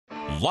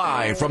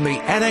Live from the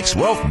Annex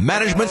Wealth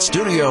Management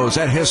Studios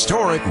at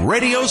historic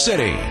Radio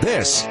City,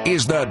 this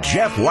is the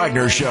Jeff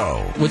Wagner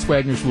Show. What's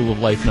Wagner's rule of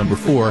life number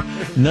 4?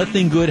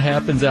 Nothing good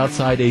happens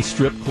outside a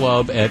strip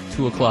club at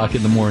 2 o'clock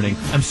in the morning.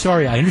 I'm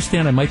sorry, I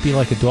understand I might be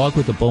like a dog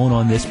with a bone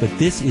on this, but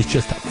this is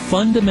just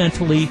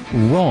fundamentally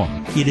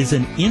wrong. It is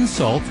an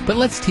insult, but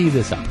let's tee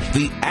this up.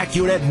 The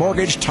AccuNet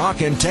Mortgage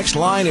talk and text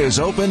line is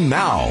open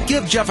now.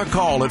 Give Jeff a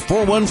call at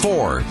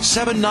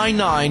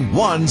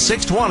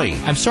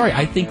 414-799-1620. I'm sorry,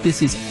 I think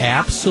this is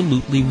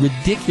absolutely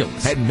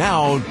ridiculous. And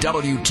now,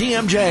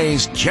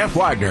 WTMJ's Jeff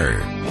Wagner.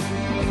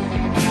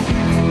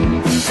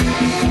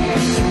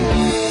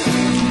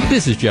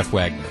 This is Jeff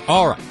Wagner.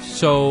 All right,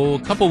 so a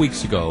couple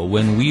weeks ago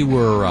when we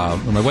were,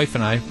 when my wife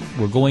and I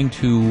were going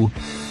to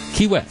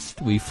Key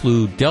West, we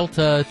flew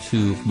Delta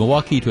to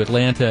Milwaukee to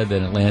Atlanta,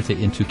 then Atlanta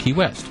into Key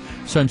West.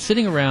 So I'm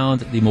sitting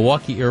around the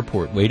Milwaukee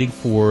airport waiting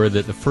for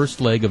the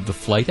first leg of the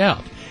flight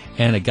out.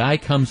 And a guy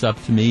comes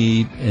up to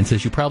me and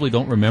says, "You probably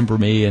don't remember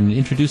me," and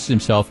introduces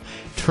himself.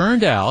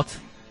 Turned out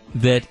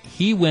that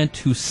he went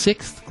to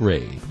 6th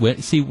grade.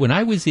 When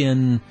I was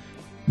in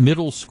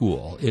middle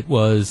school, it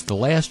was the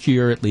last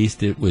year at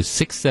least, it was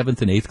 6th,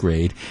 7th, and 8th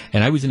grade.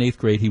 And I was in 8th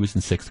grade, he was in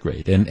 6th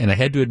grade. And I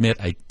had to admit,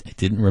 I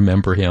didn't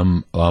remember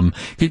him.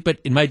 But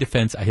in my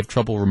defense, I have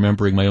trouble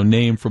remembering my own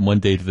name from one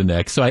day to the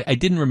next. So I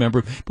didn't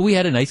remember. But we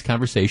had a nice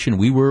conversation.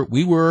 We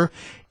were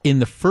in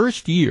the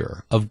first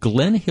year of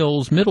Glen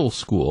Hills Middle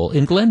School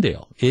in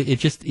Glendale.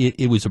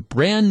 It was a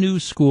brand new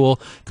school,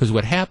 because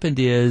what happened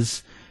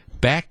is,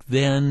 back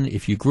then,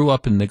 if you grew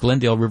up in the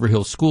Glendale River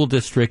Hills School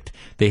District,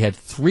 they had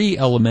 3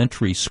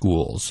 elementary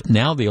schools.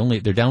 Now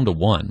they're down to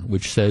 1,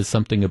 which says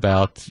something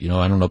about,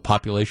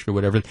 population or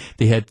whatever.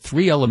 They had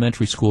 3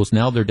 elementary schools.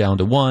 Now they're down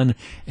to 1.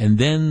 And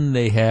then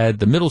they had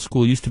the middle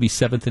school used to be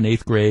 7th and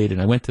 8th grade,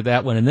 and I went to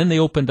that one. And then they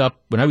opened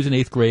up, when I was in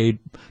 8th grade,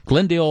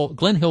 Glen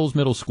Hills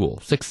Middle School,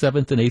 6th,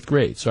 7th, and 8th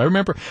grade. So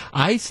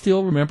I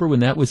still remember when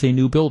that was a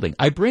new building.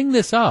 I bring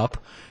this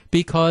up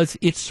because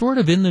it's sort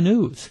of in the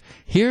news.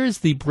 Here's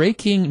the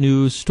breaking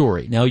news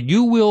story. Now,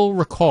 you will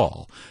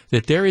recall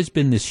that there has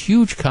been this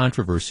huge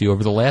controversy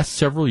over the last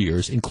several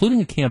years,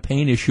 including a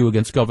campaign issue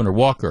against Governor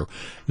Walker,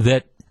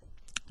 that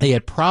they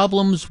had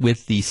problems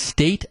with the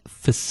state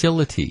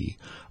facility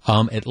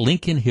at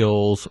Lincoln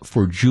Hills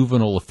for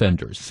juvenile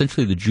offenders,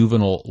 essentially the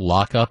juvenile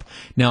lockup.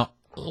 Now,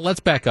 let's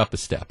back up a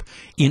step.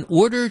 In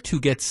order to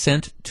get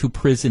sent to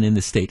prison in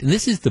the state, and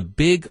this is the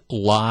big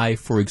lie,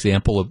 for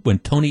example, of when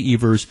Tony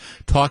Evers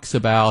talks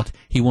about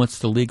he wants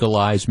to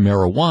legalize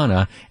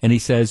marijuana, and he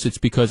says it's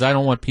because I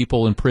don't want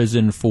people in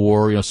prison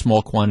for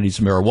small quantities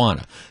of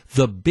marijuana.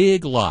 The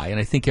big lie, and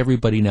I think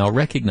everybody now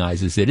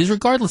recognizes it, is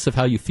regardless of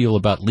how you feel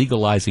about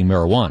legalizing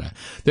marijuana,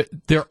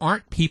 there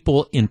aren't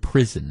people in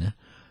prison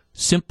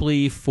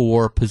simply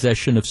for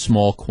possession of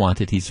small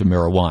quantities of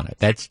marijuana.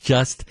 That's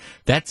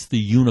the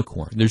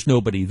unicorn. There's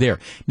nobody there.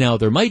 Now,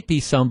 there might be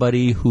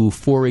somebody who,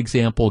 for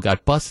example,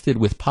 got busted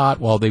with pot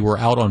while they were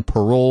out on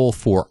parole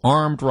for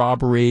armed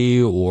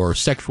robbery or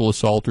sexual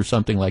assault or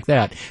something like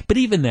that. But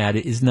even that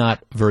is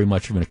not very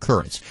much of an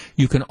occurrence.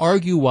 You can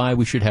argue why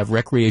we should have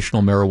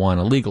recreational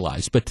marijuana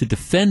legalized, but to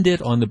defend it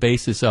on the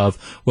basis of,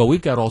 well,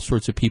 we've got all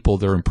sorts of people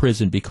that are in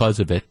prison because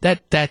of it,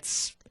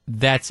 that's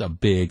a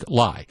big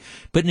lie.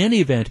 But in any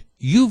event,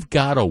 you've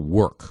got to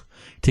work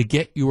to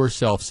get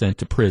yourself sent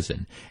to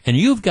prison. And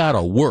you've got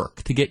to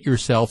work to get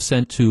yourself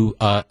sent to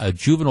a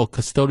juvenile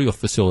custodial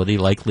facility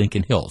like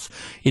Lincoln Hills.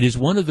 It is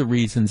one of the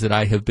reasons that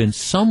I have been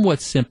somewhat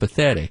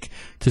sympathetic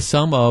to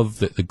some of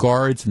the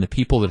guards and the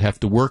people that have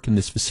to work in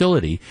this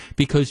facility,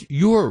 because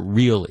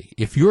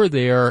if you're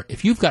there,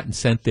 if you've gotten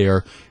sent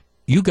there,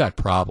 you got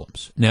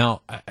problems.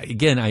 Now,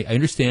 again, I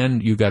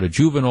understand you've got a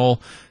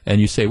juvenile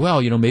and you say,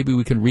 well, maybe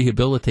we can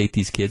rehabilitate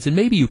these kids, and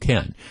maybe you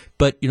can.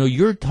 But,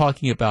 you're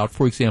talking about,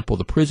 for example,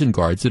 the prison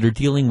guards that are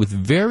dealing with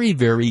very,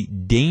 very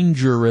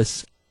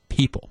dangerous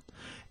people.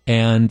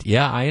 And,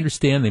 yeah, I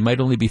understand they might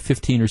only be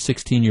 15 or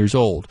 16 years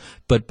old,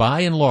 but by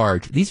and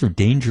large, these are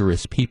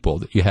dangerous people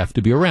that you have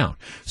to be around.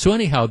 So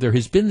anyhow, there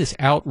has been this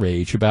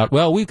outrage about,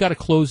 well, we've got to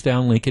close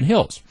down Lincoln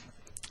Hills.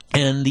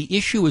 And the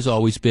issue has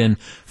always been,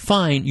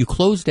 fine, you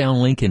close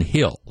down Lincoln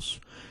Hills,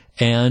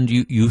 and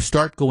you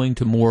start going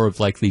to more of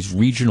like these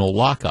regional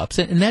lockups,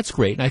 and that's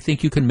great. And I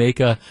think you can make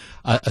a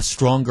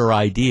stronger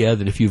idea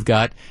that if you've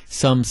got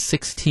some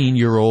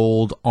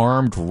 16-year-old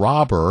armed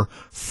robber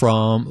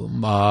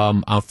from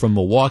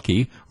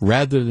Milwaukee,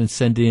 rather than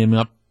sending him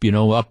up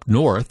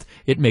north,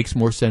 it makes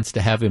more sense to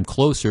have him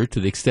closer.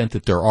 To the extent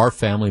that there are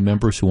family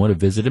members who want to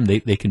visit him,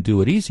 they can do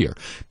it easier.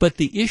 But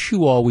the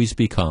issue always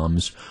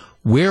becomes,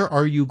 where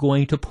are you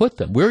going to put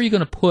them? Where are you going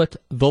to put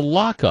the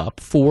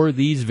lockup for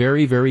these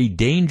very, very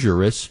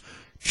dangerous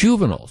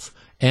juveniles?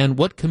 And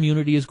what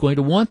community is going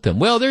to want them?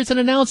 Well, there's an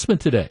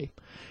announcement today.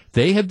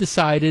 They have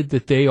decided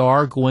that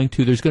there's going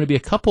to be a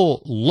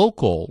couple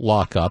local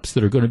lockups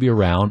that are going to be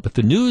around, but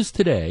the news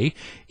today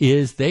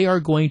is they are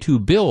going to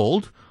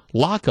build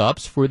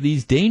lockups for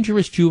these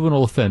dangerous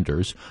juvenile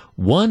offenders,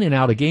 one in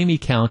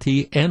Outagamie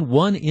County and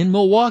one in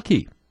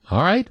Milwaukee.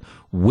 All right?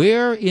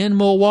 Where in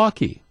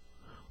Milwaukee?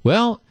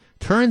 Well,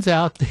 turns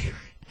out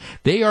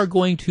they are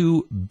going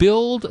to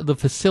build the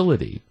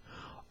facility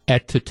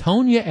at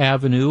Teutonia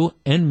Avenue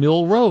and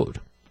Mill Road,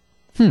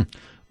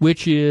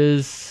 which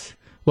is,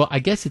 well, I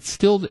guess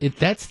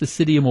that's the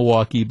city of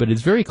Milwaukee, but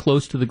it's very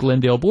close to the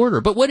Glendale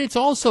border. But what it's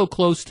also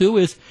close to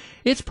is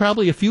it's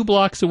probably a few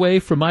blocks away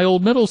from my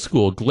old middle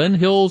school, Glen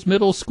Hills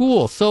Middle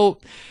School. So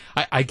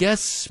I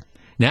guess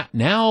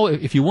now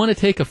if you want to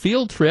take a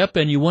field trip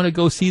and you want to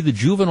go see the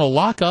juvenile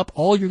lockup,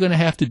 all you're going to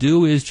have to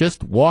do is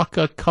just walk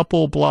a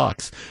couple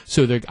blocks.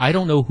 So I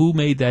don't know who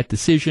made that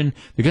decision.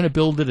 They're going to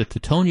build it at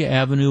Teutonia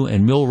Avenue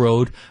and Mill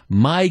Road.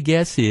 My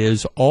guess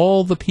is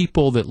all the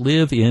people that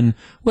live in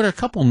what are a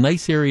couple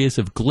nice areas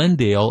of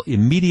Glendale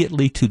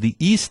immediately to the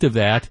east of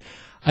that,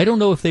 I don't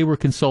know if they were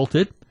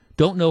consulted,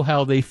 don't know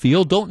how they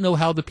feel, don't know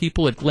how the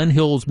people at Glen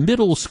Hills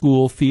Middle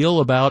School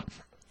feel about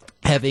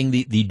having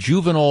the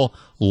juvenile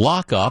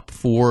lockup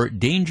for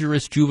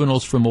dangerous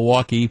juveniles from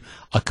Milwaukee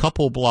a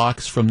couple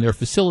blocks from their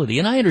facility.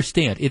 And I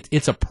understand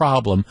it's a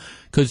problem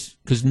because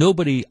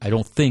nobody, I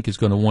don't think, is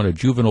going to want a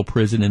juvenile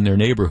prison in their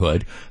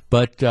neighborhood.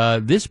 But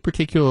this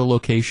particular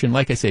location,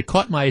 like I say,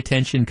 caught my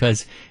attention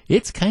because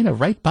it's kind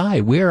of right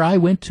by where I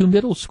went to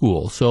middle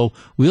school. So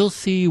we'll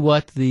see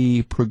what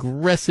the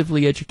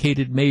progressively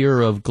educated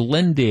mayor of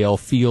Glendale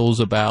feels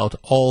about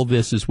all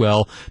this as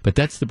well. But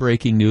that's the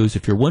breaking news.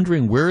 If you're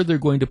wondering where they're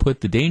going to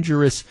put the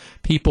dangerous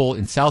people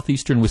in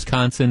southeastern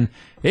Wisconsin,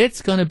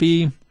 it's going to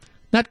be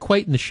not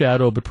quite in the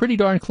shadow, but pretty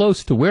darn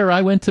close to where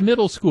I went to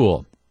middle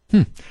school.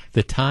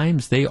 The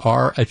times, they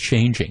are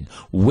a-changing.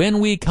 When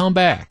we come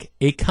back,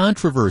 a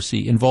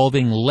controversy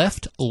involving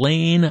left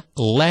lane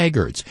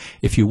laggards.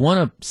 If you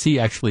want to see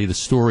actually the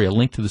story, a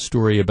link to the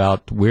story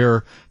about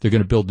where they're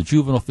going to build the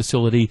juvenile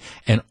facility,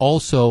 and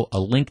also a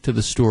link to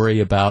the story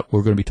about what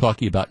we're going to be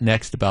talking about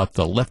next about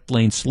the left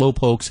lane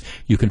slowpokes,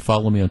 you can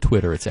follow me on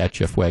Twitter. It's at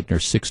Jeff Wagner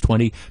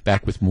 620.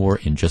 Back with more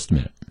in just a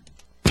minute.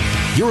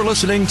 You're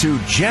listening to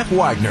Jeff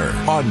Wagner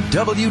on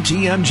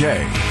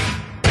WTMJ.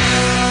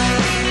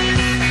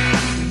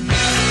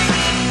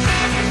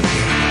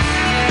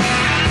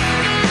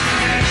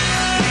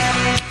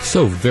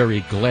 So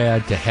very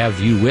glad to have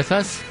you with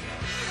us.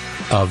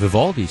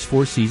 Vivaldi's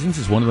Four Seasons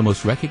is one of the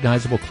most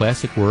recognizable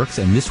classic works,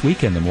 and this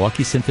weekend the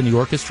Milwaukee Symphony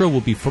Orchestra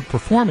will be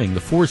performing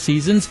the Four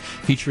Seasons,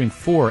 featuring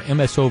 4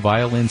 MSO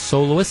violin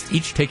soloists,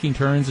 each taking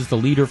turns as the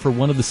leader for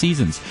one of the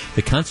seasons.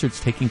 The concert's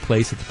taking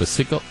place at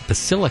the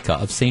Basilica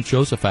of St.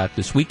 Josaphat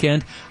this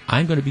weekend.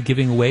 I'm going to be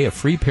giving away a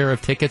free pair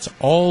of tickets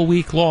all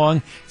week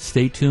long.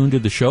 Stay tuned to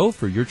the show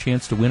for your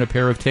chance to win a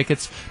pair of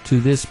tickets to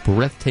this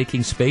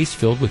breathtaking space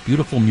filled with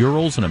beautiful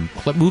murals and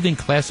moving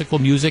classical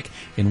music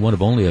in one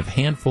of only a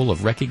handful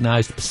of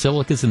recognized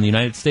basilicas in the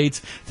United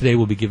States. Today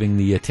we'll be giving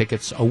the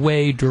tickets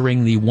away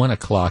during the 1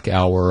 o'clock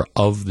hour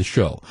of the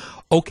show.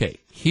 Okay,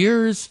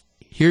 here's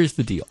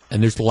the deal.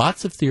 And there's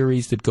lots of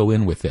theories that go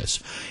in with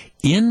this.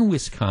 In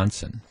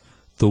Wisconsin,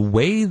 the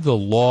way the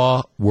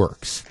law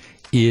works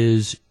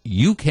is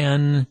you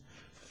can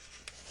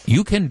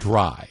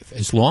drive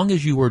as long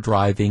as you are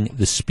driving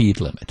the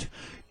speed limit.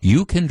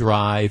 You can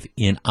drive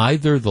in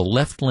either the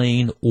left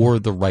lane or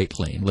the right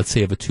lane. Let's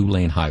say you have a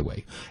 2-lane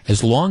highway.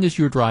 As long as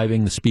you're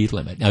driving the speed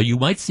limit. Now, you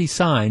might see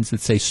signs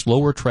that say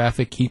slower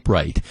traffic, keep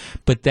right.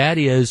 But that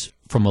is,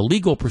 from a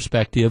legal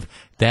perspective,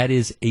 that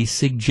is a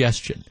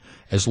suggestion.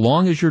 As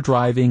long as you're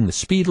driving the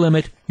speed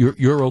limit,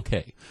 you're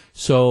okay.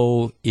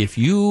 So if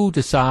you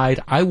decide,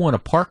 I want to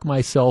park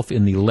myself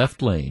in the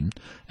left lane,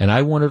 and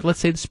I want to, let's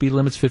say the speed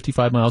limit's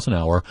 55 miles an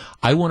hour,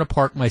 I want to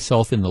park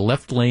myself in the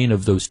left lane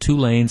of those 2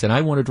 lanes, and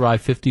I want to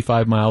drive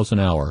 55 miles an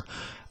hour.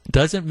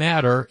 Doesn't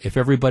matter if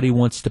everybody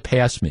wants to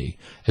pass me.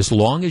 As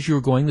long as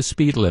you're going the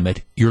speed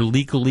limit, you're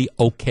legally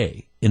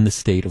okay in the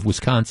state of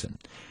Wisconsin.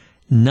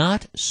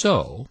 Not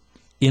so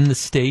in the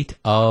state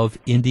of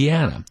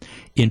Indiana.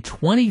 In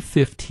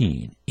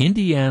 2015,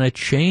 Indiana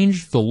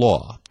changed the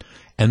law,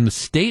 and the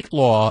state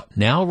law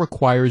now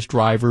requires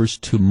drivers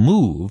to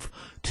move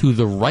to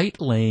the right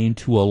lane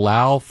to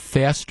allow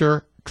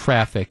faster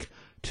traffic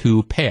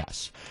to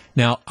pass.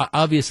 Now,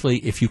 obviously,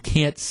 if you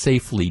can't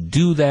safely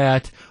do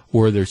that,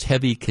 or there's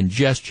heavy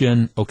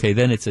congestion, okay,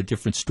 then it's a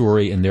different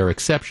story and there are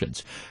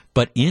exceptions.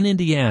 But in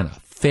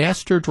Indiana,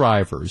 faster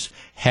drivers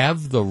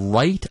have the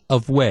right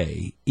of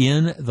way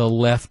in the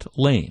left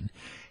lane.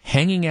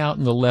 Hanging out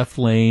in the left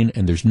lane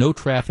and there's no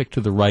traffic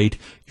to the right,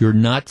 you're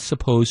not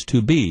supposed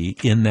to be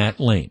in that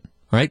lane,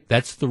 right?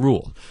 That's the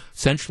rule.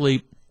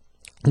 Essentially,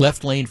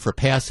 left lane for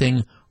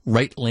passing,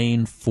 right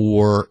lane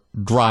for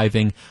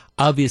driving.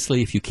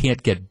 Obviously, if you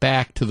can't get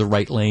back to the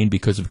right lane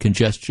because of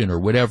congestion or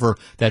whatever,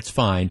 that's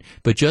fine.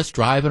 But just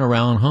driving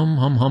around,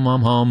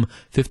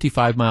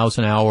 55 miles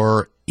an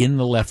hour in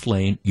the left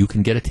lane, you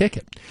can get a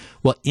ticket.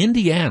 Well,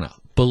 Indiana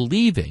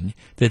believing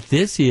that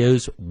this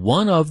is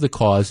one of the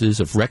causes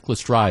of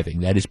reckless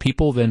driving. That is,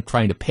 people then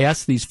trying to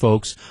pass these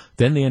folks,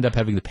 then they end up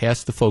having to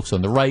pass the folks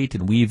on the right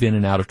and weave in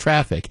and out of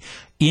traffic.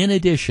 In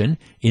addition,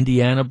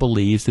 Indiana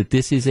believes that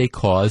this is a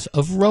cause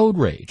of road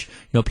rage.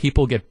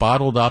 People get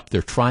bottled up,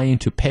 they're trying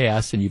to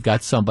pass, and you've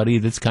got somebody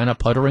that's kind of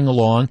puttering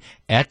along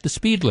at the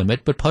speed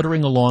limit, but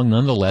puttering along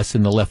nonetheless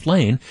in the left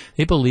lane.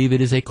 They believe it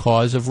is a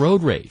cause of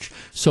road rage.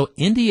 So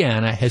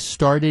Indiana has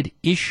started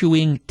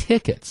issuing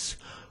tickets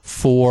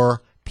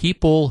for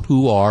people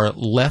who are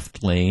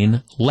left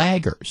lane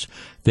laggers.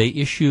 They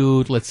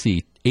issued,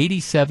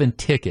 87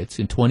 tickets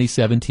in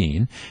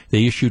 2017.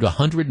 They issued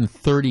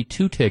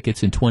 132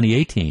 tickets in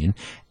 2018,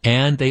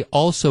 and they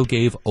also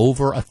gave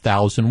over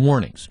 1,000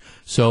 warnings.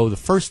 So the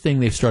first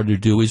thing they've started to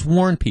do is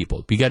warn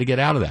people. You got to get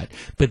out of that.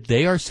 But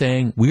they are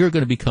saying we are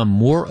going to become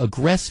more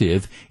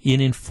aggressive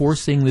in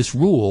enforcing this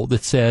rule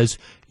that says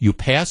you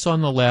pass on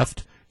the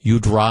left,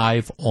 you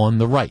drive on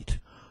the right.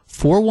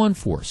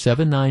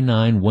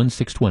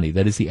 414-799-1620.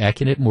 That is the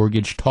Acunet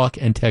Mortgage talk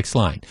and text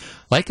line.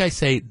 Like I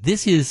say,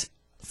 this is,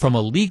 from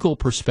a legal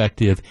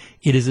perspective,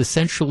 it is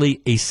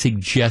essentially a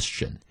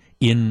suggestion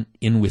in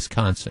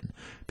Wisconsin.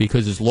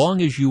 Because as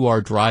long as you are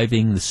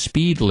driving the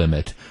speed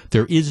limit,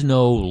 there is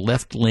no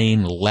left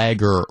lane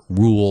lagger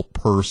rule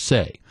per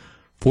se.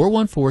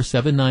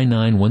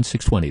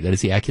 414-799-1620. That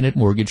is the Acunet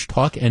Mortgage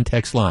talk and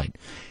text line.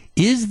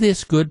 Is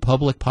this good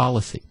public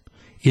policy?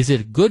 Is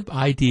it a good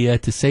idea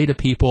to say to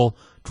people,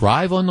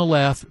 drive on the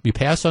left, you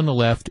pass on the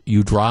left,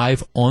 you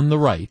drive on the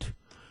right,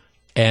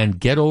 and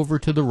get over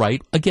to the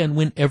right, again,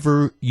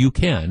 whenever you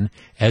can,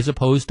 as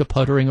opposed to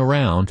puttering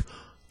around?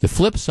 The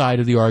flip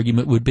side of the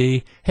argument would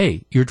be,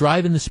 hey, you're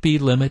driving the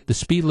speed limit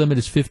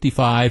is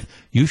 55,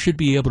 you should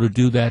be able to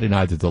do that in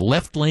either the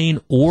left lane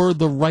or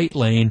the right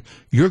lane.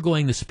 You're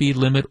going the speed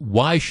limit,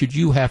 why should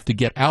you have to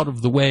get out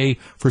of the way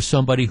for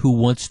somebody who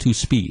wants to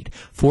speed?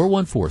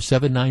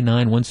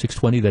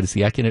 414-799-1620, that is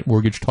the Acunet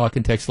Mortgage talk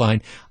and text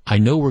line. I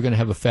know we're going to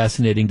have a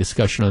fascinating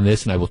discussion on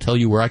this, and I will tell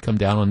you where I come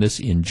down on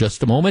this in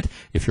just a moment.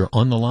 If you're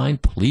on the line,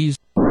 please.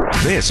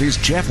 This is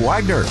Jeff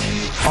Wagner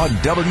on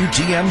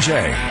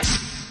WTMJ.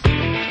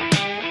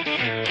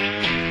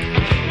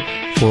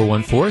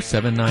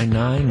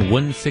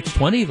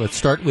 414-799-1620. Let's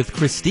start with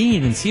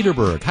Christine in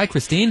Cedarburg. Hi,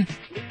 Christine.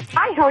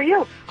 Hi, how are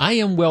you? I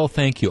am well,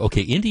 thank you.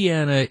 Okay,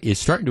 Indiana is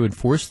starting to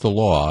enforce the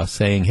law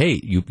saying,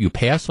 hey, you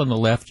pass on the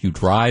left, you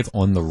drive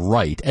on the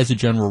right as a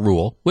general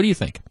rule. What do you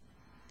think?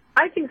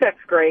 I think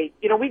that's great.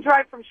 We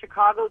drive from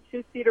Chicago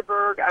to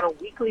Cedarburg on a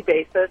weekly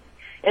basis,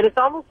 and it's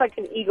almost like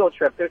an ego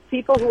trip. There's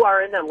people who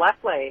are in the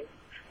left lane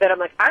that I'm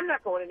like, I'm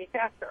not going any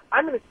faster.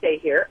 I'm going to stay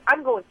here.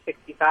 I'm going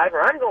 65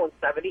 or I'm going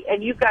 70,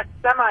 and you've got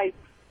semis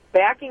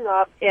backing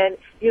up, and,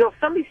 if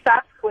somebody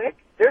stops quick,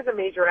 there's a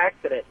major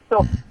accident.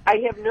 So I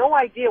have no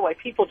idea why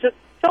people just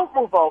don't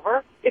move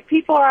over. If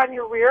people are on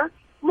your rear,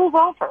 move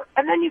over,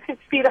 and then you can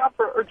speed up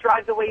or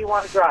drive the way you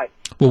want to drive.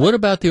 Well, what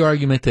about the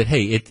argument that,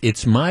 hey,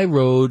 it's my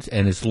roads,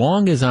 and as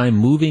long as I'm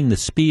moving the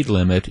speed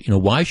limit,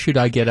 why should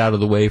I get out of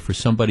the way for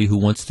somebody who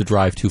wants to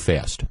drive too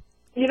fast?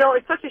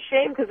 It's such a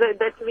shame because that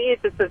to me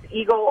it just says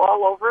ego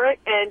all over it,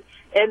 and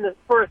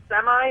for a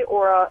semi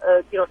or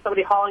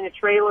somebody hauling a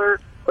trailer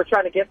or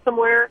trying to get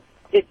somewhere,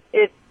 it's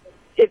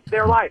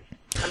their life.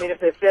 I mean,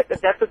 if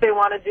that's what they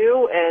want to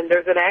do, and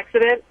there's an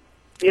accident,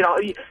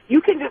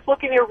 you can just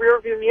look in your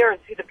rearview mirror and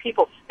see the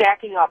people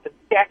stacking up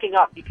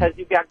because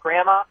you've got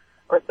grandma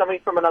or somebody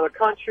from another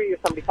country or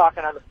somebody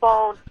talking on the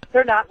phone.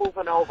 They're not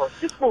moving over.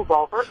 Just move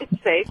over.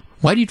 It's safe.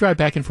 Why do you drive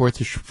back and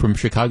forth from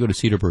Chicago to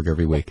Cedarburg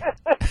every week?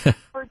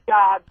 For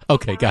jobs.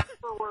 Okay, got it.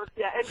 For work,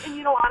 yeah. And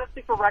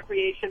honestly, for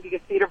recreation, because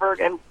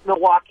Cedarburg and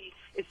Milwaukee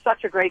is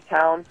such a great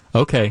town.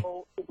 Okay.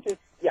 So it's just,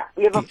 yeah,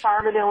 we have a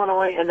farm in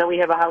Illinois, and then we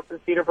have a house in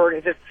Cedarburg.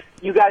 It's just,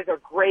 you guys are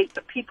great.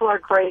 The people are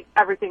great.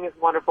 Everything is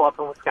wonderful up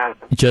in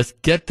Wisconsin.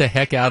 Just get the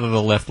heck out of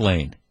the left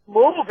lane.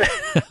 Move it.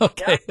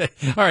 Okay. Yep.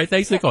 All right.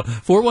 Thanks for the call.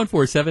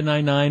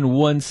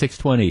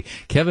 414-799-1620.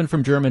 Kevin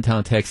from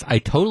Germantown texts, I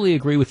totally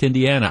agree with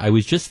Indiana. I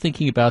was just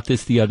thinking about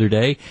this the other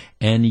day.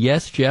 And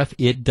yes, Jeff,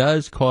 it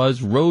does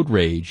cause road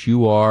rage.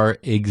 You are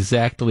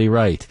exactly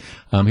right.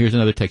 Here's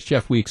another text.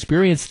 Jeff, we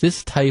experienced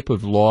this type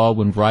of law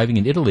when driving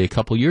in Italy a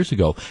couple years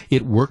ago.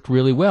 It worked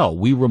really well.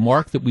 We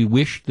remarked that we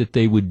wish that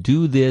they would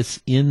do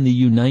this in the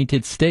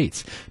United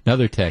States.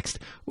 Another text.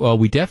 Well,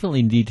 we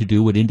definitely need to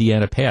do what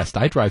Indiana passed.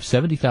 I drive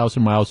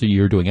 70,000 miles a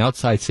year doing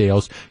outside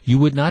sales. You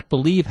would not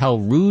believe how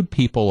rude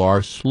people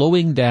are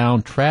slowing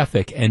down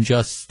traffic and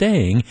just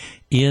staying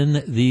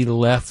in the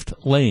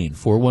left lane.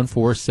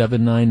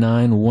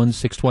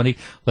 414-799-1620.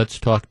 Let's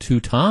talk to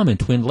Tom in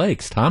Twin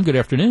Lakes. Tom, good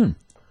afternoon.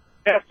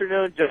 Good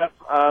afternoon, Jeff.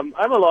 I'm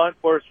a law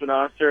enforcement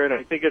officer, and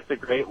I think it's a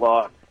great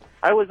law.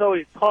 I was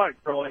always taught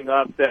growing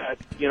up that,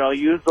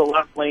 use the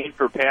left lane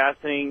for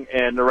passing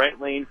and the right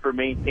lane for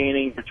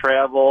maintaining your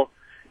travel.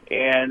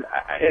 And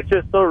it's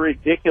just so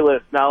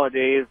ridiculous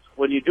nowadays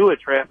when you do a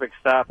traffic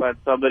stop on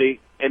somebody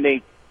and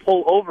they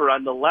pull over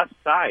on the left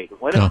side.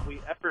 When have we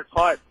ever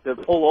taught to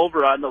pull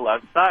over on the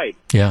left side?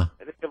 Yeah.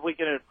 I think if we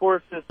can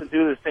enforce this and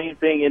do the same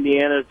thing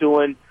Indiana's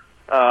doing,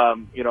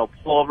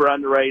 pull over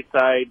on the right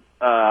side,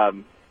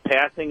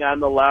 passing on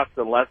the left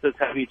unless it's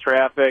heavy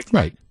traffic.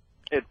 Right.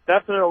 It's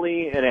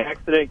definitely an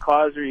accident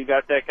causer. You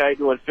got that guy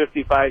doing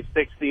 55,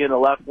 60 in the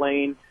left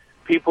lane.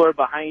 People are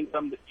behind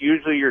them.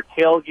 Usually you're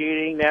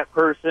tailgating that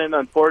person,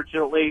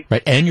 unfortunately.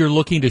 Right, and you're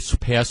looking to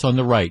pass on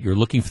the right. You're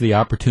looking for the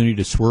opportunity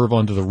to swerve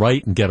onto the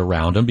right and get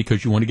around them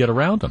because you want to get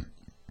around them.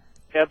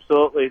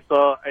 Absolutely.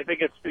 So I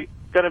think it's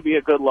going to be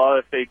a good law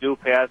if they do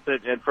pass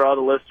it. And for all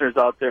the listeners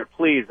out there,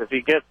 please, if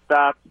you get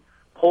stopped,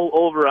 pull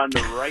over on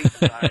the right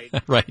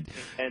side. Right.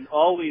 And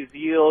always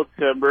yield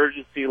to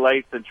emergency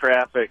lights and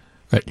traffic.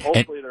 Right.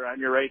 Hopefully they're on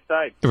your right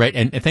side. Right,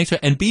 and thanks.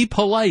 And be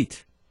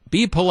polite.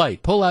 Be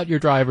polite. Pull out your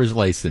driver's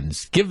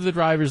license. Give the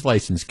driver's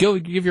license. Go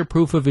give your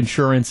proof of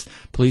insurance.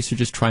 Police are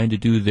just trying to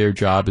do their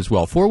job as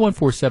well.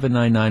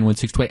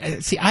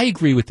 414-799-1620. See, I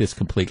agree with this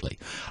completely.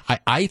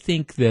 I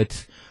think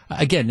that,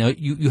 again, now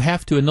you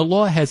have to, and the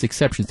law has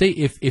exceptions.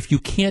 If you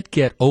can't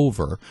get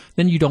over,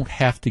 then you don't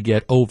have to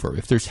get over.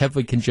 If there's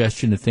heavy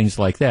congestion and things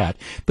like that.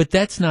 But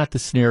that's not the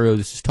scenario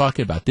this is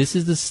talking about. This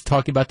is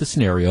talking about the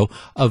scenario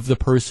of the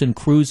person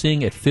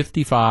cruising at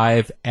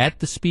 55 at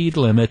the speed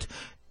limit,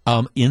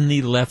 in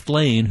the left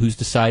lane, who's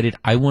decided,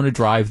 I want to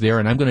drive there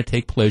and I'm going to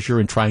take pleasure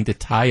in trying to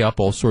tie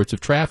up all sorts of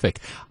traffic.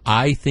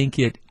 I think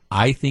it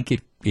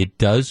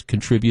does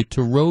contribute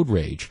to road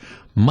rage.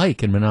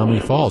 Mike in Menominee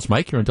Falls.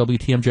 Mike, you're on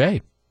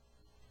WTMJ.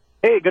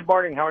 Hey, good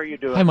morning. How are you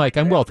doing? Hi, Mike.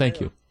 I'm well, thank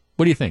you.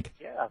 What do you think?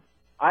 Yeah,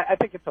 I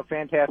think it's a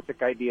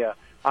fantastic idea.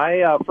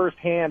 I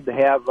firsthand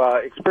have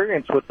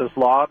experience with this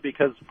law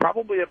because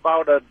probably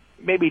about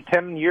maybe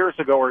 10 years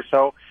ago or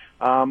so,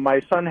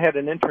 my son had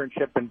an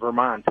internship in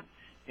Vermont.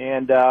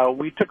 And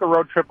we took a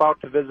road trip out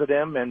to visit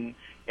him,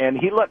 and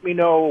he let me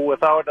know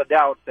without a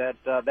doubt that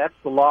that's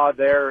the law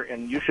there,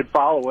 and you should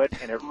follow it,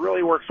 and it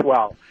really works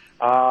well.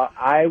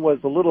 I was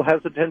a little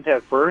hesitant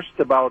at first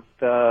about,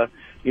 that.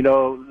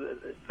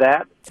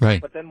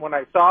 Right. But then when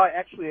I saw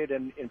actually it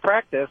in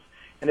practice,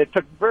 and it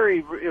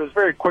was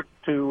very quick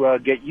to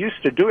get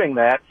used to doing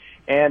that.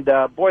 And,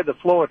 boy, the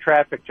flow of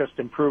traffic just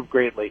improved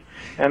greatly.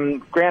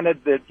 And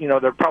granted that,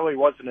 there probably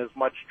wasn't as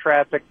much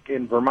traffic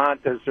in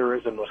Vermont as there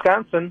is in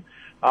Wisconsin,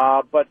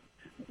 but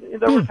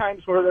there were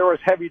times where there was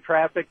heavy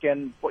traffic,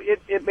 and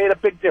it made a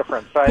big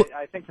difference.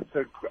 I think it's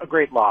a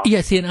great law.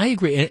 Yeah, see, and I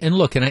agree. And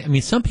look, I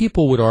mean, some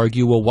people would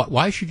argue, well,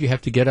 why should you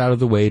have to get out of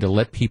the way to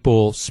let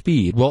people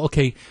speed? Well,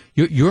 okay,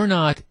 you're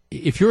not.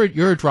 If you're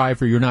a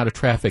driver, you're not a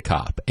traffic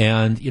cop.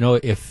 And,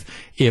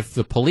 if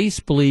the police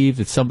believe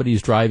that somebody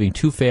is driving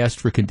too fast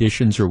for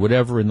conditions or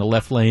whatever in the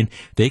left lane,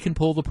 they can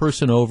pull the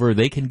person over,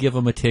 they can give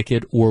them a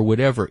ticket or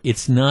whatever.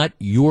 It's not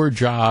your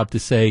job to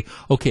say,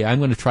 okay, I'm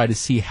going to try to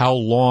see how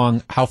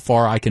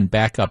far I can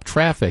back up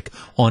traffic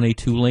on a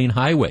 2-lane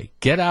highway.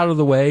 Get out of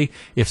the way.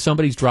 If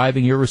somebody's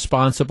driving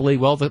irresponsibly,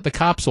 well, the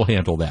cops will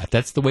handle that.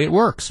 That's the way it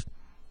works.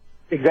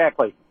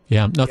 Exactly.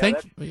 Yeah, no,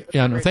 thanks.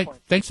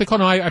 Thanks for calling.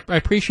 No, I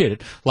appreciate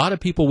it. A lot of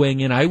people weighing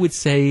in. I would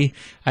say,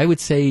 80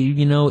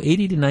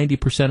 to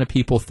 90% of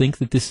people think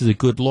that this is a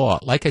good law.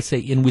 Like I say,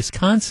 in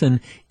Wisconsin,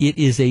 it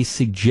is a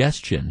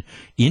suggestion.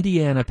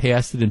 Indiana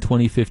passed it in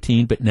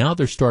 2015, but now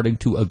they're starting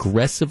to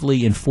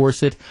aggressively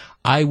enforce it.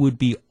 I would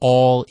be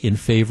all in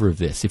favor of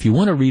this. If you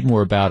want to read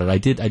more about it, I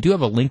do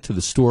have a link to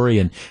the story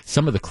and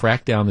some of the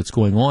crackdown that's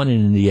going on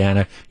in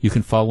Indiana. You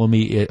can follow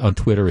me on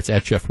Twitter. It's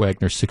at Jeff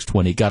Wagner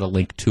 620. Got a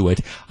link to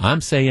it.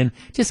 I'm saying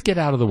just get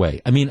out of the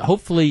way. I mean,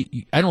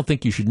 hopefully, I don't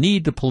think you should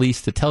need the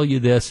police to tell you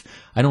this.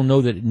 I don't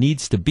know that it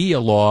needs to be a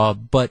law,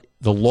 but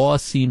the law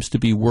seems to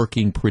be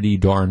working pretty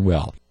darn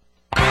well.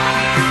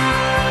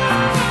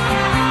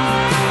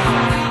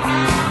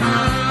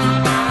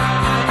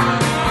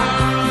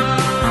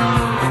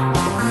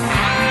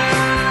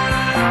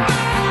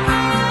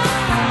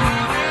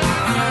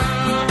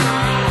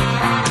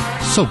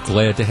 So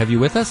glad to have you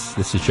with us.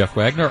 This is Jeff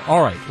Wagner.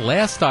 All right,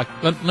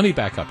 let me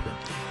back up here.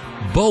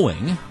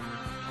 Boeing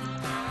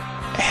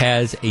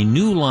has a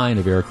new line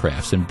of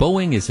aircrafts, and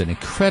Boeing is an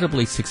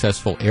incredibly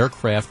successful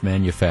aircraft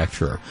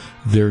manufacturer.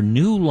 Their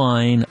new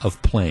line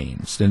of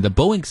planes, and the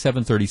Boeing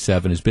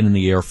 737 has been in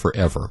the air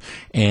forever,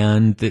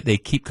 and they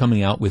keep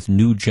coming out with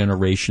new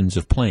generations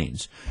of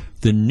planes.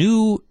 The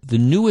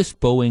newest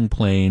Boeing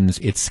planes,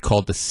 it's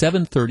called the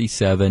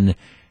 737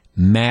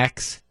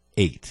 MAX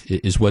 8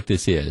 is what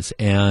this is,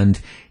 and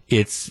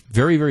it's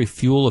very, very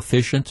fuel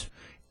efficient.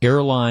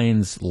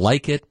 Airlines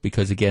like it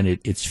because, again,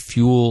 it's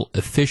fuel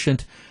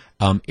efficient.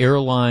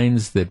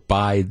 Airlines that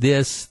buy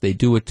this, they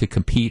do it to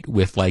compete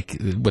with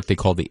like what they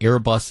call the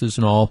Airbuses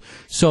and all.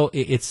 So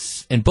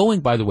and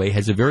Boeing, by the way,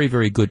 has a very,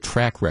 very good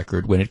track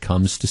record when it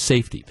comes to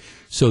safety.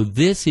 So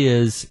this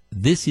is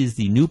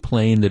the new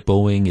plane that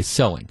Boeing is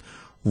selling.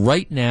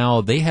 Right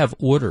now, they have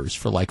orders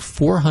for like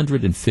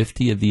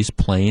 450 of these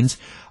planes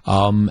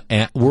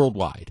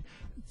worldwide.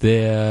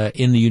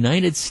 In the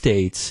United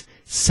States,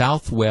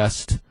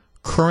 Southwest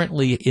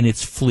currently in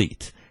its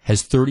fleet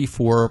has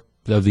 34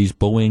 of these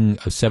Boeing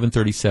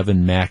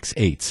 737 MAX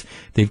 8s.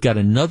 They've got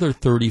another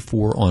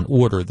 34 on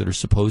order that are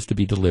supposed to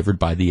be delivered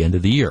by the end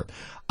of the year.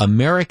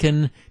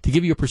 American, to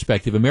give you a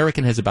perspective,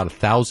 American has about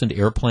 1,000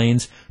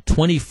 airplanes.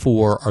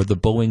 24 are the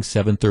Boeing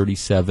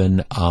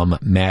 737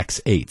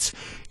 MAX 8s.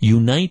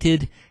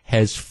 United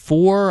has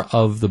 4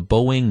 of the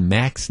Boeing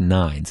MAX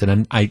 9s,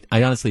 and I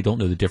honestly don't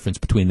know the difference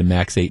between the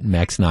MAX 8 and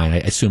MAX 9. I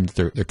assume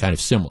that they're kind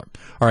of similar.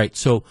 All right,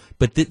 so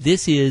but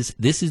this is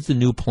the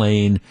new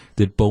plane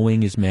that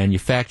Boeing is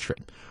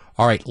manufacturing.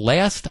 All right,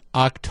 last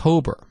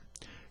October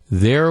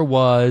there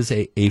was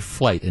a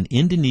flight, an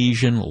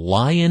Indonesian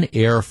Lion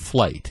Air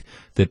flight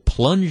that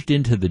plunged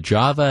into the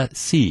Java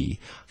Sea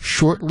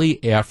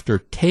shortly after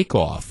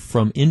takeoff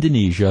from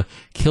Indonesia,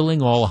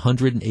 killing all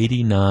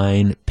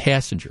 189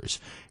 passengers.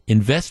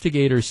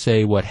 Investigators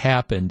say what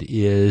happened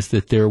is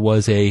that there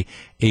was a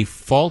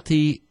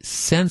faulty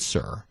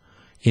sensor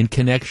in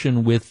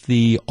connection with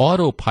the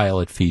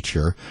autopilot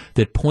feature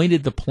that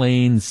pointed the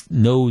plane's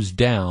nose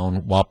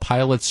down while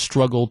pilots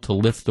struggled to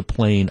lift the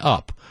plane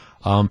up.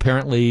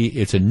 Apparently,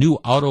 it's a new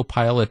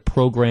autopilot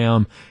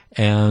program,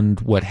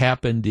 and what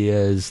happened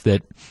is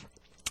that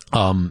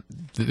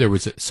there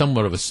was a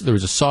software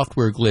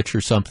glitch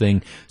or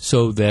something,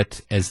 so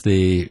that as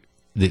the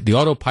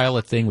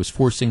autopilot thing was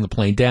forcing the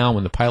plane down,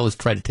 when the pilots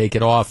tried to take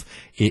it off,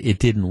 it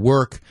didn't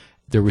work.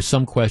 There was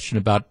some question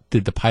about,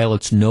 did the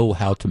pilots know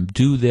how to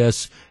do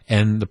this,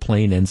 and the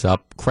plane ends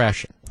up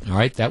crashing. All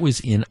right, that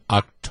was in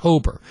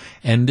October.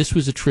 And this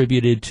was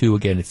attributed to,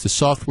 again, it's the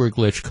software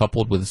glitch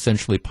coupled with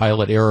essentially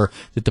pilot error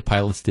that the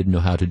pilots didn't know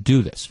how to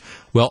do this.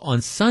 Well,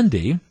 on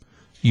Sunday,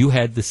 you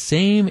had the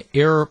same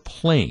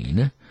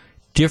airplane,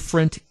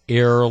 different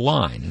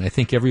airline. And I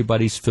think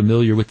everybody's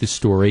familiar with this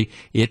story.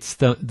 It's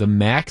the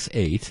MAX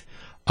 8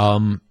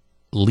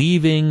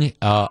 leaving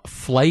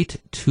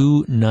flight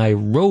to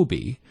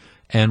Nairobi.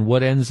 And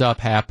what ends up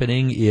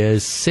happening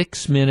is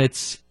 6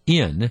 minutes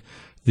in,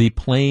 the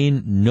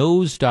plane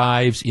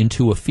nosedives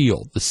into a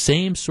field, the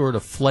same sort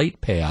of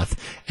flight path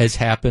as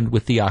happened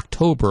with the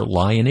October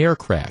Lion Air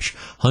crash.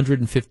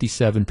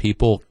 157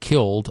 people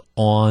killed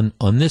on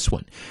this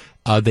one.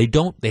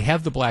 They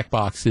have the black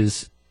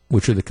boxes,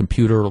 which are the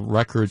computer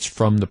records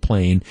from the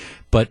plane,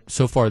 but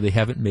so far they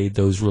haven't made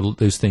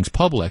those things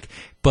public.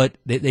 But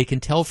they can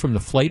tell from the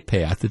flight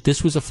path that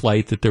this was a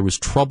flight that there was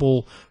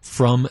trouble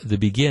from the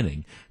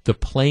beginning. The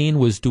plane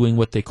was doing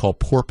what they call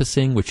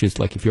porpoising, which is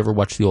like if you ever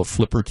watch the old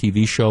Flipper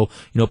TV show,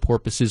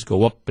 porpoises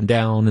go up and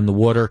down in the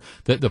water.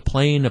 The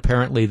plane,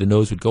 apparently, the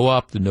nose would go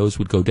up, the nose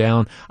would go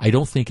down. I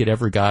don't think it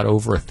ever got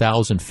over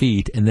 1,000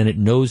 feet, and then it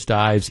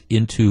nosedives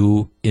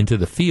into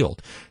the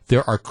field.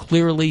 There are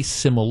clearly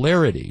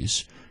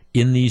similarities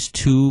in these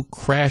two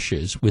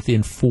crashes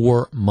within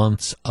 4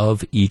 months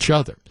of each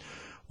other.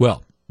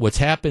 Well, what's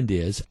happened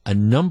is a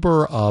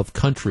number of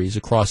countries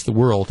across the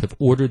world have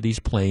ordered these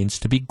planes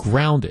to be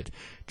grounded.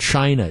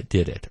 China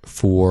did it,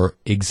 for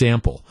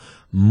example.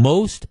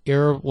 Most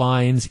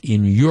airlines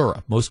in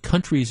Europe, most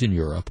countries in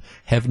Europe,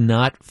 have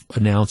not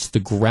announced the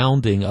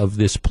grounding of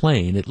this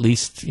plane, at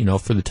least,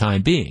 for the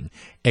time being,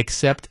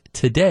 except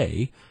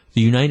today. The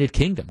United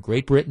Kingdom,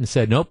 Great Britain,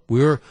 said, nope,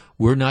 we're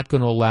not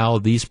going to allow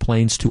these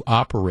planes to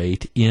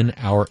operate in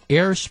our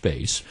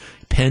airspace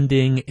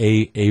pending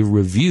a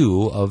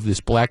review of this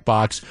black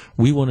box.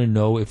 We want to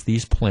know if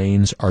these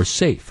planes are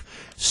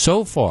safe.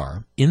 So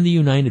far, in the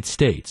United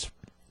States,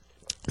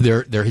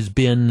 there has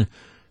been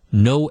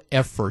no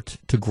effort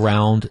to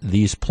ground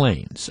these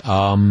planes.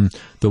 The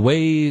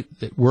way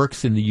it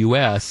works in the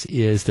U.S.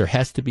 is there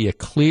has to be a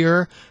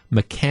clear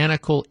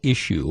mechanical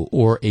issue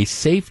or a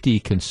safety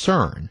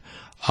concern.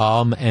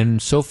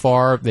 And so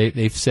far,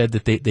 they've said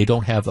that they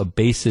don't have a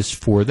basis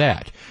for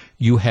that.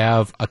 You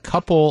have a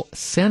couple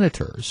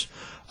senators,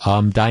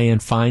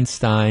 Dianne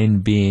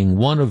Feinstein being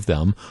one of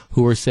them,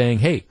 who are saying,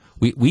 hey,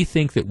 we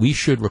think that we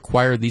should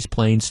require these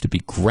planes to be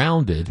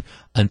grounded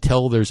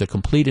until there's a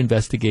complete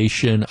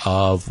investigation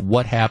of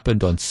what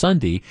happened on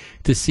Sunday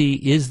to see,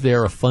 is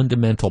there a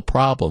fundamental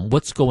problem?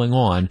 What's going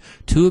on?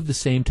 Two of the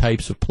same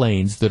types of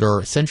planes that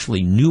are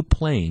essentially new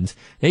planes,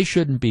 they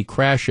shouldn't be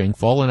crashing,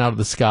 falling out of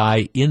the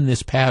sky in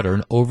this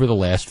pattern over the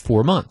last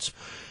 4 months.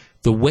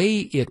 The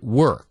way it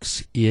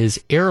works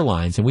is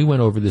airlines, and we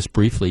went over this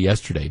briefly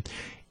yesterday,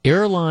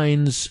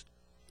 airlines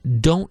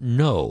don't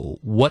know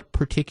what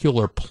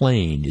particular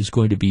plane is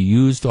going to be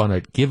used on a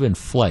given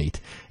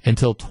flight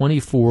until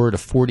 24 to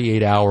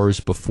 48 hours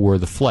before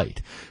the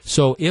flight.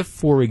 So if,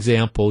 for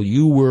example,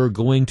 you were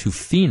going to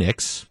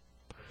Phoenix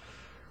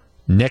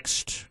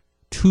next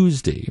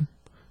Tuesday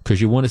because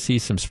you want to see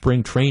some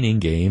spring training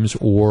games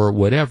or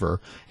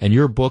whatever, and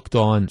you're booked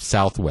on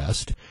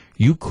Southwest,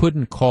 you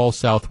couldn't call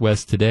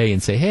Southwest today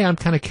and say, hey, I'm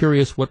kind of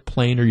curious, what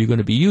plane are you going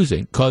to be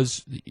using?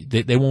 Because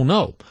they won't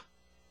know.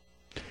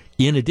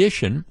 In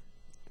addition,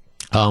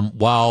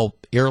 while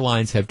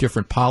airlines have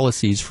different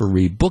policies for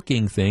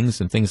rebooking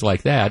things and things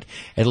like that,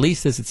 at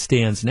least as it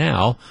stands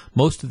now,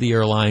 most of the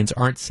airlines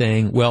aren't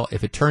saying, well,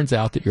 if it turns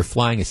out that you're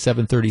flying a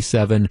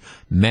 737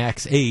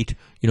 MAX 8,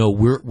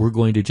 we're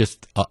going to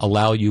just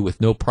allow you with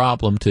no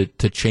problem to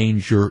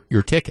change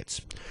your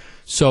tickets.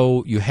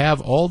 So you have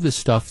all this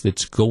stuff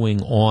that's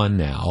going on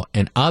now,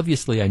 and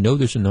obviously I know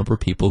there's a number of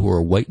people who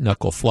are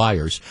white-knuckle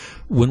flyers.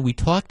 When we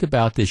talked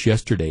about this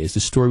yesterday as the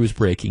story was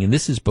breaking, and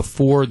this is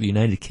before the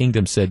United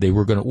Kingdom said they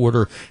were going to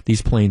order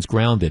these planes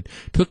grounded,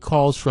 took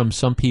calls from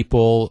some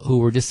people who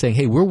were just saying,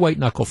 hey, we're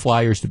white-knuckle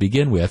flyers to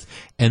begin with,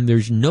 and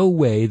there's no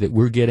way that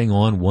we're getting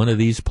on one of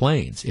these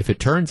planes. If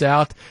it turns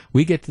out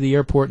we get to the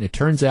airport and it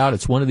turns out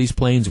it's one of these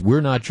planes,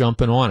 we're not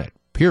jumping on it,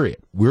 period.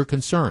 We're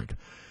concerned.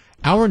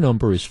 Our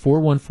number is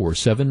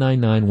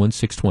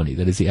 414-799-1620.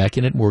 That is the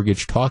Acunet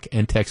Mortgage talk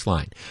and text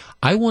line.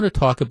 I want to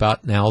talk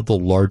about now the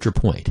larger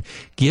point.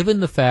 Given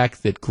the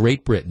fact that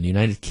Great Britain, the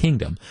United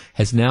Kingdom,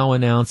 has now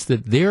announced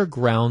that they're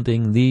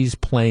grounding these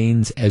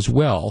planes as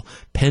well,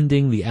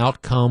 pending the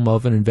outcome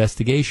of an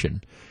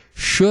investigation,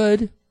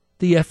 should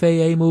the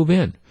FAA move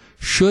in?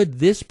 Should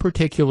this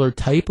particular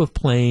type of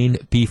plane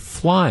be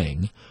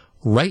flying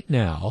right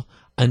now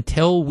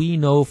until we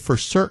know for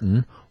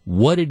certain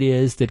what it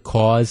is that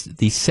caused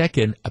the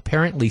second,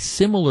 apparently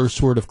similar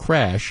sort of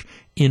crash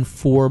in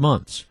 4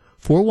 months?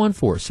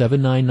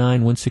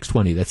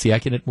 414-799-1620. That's the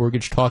Acunet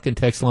Mortgage talk and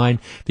text line.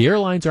 The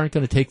airlines aren't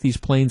going to take these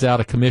planes out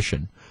of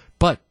commission,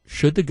 but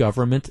should the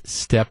government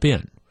step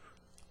in?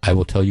 I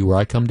will tell you where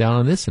I come down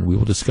on this, and we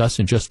will discuss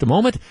in just a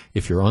moment.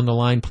 If you're on the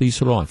line, please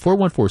hold on.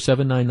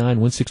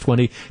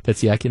 414-799-1620.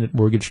 That's the Acunet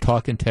Mortgage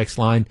talk and text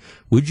line.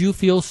 Would you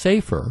feel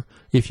safer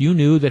if you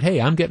knew that,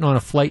 hey, I'm getting on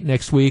a flight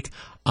next week,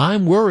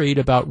 I'm worried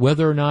about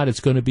whether or not it's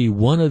going to be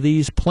one of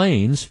these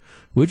planes?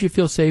 Would you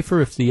feel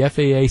safer if the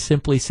FAA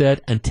simply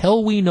said,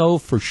 until we know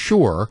for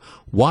sure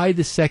why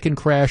the second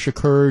crash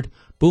occurred,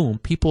 boom,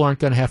 people aren't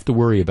going to have to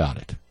worry about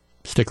it?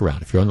 Stick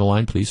around. If you're on the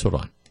line, please hold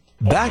on.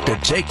 Back to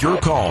take your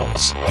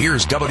calls.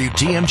 Here's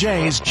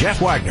WTMJ's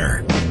Jeff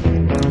Wagner.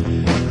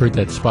 Heard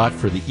that spot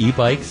for the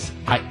e-bikes.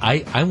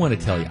 I want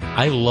to tell you,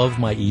 I love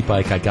my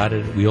e-bike. I got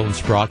it at Wheel and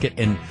Sprocket,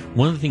 and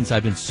one of the things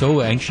I've been so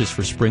anxious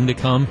for spring to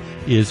come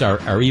is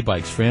our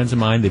e-bikes. Friends of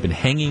mine, they've been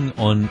hanging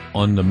on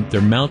them.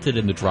 They're mounted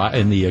in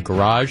the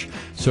garage.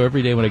 So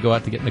every day when I go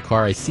out to get in the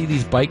car, I see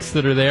these bikes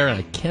that are there, and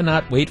I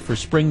cannot wait for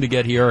spring to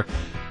get here.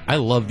 I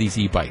love these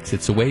e-bikes.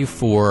 It's a way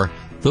for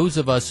those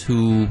of us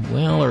who,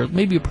 well, are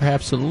maybe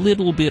perhaps a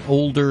little bit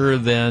older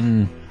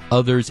than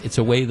others, it's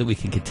a way that we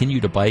can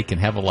continue to bike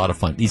and have a lot of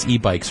fun. These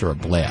e-bikes are a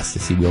blast. I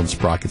see Wheel and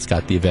Sprocket's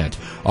got the event.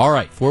 All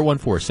right,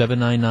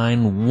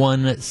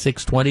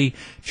 414-799-1620.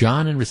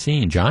 John and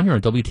Racine. John, you're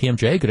on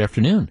WTMJ. Good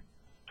afternoon.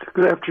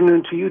 Good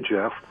afternoon to you,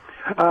 Jeff.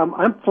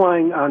 I'm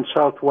flying on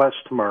Southwest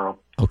tomorrow.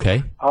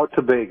 Okay. Out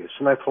to Vegas,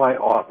 and I fly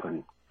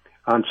often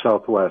on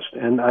Southwest.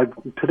 And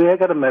today I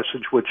got a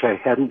message which I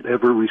hadn't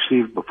ever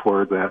received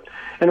before and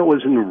it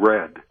was in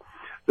red.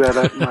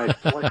 My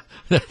flight,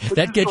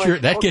 that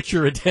gets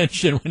your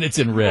attention when it's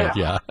in red,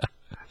 yeah.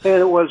 And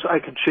it was I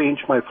could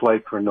change my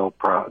flight for no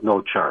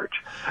charge.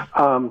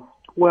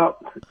 Well,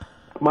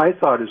 my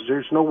thought is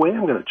there's no way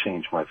I'm going to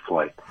change my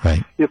flight.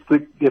 Right. If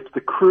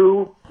the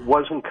crew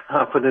wasn't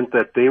confident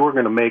that they were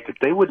going to make it,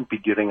 they wouldn't be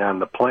getting on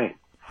the plane.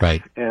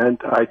 Right. And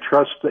I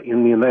trust that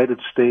in the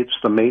United States,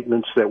 the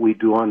maintenance that we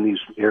do on these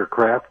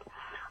aircraft,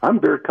 I'm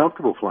very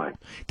comfortable flying.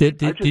 I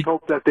just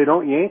hope that they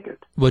don't yank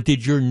it. Well,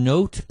 did your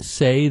note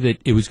say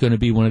that it was going to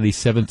be one of these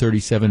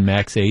 737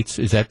 MAX 8s?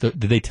 Is that did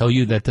they tell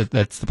you that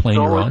that's the plane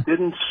you're on? No, it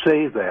didn't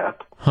say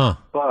that. Huh.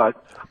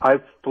 But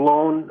I've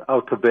flown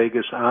out to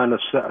Vegas on a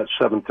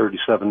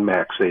 737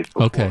 MAX 8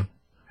 before. Okay.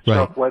 Right.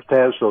 Southwest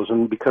has those,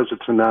 and because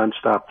it's a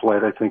nonstop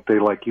flight, I think they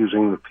like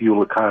using the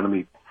fuel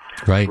economy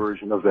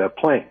version of that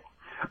plane.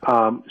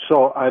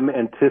 So I'm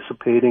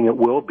anticipating it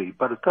will be,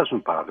 but it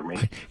doesn't bother me.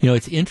 You know,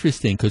 it's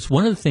interesting because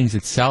one of the things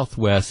that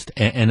Southwest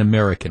and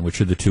American, which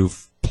are the two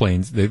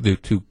planes, the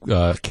two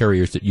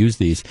carriers that use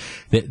these,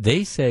 that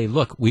they say,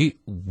 look,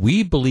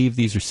 we believe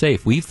these are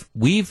safe.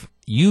 We've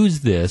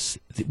used this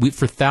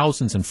for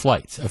thousands of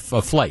flights.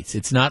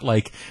 It's not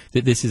like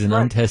that this is an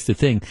untested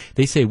thing.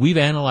 They say we've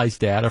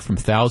analyzed data from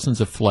thousands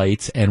of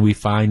flights and we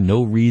find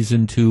no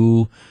reason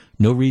to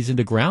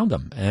ground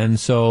them. And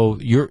so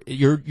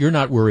you're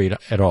not worried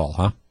at all,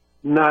 huh?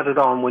 Not at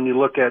all. And when you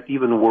look at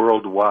even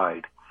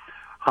worldwide,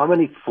 how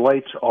many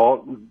flights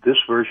this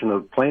version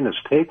of the plane has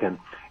taken?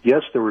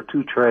 Yes, there were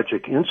 2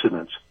 tragic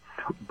incidents,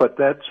 but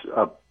that's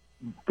a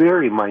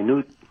very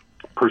minute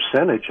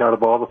percentage out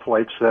of all the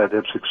flights that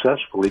have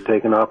successfully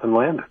taken off and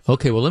landed.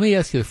 Okay, well, let me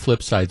ask you the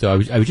flip side, though.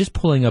 I was just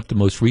pulling up the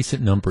most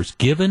recent numbers.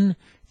 Given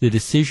the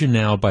decision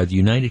now by the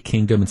United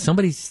Kingdom, and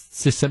somebody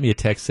just sent me a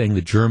text saying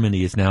that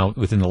Germany is now,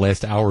 within the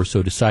last hour or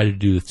so, decided to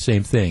do the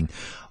same thing.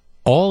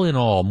 All in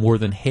all, more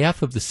than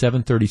half of the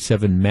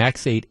 737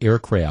 MAX 8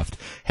 aircraft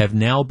have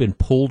now been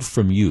pulled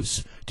from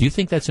use. Do you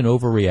think that's an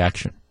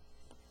overreaction?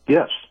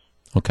 Yes.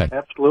 Okay.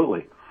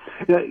 Absolutely.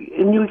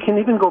 And you can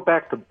even go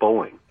back to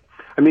Boeing.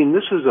 I mean,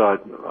 this is a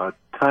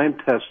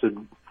time-tested,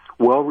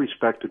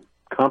 well-respected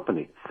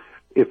company.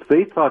 If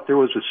they thought there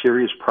was a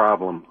serious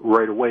problem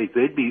right away,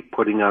 they'd be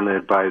putting on an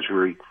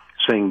advisory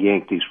saying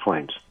yank these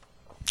planes.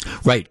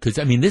 Right, because,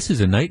 I mean, this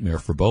is a nightmare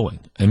for Boeing.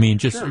 I mean,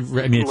 it's just...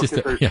 Look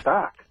at their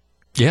stock.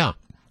 Yeah.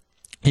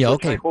 Yeah,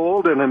 which okay. I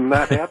hold and I'm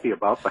not happy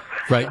about that.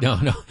 Right. No,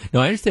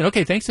 I understand.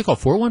 Okay, thanks for the call.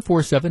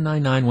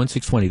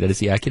 414-799-1620. That is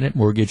the Accunet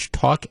Mortgage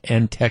talk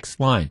and text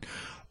line.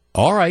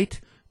 All right.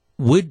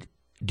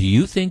 Do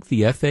you think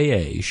the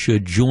FAA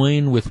should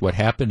join with what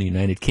happened in the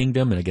United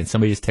Kingdom? And again,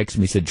 somebody just texted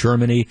me, said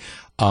Germany,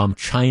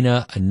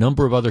 China, a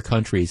number of other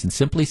countries, and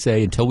simply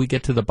say, until we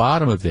get to the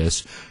bottom of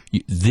this,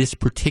 this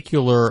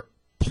particular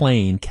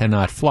plane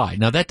cannot fly.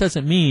 Now, that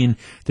doesn't mean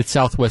that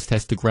Southwest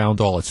has to ground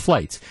all its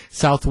flights.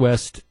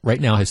 Southwest right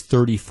now has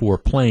 34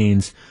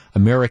 planes.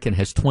 American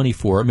has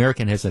 24.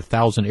 American has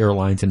 1,000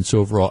 airplanes in its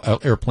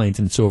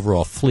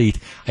overall fleet.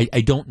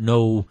 I don't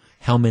know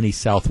how many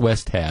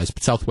Southwest has,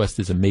 but Southwest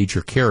is a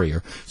major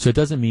carrier. So it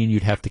doesn't mean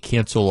you'd have to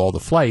cancel all the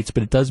flights,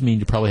 but it does mean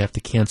you probably have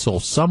to cancel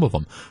some of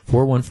them.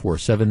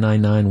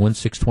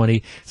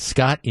 414-799-1620.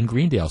 Scott in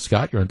Greendale.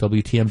 Scott, you're on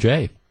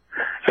WTMJ.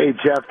 Hey,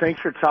 Jeff,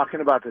 thanks for talking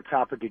about the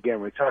topic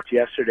again. We talked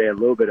yesterday a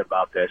little bit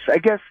about this. I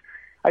guess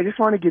I just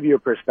want to give you a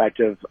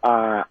perspective.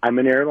 I'm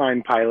an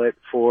airline pilot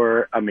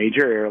for a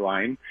major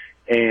airline,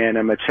 and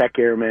I'm a check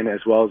airman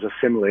as well as a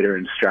simulator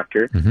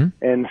instructor. Mm-hmm.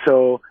 And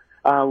so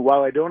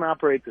while I don't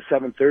operate the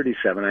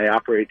 737, I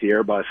operate the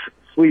Airbus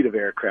fleet of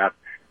aircraft.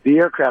 The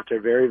aircraft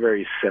are very,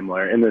 very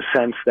similar in the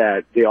sense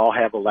that they all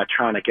have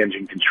electronic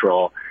engine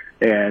control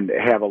and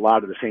have a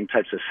lot of the same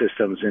types of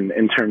systems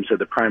in terms of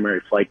the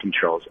primary flight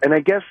controls. And I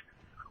guess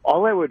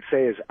all I would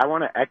say is I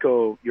want to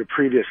echo your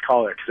previous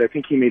caller because I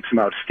think he made some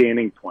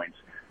outstanding points.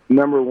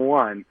 Number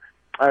one,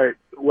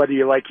 whether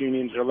you like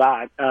unions or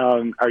not,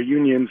 our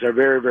unions are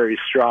very, very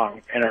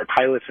strong, and our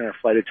pilots and our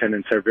flight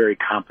attendants are very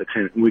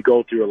competent, and we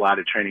go through a lot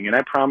of training. And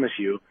I promise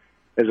you,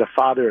 as a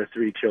father of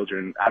 3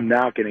 children, I'm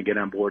not going to get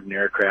on board an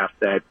aircraft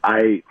that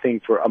I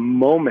think for a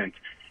moment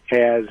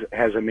has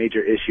a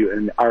major issue.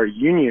 And our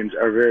unions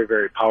are very,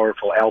 very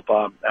powerful.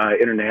 ALPA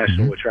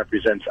International, which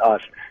represents us,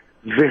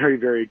 very,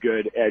 very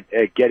good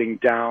at getting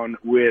down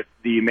with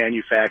the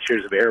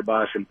manufacturers of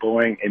Airbus and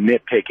Boeing and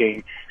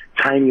nitpicking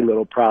tiny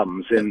little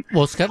problems. And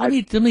well, Scott, let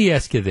me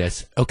ask you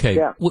this. Okay,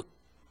 yeah.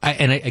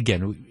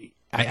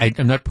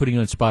 I'm not putting you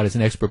on the spot as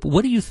an expert, but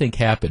what do you think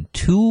happened?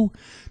 Two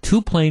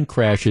plane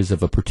crashes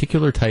of a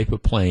particular type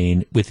of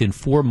plane within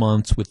 4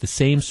 months with the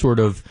same sort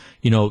of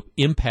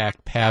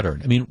impact pattern.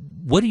 I mean,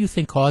 what do you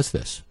think caused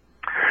this?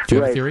 Do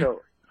you have a theory?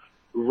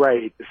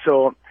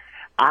 So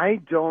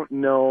I don't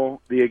know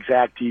the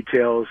exact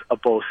details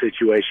of both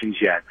situations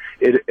yet.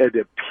 It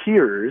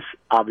appears,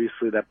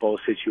 obviously, that both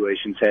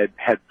situations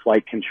had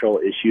flight control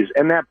issues,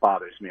 and that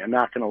bothers me. I'm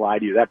not going to lie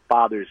to you. That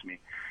bothers me.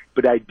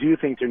 But I do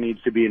think there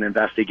needs to be an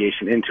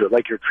investigation into it.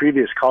 Like your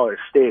previous caller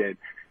stated,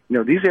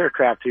 these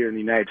aircraft here in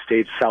the United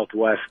States,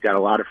 Southwest, got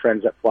a lot of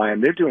friends that fly them.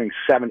 They're doing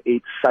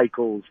 7-8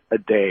 cycles a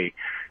day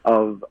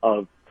of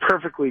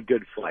perfectly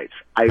good flights.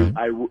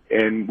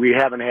 And we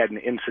haven't had an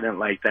incident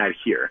like that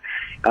here.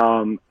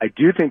 I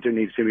do think there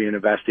needs to be an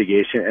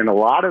investigation, and a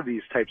lot of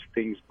these types of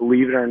things,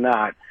 believe it or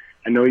not,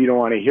 I know you don't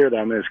want to hear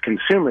them as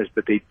consumers,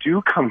 but they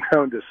do come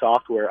down to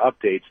software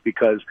updates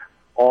because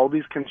all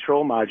these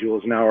control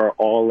modules now are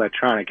all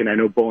electronic, and I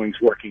know Boeing's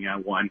working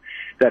on one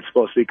that's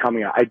supposed to be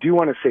coming out. I do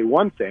want to say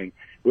one thing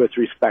with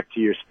respect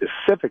to your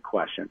specific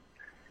question.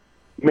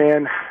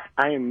 Man,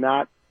 I am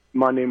not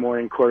Monday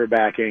morning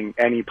quarterbacking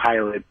any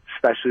pilot,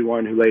 especially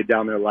one who laid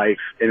down their life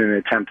in an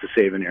attempt to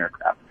save an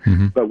aircraft.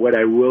 Mm-hmm. But what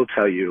I will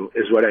tell you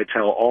is what I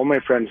tell all my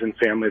friends and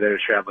family that are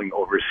traveling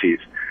overseas.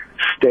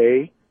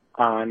 Stay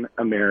on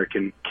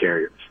American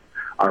carriers.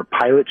 Our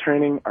pilot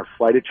training, our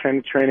flight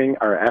attendant training,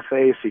 our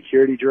FAA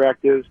security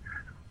directives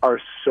are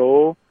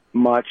so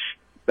much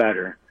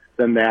better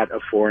than that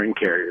of foreign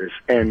carriers.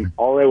 And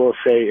all I will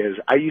say is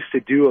I used to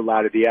do a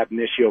lot of the ab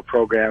initio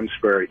programs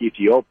for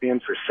Ethiopian,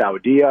 for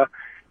Saudia,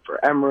 for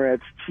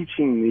Emirates,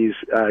 teaching these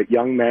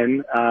young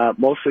men,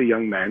 mostly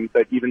young men,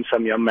 but even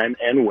some young men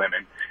and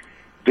women.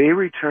 They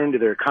return to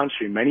their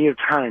country many of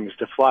times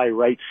to fly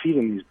right seat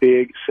in these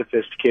big,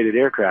 sophisticated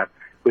aircraft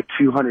with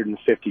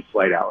 250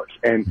 flight hours.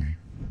 And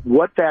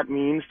what that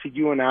means to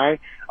you and I,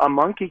 a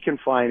monkey can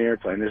fly an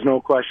airplane. There's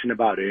no question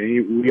about it.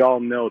 And we all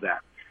know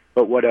that.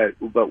 But what a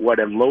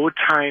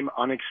low-time,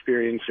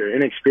 unexperienced or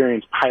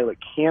inexperienced pilot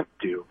can't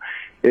do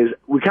is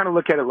we kind of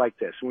look at it like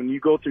this. When you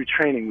go through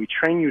training, we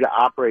train you to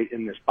operate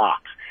in this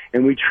box.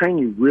 And we train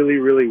you really,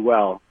 really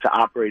well to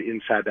operate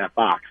inside that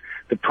box.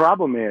 The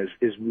problem is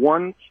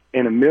once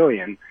in a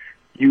million,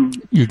 you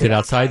get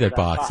outside that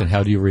box, and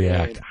how do you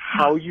react? And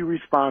how you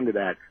respond to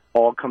that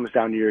all comes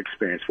down to your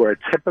experience. Where a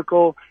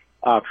typical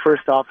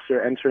first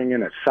officer entering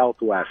in at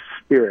Southwest,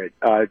 Spirit,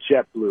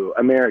 JetBlue,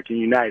 American,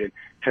 United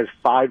has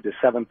 5,000 to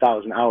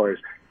 7,000 hours.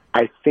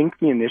 I think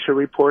the initial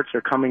reports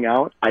are coming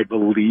out. I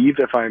believe,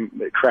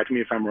 correct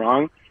me if I'm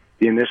wrong,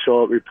 the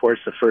initial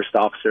reports, the first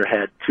officer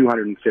had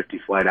 250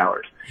 flight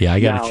hours. Yeah, I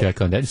got to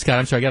check on that. Scott,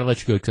 I'm sorry, I got to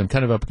let you go because I'm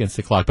kind of up against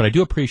the clock, but I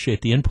do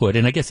appreciate the input.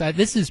 And I guess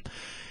this is,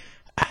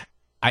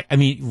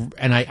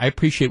 I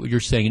appreciate what you're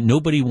saying.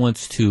 Nobody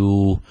wants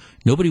to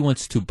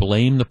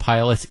blame the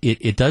pilots.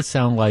 It does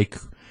sound like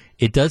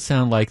it does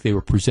sound like they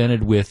were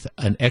presented with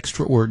an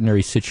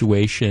extraordinary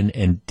situation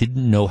and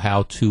didn't know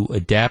how to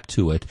adapt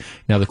to it.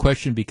 Now, the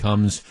question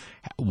becomes,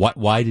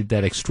 why did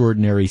that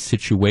extraordinary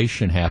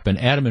situation happen?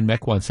 Adam in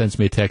Mequon sends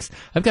me a text.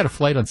 I've got a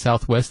flight on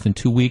Southwest in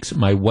 2 weeks.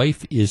 My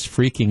wife is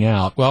freaking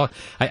out. Well,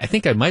 I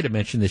think I might have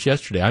mentioned this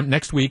yesterday.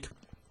 Next week,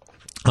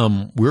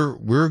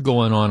 we're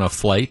going on a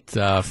flight,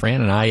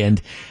 Fran and I, and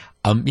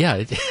we're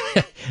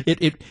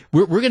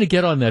going to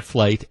get on that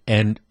flight,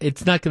 and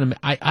it's not going to.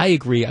 I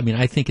agree. I mean,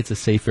 I think it's a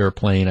safe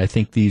airplane. I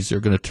think these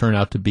are going to turn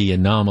out to be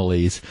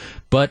anomalies.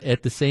 But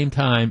at the same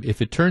time, if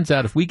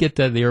we get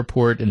to the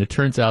airport and it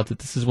turns out that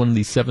this is one of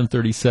these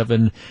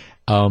 737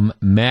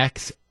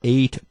 MAX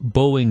 8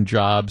 Boeing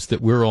jobs that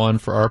we're on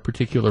for our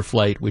particular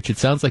flight, which it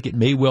sounds like it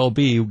may well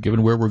be,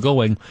 given where we're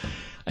going,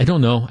 I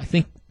don't know. I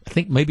think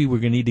maybe we're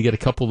going to need to get a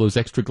couple of those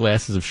extra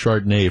glasses of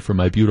Chardonnay for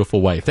my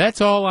beautiful wife. That's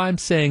all I'm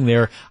saying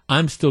there.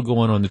 I'm still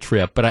going on the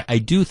trip, but I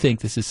do think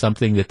this is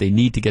something that they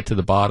need to get to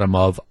the bottom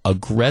of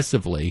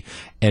aggressively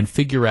and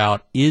figure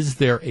out, is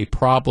there a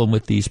problem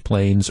with these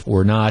planes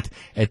or not?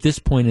 At this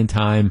point in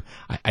time,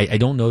 I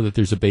don't know that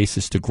there's a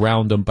basis to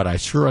ground them, but I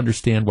sure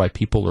understand why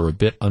people are a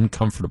bit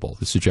uncomfortable.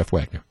 This is Jeff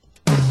Wagner.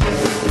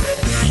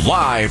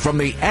 Live from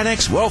the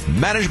Annex Wealth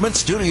Management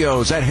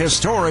Studios at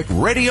historic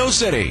Radio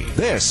City,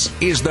 this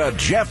is the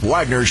Jeff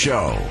Wagner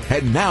Show.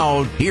 And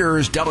now,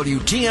 here's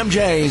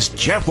WTMJ's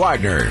Jeff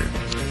Wagner.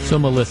 So,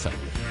 Melissa,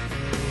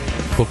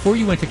 before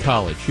you went to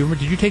college,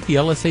 did you take the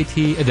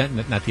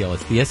LSAT, not the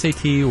LS, the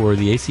SAT or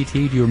the ACT? Do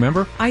you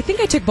remember? I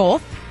think I took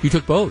both. You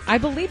took both? I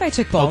believe I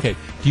took both. Okay.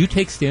 Do you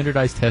take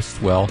standardized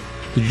tests well?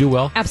 Did you do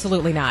well?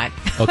 Absolutely not.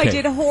 Okay. I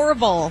did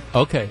horrible.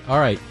 Okay. All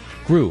right.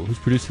 Gru, who's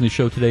producing the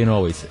show today and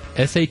always.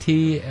 SAT,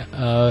 you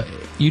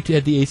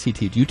had the ACT.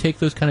 Do you take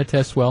those kind of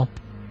tests well?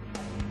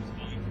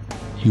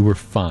 You were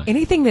fine.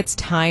 Anything that's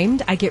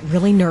timed, I get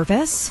really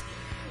nervous,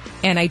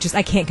 and I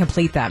can't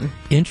complete them.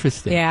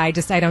 Interesting. Yeah, I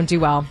don't do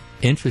well.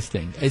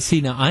 Interesting.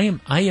 See, now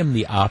I am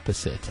the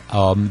opposite.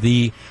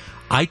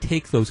 I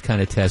take those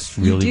kind of tests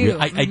really. You do.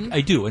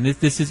 I do, and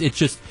it's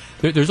just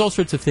there's all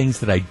sorts of things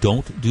that I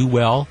don't do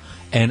well.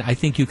 And I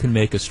think you can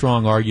make a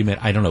strong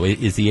argument. I don't know,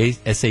 is the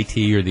SAT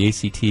or the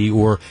ACT,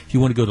 or if you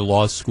want to go to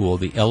law school,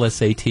 the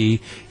LSAT,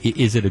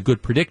 is it a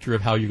good predictor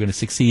of how you're going to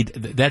succeed?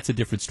 That's a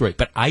different story.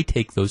 But I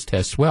take those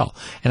tests well.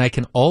 And I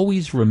can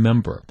always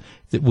remember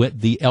that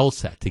the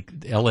LSAT, the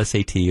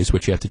LSAT is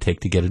what you have to take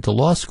to get into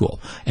law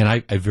school. And I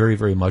very,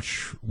 very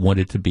much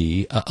wanted to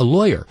be a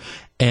lawyer.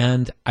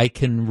 And I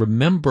can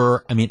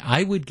remember,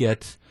 I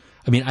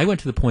went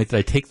to the point that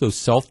I take those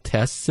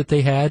self-tests that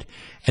they had,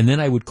 and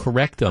then I would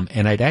correct them.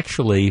 And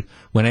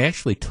when I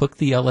actually took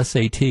the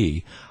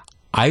LSAT,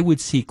 I would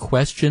see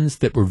questions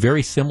that were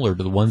very similar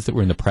to the ones that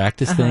were in the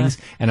practice things.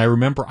 And I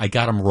remember I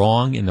got them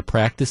wrong in the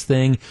practice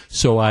thing.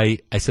 So I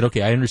said,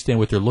 okay, I understand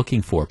what they're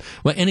looking for.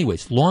 Well,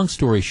 anyways, long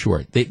story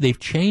short, they've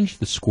changed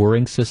the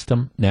scoring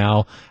system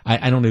now.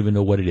 I don't even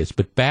know what it is.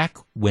 But back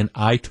when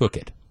I took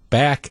it,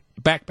 back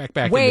in the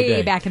day.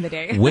 Way back in the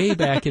day. Way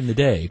back in the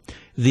day,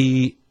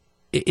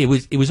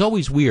 it was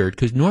always weird,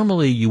 because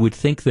normally you would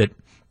think that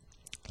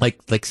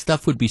like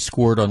stuff would be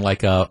scored on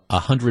like a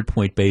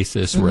 100-point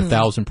basis or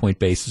 1,000-point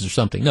basis or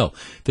something. No,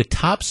 the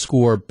top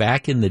score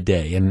back in the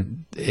day,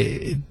 and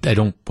I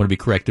don't want to be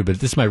corrected, but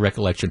this is my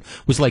recollection,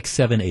 was like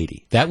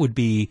 780.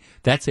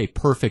 That's a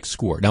perfect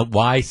score. Now,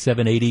 why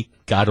 780?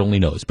 God only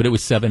knows, but it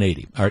was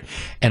 780. All right.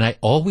 And I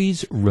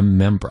always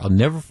remember,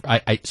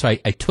 I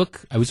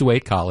was away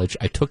at college,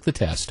 I took the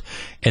test,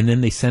 and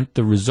then they sent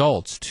the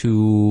results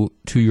to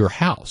your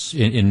house,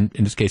 in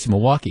this case in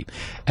Milwaukee.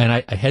 And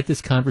I had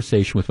this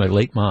conversation with my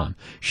late mom.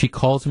 She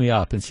calls me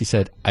up and she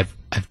said, I've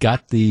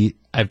got your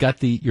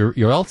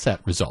LSAT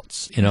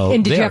results,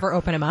 And did you ever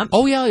open them up?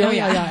 Oh,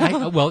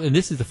 yeah. Well, and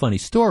this is the funny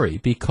story,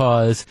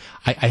 because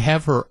I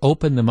have her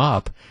open them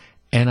up,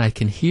 and I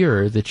can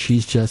hear that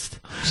she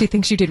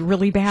thinks you did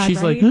really bad. She's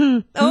right?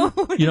 Like, oh,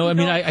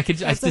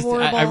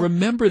 I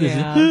remember this,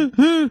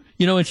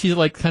 and she's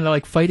like kind of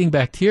like fighting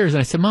back tears.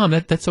 And I said, Mom,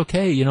 that's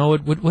okay.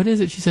 What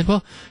is it? She said,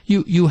 well,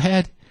 you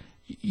had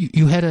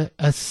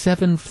a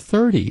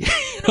 730,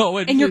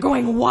 and you're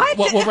going, what?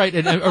 Well, right,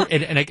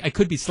 and I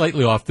could be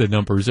slightly off the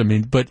numbers.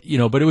 but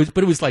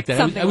it was like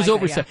that. I was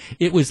over. That, yeah.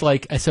 It was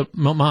like, I said,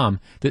 Mom,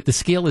 the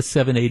scale is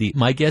 780.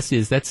 My guess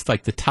is that's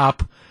like the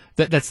top.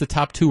 That's the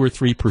top 2 or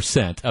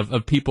 3%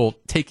 of people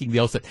taking the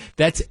LSAT.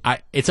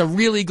 It's a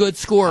really good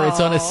score. It's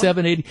on a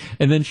 780.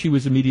 And then she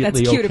was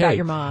immediately That's cute okay. about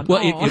your mom.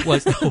 Well, it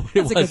was. No,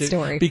 it was a good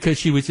story. Because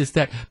she was just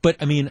that. But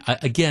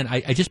again,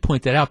 I just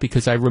point that out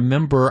because I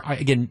remember.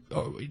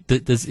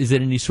 Is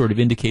it any sort of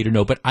indicator?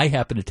 No. But I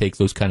happen to take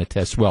those kind of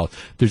tests well.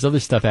 There's other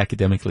stuff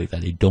academically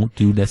that I don't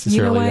do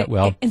necessarily that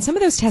well. And some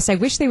of those tests, I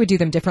wish they would do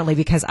them differently,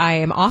 because I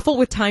am awful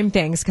with time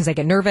things, because I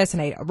get nervous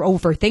and I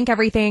overthink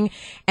everything.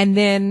 And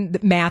then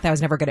math, I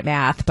was never good at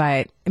math,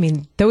 but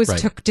those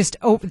took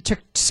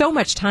so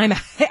much time,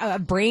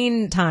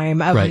 brain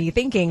time of me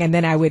thinking, and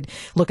then I would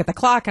look at the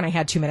clock and I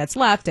had 2 minutes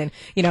left, and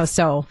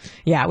so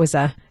yeah, it was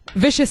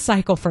vicious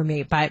cycle for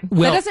me. But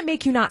that doesn't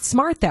make you not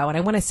smart, though. And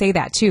I want to say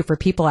that, too, for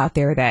people out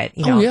there that,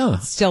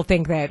 still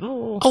think that,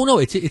 Oh, no,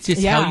 it's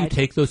just how you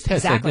take those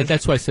tests. Exactly.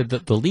 That's why I said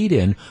that the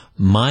lead-in,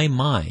 my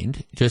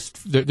mind,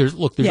 there's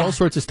all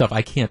sorts of stuff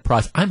I can't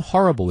process. I'm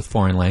horrible with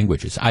foreign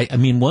languages. I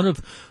mean, one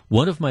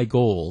of my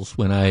goals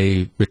when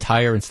I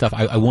retire and stuff,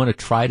 I want to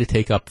try to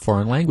take up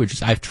foreign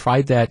languages. I've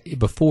tried that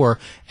before,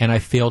 and I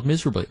failed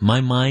miserably.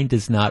 My mind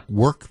does not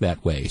work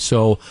that way.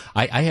 So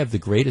I have the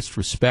greatest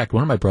respect.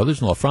 One of my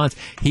brothers-in-law, Franz,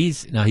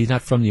 he's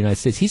not from the United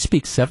States. He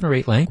speaks 7 or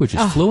 8 languages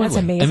fluently. That's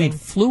amazing. I mean,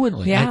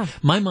 fluently. Yeah.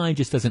 My mind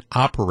just doesn't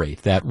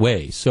operate that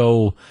way.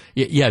 So,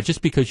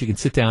 just because you can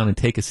sit down and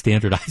take a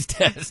standardized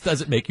test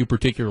doesn't make you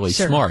particularly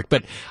smart.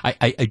 But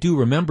I do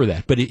remember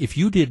that. But if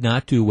you did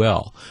not do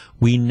well,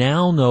 we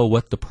now know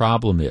what the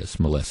problem is,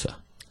 Melissa.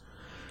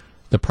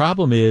 The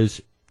problem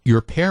is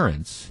your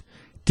parents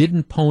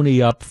didn't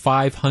pony up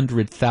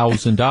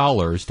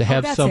 $500,000 to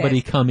have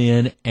somebody come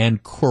in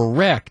and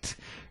correct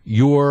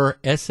your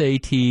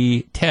SAT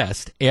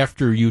test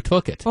after you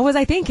took it. What was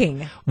I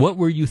thinking? What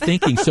were you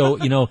thinking? So,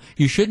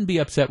 you shouldn't be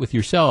upset with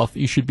yourself.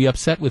 You should be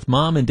upset with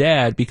mom and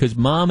dad because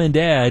mom and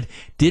dad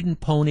didn't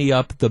pony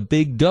up the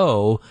big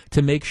dough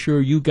to make sure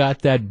you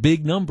got that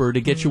big number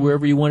to get you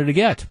wherever you wanted to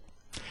get.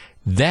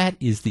 That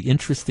is the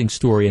interesting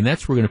story, and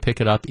that's where we're going to pick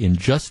it up in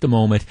just a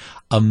moment.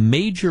 A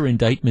major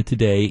indictment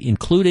today,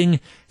 including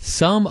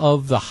some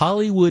of the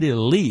Hollywood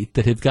elite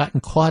that have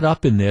gotten caught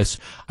up in this.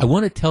 I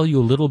want to tell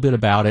you a little bit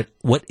about it,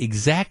 what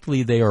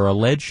exactly they are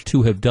alleged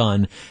to have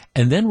done,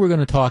 and then we're going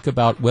to talk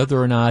about whether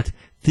or not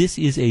this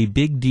is a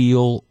big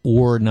deal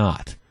or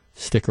not.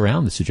 Stick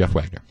around. This is Jeff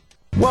Wagner.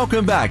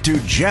 Welcome back to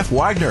Jeff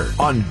Wagner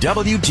on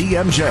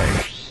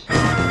WTMJ.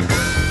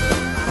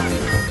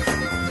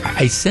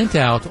 I sent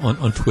out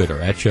on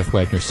Twitter at Jeff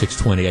Wagner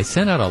 620. I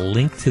sent out a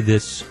link to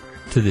this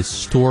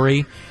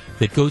story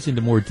that goes into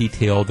more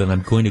detail than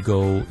I'm going to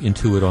go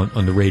into it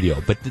on the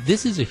radio. But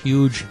this is a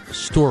huge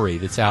story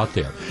that's out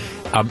there.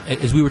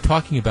 As we were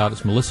talking about,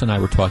 as Melissa and I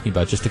were talking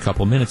about just a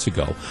couple minutes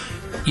ago,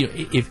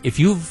 if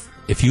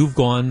you've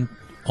gone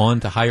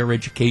on to higher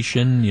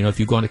education, if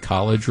you've gone to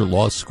college or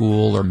law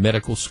school or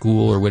medical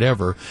school or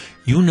whatever,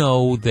 you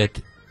know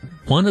that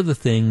one of the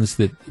things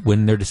that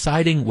when they're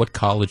deciding what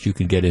college you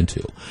can get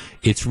into,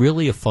 it's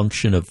really a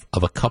function of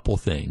a couple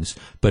things,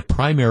 but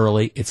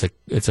primarily it's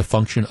a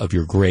function of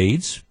your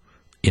grades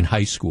in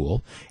high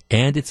school,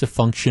 and it's a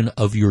function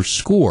of your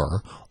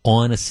score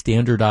on a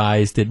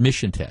standardized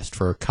admission test.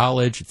 For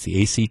college, it's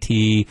the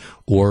ACT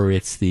or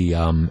it's the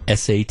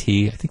SAT.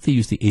 I think they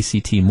use the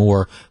ACT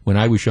more. When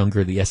I was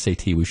younger, the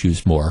SAT was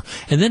used more.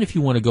 And then if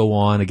you want to go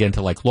on, again,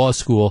 to like law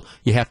school,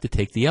 you have to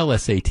take the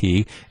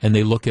LSAT, and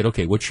they look at,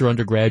 okay, what's your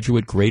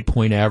undergraduate grade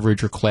point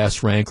average or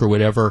class rank or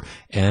whatever,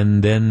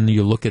 and then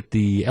you look at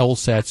the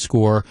LSAT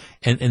score,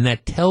 and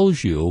that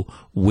tells you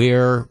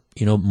where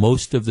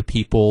most of the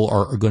people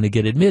are going to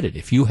get admitted.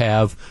 If you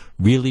have a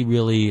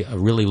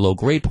really low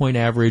grade point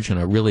average and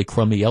a really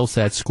crummy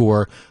LSAT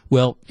score,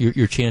 well,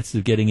 your chances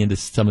of getting into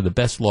some of the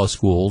best law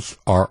schools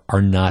are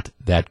not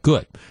that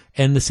good.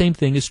 And the same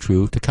thing is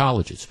true to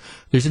colleges.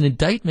 There's an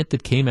indictment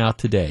that came out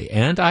today,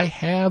 and I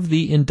have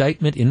the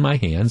indictment in my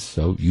hands,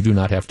 so you do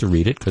not have to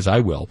read it because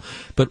I will.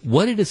 But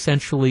what it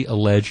essentially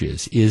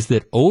alleges is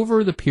that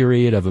over the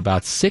period of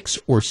about 6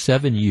 or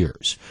 7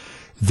 years,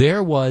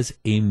 there was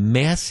a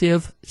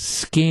massive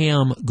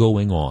scam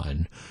going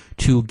on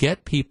to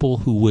get people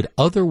who would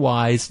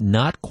otherwise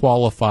not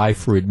qualify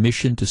for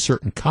admission to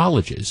certain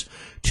colleges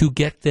to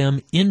get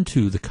them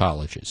into the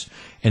colleges.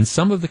 And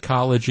some of the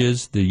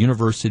colleges, the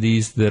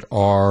universities that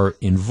are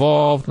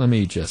involved, let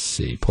me just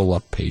see, pull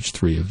up page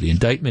 3 of the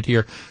indictment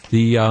here.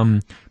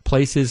 The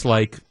places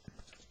like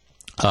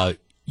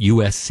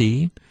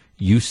USC,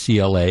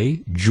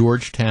 UCLA,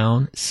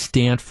 Georgetown,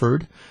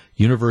 Stanford,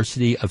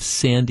 University of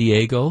San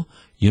Diego,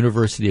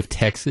 University of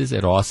Texas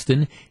at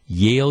Austin,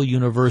 Yale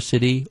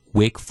University,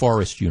 Wake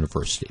Forest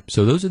University.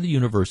 So those are the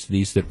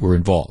universities that were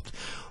involved.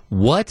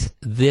 What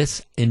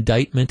this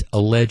indictment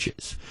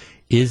alleges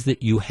is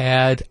that you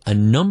had a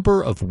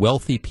number of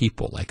wealthy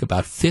people, like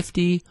about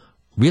 50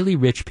 really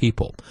rich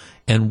people,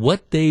 and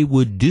what they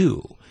would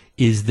do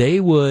is they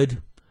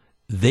would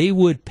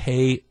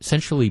pay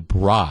essentially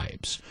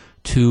bribes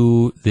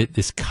to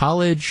this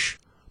college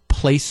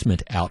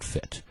placement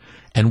outfit.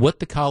 And what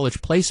the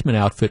college placement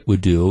outfit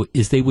would do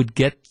is they would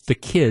get the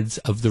kids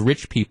of the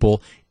rich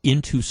people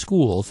into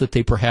schools that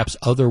they perhaps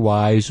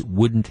otherwise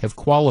wouldn't have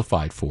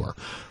qualified for.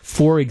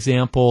 For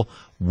example,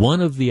 one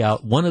of the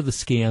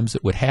scams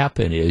that would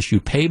happen is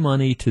you pay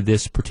money to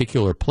this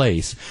particular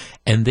place,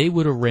 and they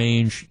would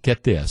arrange,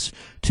 get this,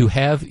 to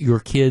have your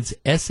kid's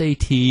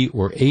SAT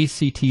or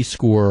ACT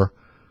score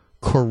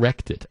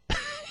corrected.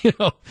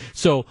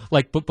 So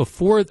but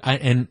before,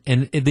 and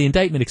the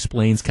indictment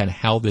explains kind of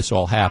how this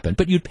all happened,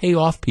 but you'd pay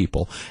off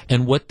people,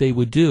 and what they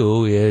would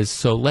do is,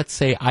 so let's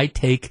say I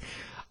take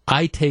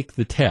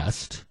the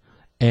test,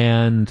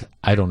 and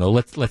I don't know,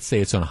 let's say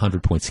it's on a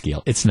 100-point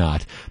scale. It's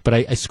not, but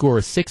I score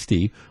a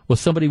 60. Well,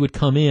 somebody would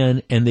come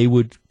in and they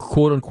would,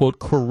 quote unquote,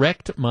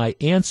 correct my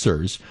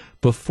answers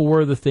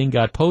before the thing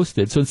got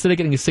posted. So instead of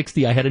getting a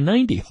 60, I had a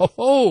 90.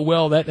 Oh,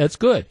 well, that's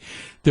good.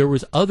 There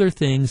was other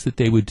things that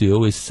they would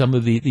do is some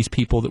of these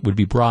people that would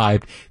be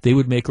bribed, they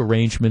would make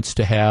arrangements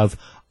to have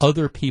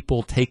other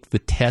people take the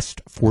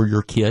test for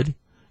your kid.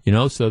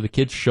 So the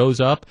kid shows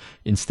up,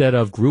 instead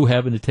of Gru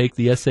having to take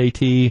the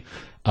SAT,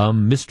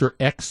 Mr.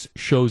 X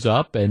shows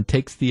up and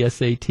takes the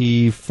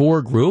SAT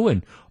for Gru,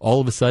 and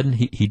all of a sudden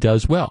he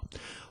does well.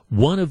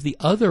 One of the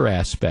other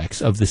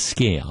aspects of the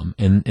scam,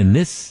 and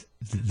this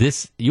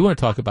you want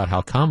to talk about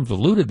how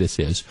convoluted this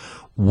is,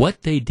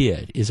 what they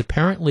did is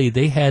apparently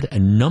they had a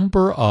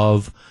number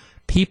of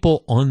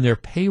people on their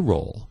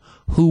payroll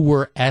who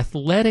were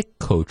athletic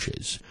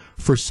coaches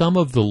for some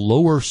of the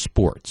lower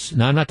sports.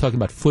 Now, I'm not talking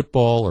about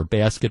football or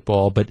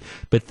basketball, but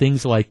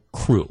things like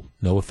crew.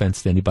 No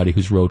offense to anybody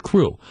who's rowed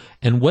crew.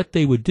 And what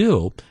they would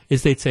do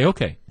is they'd say,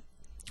 okay,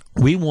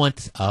 we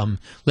want,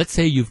 let's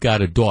say you've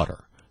got a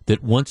daughter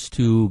that wants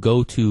to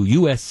go to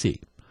USC.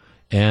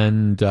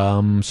 And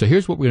so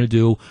here's what we're going to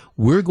do.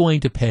 We're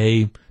going to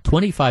pay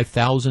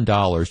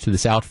 $25,000 to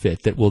this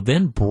outfit that will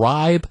then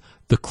bribe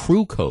the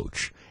crew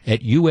coach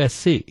at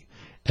USC.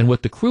 And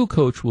what the crew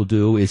coach will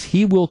do is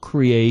he will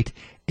create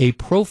a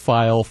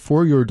profile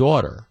for your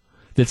daughter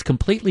that's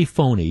completely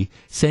phony,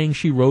 saying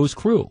she rows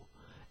crew,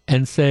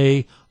 and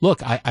say,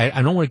 look, I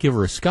don't want to give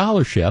her a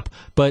scholarship,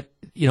 but,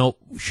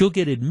 she'll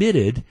get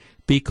admitted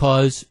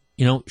because,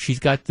 she's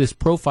got this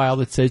profile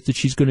that says that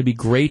she's going to be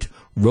great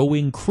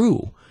rowing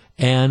crew,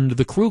 and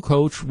the crew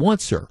coach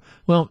wants her.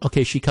 Well,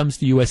 okay, she comes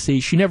to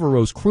USC. She never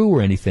rows crew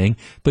or anything,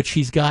 but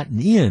she's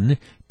gotten in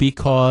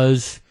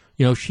because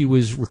she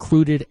was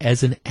recruited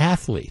as an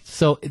athlete.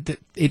 So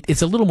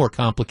it's a little more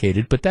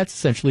complicated, but that's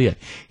essentially it.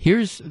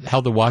 Here's how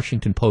the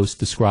Washington Post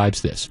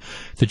describes this.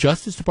 The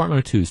Justice Department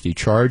on Tuesday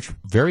charged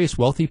various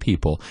wealthy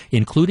people,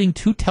 including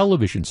 2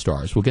 television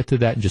stars, we'll get to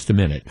that in just a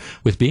minute,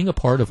 with being a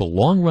part of a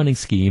long-running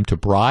scheme to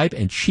bribe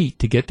and cheat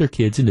to get their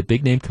kids into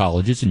big-name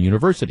colleges and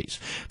universities.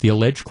 The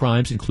alleged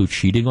crimes include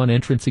cheating on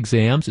entrance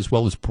exams, as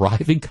well as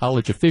bribing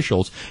college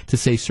officials to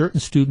say certain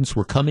students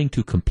were coming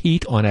to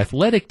compete on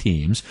athletic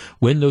teams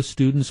when those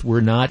students were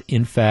not,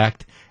 in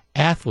fact,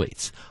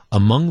 athletes.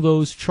 Among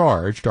those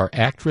charged are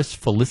actress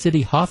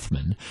Felicity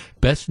Huffman,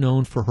 best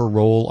known for her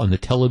role on the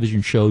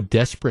television show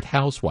Desperate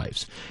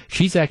Housewives.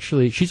 She's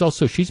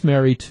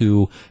married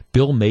to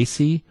Bill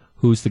Macy,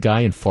 who's the guy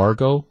in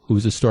Fargo,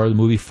 who's the star of the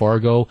movie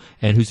Fargo,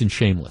 and who's in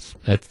Shameless.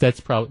 That's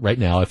probably right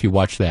now if you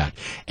watch that.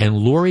 And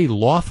Lori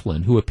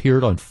Loughlin, who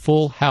appeared on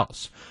Full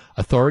House.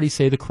 Authorities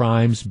say the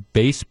crimes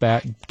base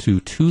back to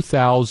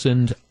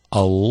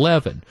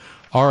 2011.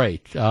 All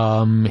right,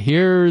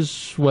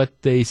 here's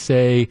what they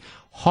say.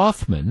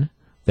 Hoffman,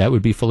 that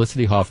would be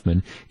Felicity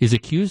Huffman, is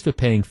accused of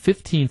paying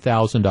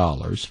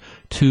 $15,000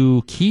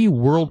 to key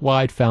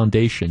worldwide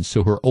foundations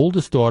so her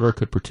oldest daughter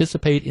could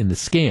participate in the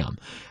scam.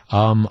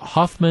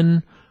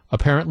 Huffman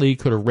apparently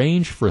could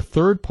arrange for a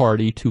third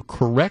party to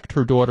correct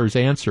her daughter's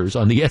answers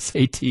on the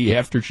SAT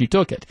after she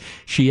took it.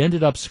 She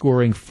ended up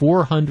scoring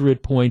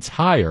 400 points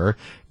higher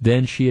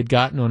than she had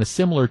gotten on a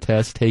similar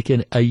test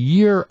taken a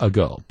year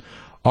ago.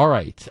 All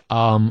right,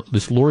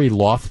 this Lori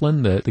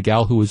Loughlin, the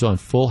gal who was on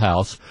Full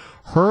House,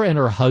 her and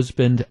her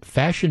husband,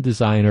 fashion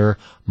designer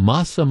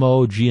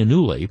Massimo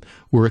Giannulli,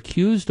 were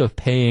accused of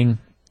paying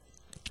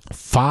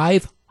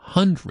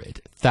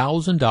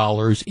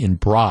 $500,000 in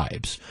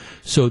bribes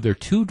so their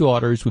 2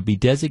 daughters would be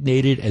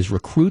designated as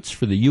recruits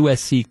for the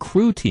USC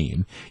crew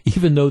team,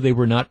 even though they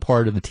were not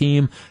part of the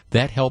team.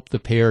 That helped the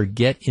pair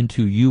get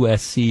into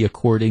USC,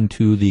 according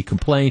to the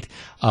complaint.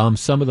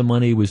 Some of the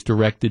money was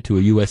directed to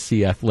a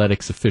USC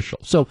athletics official.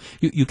 So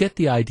you get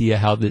the idea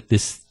how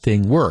this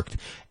thing worked.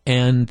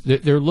 And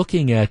they're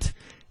looking at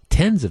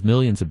tens of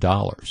millions of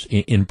dollars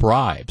in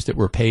bribes that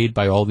were paid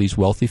by all these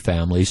wealthy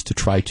families to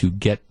try to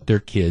get their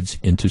kids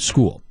into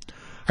school.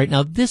 All right,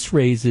 now this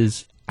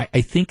raises,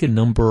 I think, a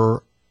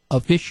number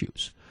of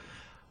issues.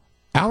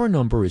 Our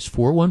number is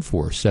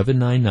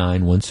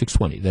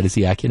 414-799-1620. That is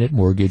the Acunet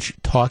Mortgage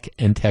talk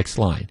and text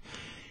line.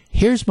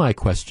 Here's my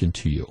question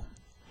to you.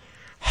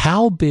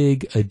 How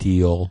big a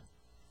deal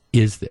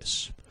is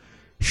this?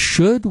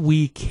 Should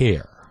we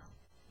care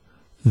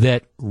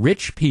that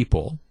rich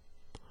people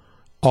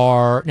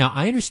are... Now,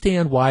 I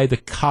understand why the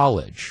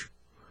college,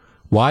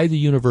 why the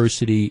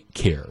university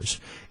cares.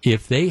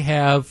 If they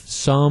have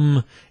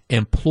some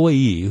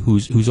employee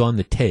who's on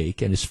the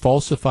take and is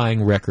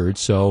falsifying records,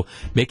 so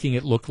making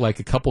it look like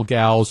a couple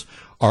gals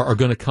are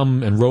going to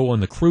come and row on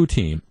the crew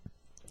team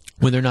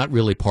when they're not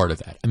really part of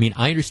that. I mean,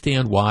 I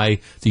understand why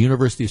the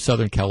University of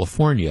Southern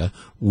California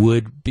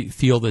would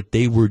feel that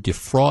they were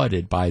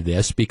defrauded by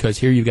this, because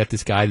here you've got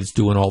this guy that's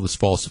doing all this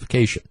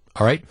falsification.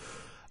 All right?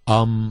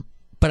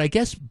 But I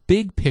guess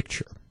big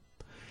picture,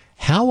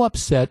 how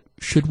upset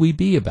should we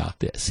be about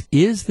this?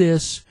 Is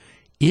this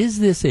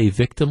a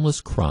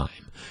victimless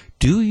crime?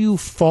 Do you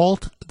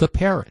fault the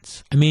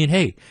parents. I mean,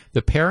 hey,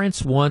 the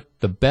parents want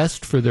the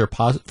best for their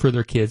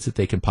kids that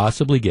they can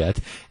possibly get.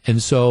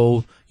 And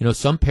so,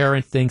 some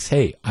parent thinks,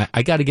 hey,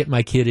 I got to get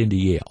my kid into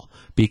Yale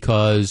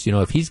because,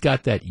 if he's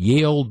got that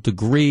Yale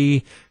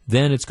degree,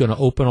 then it's going to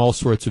open all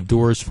sorts of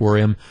doors for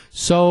him.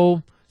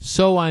 So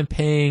I'm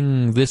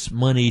paying this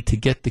money to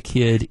get the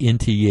kid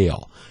into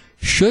Yale.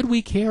 Should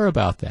we care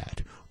about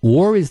that?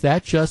 Or is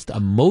that just a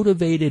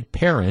motivated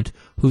parent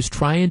who's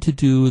trying to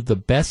do the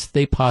best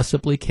they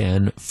possibly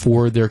can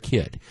for their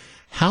kid?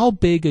 How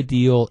big a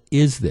deal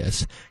is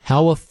this?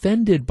 How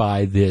offended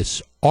by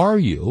this are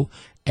you?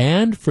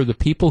 And for the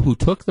people who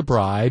took the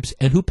bribes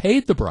and who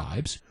paid the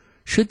bribes,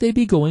 should they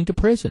be going to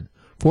prison?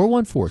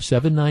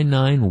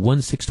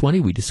 414-799-1620.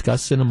 We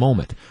discuss in a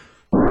moment.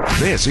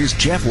 This is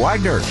Jeff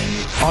Wagner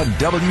on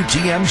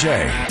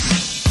WTMJ.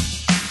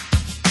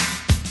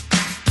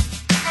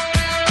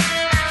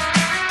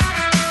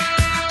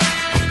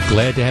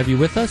 Glad to have you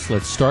with us.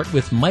 Let's start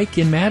with Mike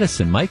in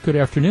Madison. Mike, good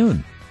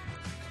afternoon.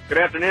 Good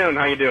afternoon.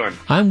 How you doing?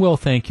 I'm well,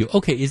 thank you.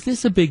 Okay, is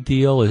this a big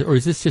deal, or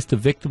is this just a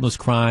victimless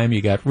crime?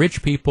 You got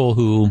rich people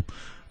who,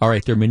 all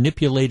right, they're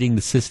manipulating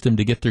the system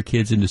to get their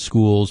kids into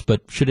schools,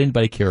 but should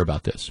anybody care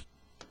about this?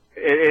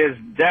 It is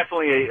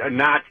definitely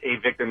not a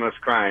victimless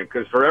crime,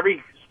 because for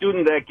every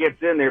student that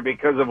gets in there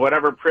because of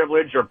whatever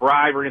privilege or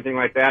bribe or anything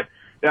like that,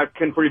 that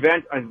can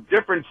prevent a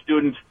different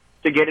student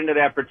to get into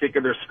that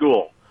particular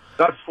school,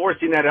 thus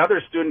forcing that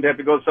other student to have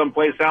to go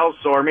someplace else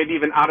or maybe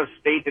even out of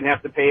state and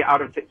have to pay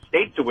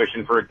out-of-state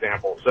tuition, for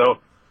example. So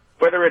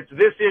whether it's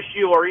this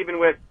issue or even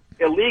with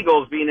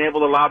illegals being able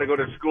to allow to go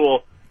to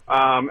school,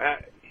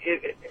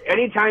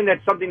 anytime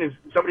that somebody's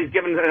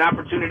given an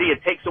opportunity,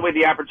 it takes away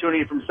the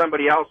opportunity from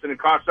somebody else, and it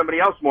costs somebody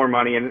else more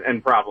money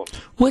and problems.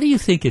 What do you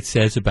think it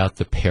says about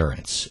the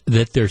parents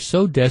that they're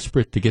so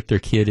desperate to get their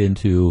kid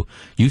into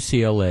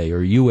UCLA or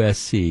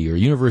USC or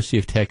University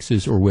of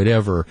Texas or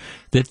whatever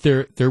that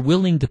they're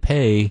willing to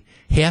pay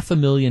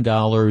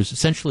 $500,000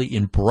 essentially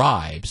in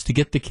bribes to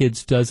get the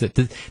kids? Does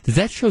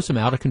that show some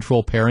out of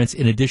control parents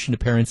in addition to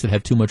parents that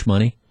have too much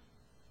money?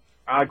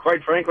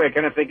 Quite frankly, I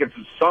kind of think it's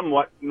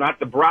somewhat, not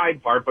the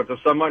bribe part, but the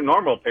somewhat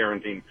normal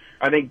parenting.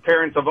 I think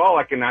parents of all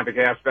economic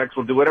aspects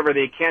will do whatever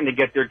they can to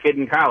get their kid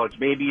in college.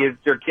 Maybe it's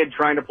their kid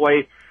trying to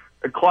play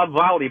a club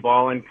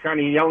volleyball and kind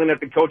of yelling at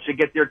the coach to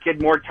get their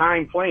kid more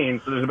time playing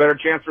so there's a better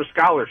chance for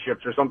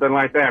scholarships or something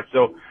like that.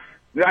 So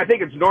I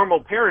think it's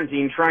normal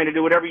parenting, trying to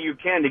do whatever you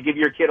can to give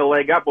your kid a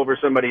leg up over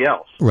somebody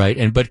else.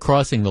 Right, but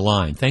crossing the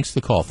line. Thanks for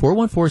the call.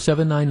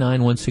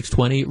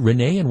 414-799-1620.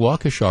 Renee in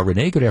Waukesha.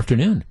 Renee, good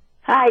afternoon.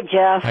 Hi,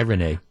 Jeff. Hi,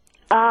 Renee.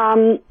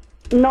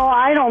 No,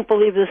 I don't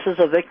believe this is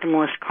a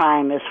victimless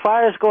crime. As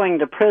far as going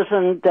to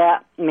prison,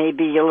 that may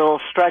be a little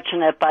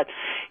stretching it, but,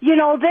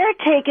 they're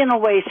taking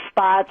away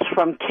spots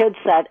from kids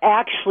that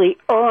actually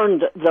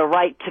earned the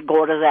right to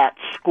go to that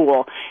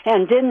school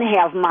and didn't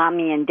have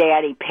mommy and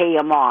daddy pay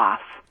them off.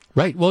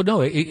 Right. Well,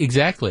 no,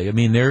 exactly. I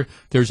mean,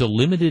 there's a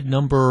limited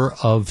number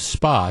of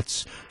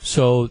spots,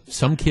 so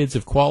some kids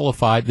have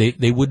qualified.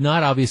 They would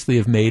not obviously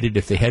have made it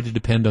if they had to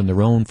depend on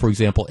their own, for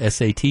example,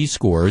 SAT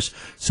scores.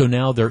 So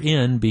now they're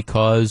in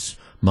because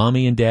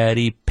mommy and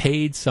daddy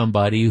paid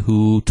somebody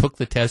who took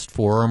the test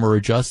for them or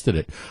adjusted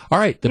it. All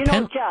right.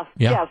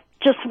 Jeff,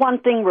 just one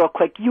thing real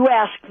quick. You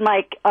asked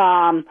Mike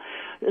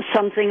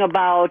something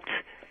about,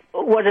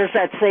 what does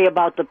that say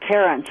about the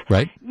parents?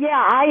 Right. Yeah,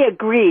 I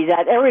agree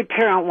that every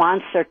parent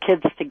wants their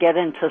kids to get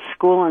into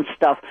school and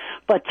stuff.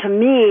 But to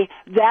me,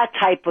 that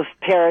type of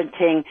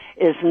parenting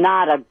is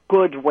not a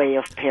good way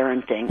of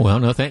parenting. Well,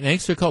 no,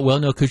 thanks for the call. Well,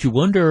 no, because you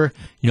wonder,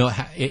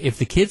 if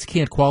the kids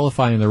can't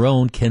qualify on their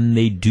own, can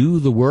they do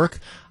the work?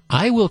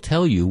 I will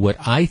tell you what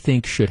I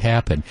think should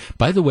happen.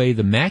 By the way,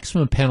 the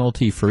maximum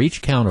penalty for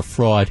each count of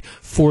fraud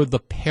for the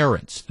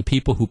parents, the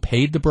people who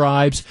paid the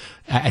bribes,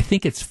 I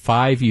think it's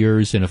 5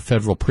 years in a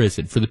federal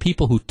prison. For the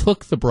people who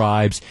took the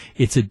bribes,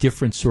 it's a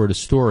different sort of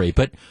story.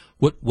 But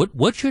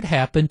what should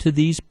happen to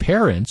these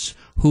parents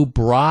who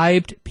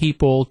bribed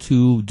people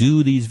to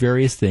do these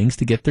various things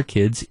to get their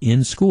kids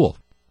in school?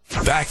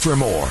 Back for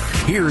more.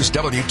 Here's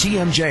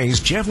WTMJ's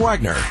Jeff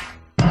Wagner.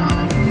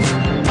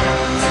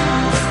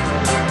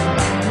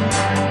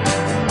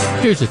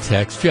 Here's a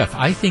text. Jeff,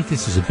 I think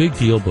this is a big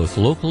deal both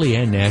locally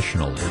and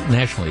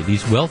nationally.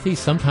 These wealthy,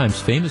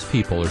 sometimes famous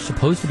people are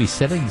supposed to be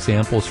setting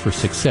examples for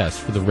success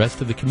for the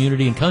rest of the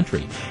community and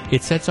country.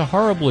 It sets a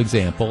horrible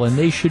example, and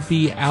they should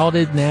be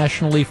outed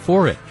nationally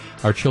for it.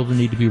 Our children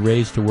need to be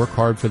raised to work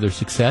hard for their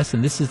success,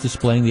 and this is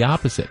displaying the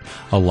opposite.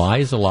 A lie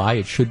is a lie.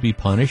 It should be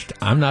punished.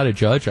 I'm not a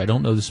judge. I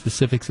don't know the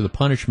specifics of the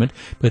punishment,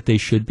 but they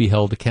should be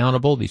held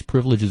accountable. These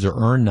privileges are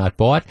earned, not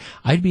bought.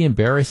 I'd be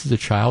embarrassed as a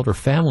child or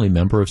family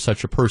member of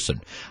such a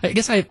person. I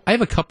guess I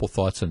have a couple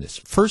thoughts on this.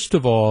 First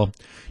of all,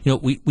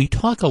 we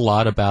talk a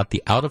lot about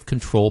the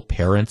out-of-control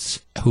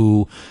parents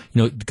who,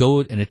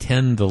 go and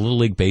attend the Little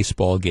League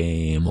baseball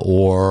game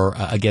or,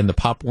 again, the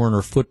Pop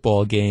Warner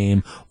football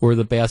game or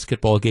the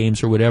basketball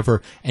games or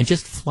whatever, and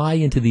just fly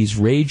into these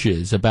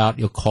rages about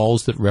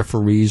calls that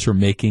referees are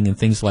making and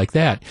things like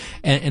that.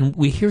 And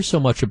we hear so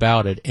much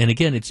about it. And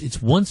again,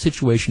 it's one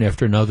situation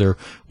after another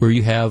where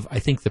you have, I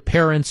think, the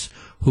parents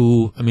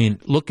who,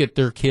 look at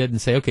their kid and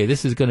say, okay,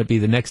 this is going to be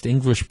the next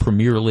English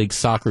Premier League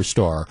soccer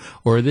star,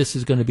 or this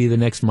is going to be the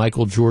next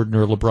Michael Jordan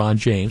or LeBron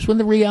James, when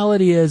the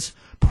reality is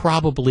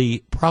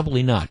probably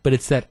not. But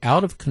it's that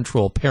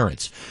out-of-control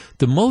parents.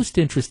 The most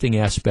interesting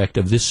aspect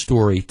of this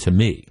story to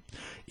me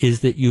is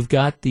that you've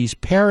got these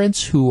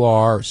parents who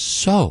are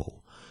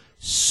so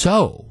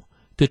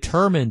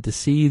determined to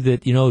see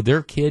that,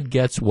 their kid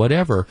gets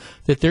whatever,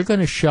 that they're going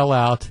to shell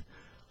out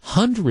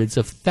hundreds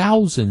of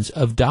thousands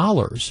of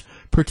dollars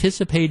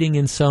participating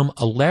in some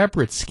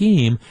elaborate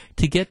scheme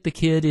to get the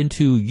kid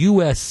into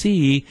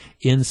USC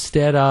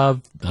instead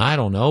of, I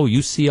don't know,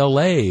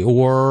 UCLA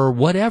or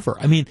whatever.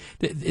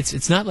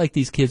 It's not like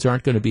these kids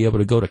aren't going to be able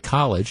to go to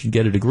college and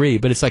get a degree,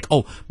 but it's like,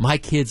 oh, my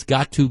kid's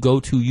got to go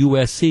to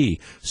USC,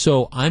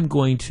 so I'm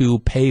going to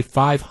pay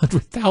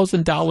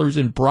 $500,000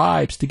 in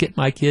bribes to get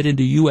my kid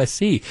into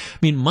USC.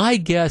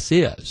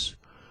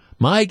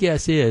 My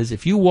guess is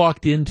if you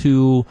walked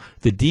into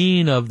the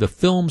dean of the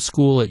film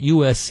school at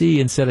USC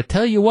and said, I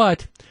tell you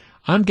what,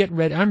 I'm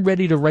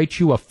ready to write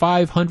you a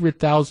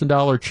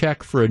 $500,000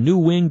 check for a new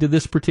wing to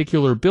this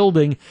particular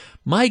building,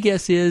 my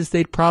guess is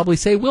they'd probably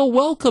say, we'll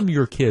welcome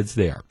your kids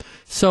there.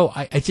 So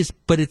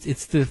but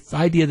it's the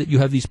idea that you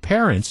have these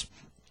parents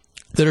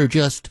that are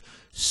just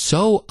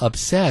so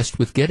obsessed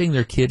with getting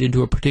their kid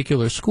into a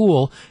particular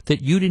school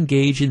that you'd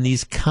engage in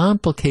these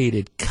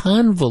complicated,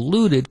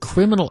 convoluted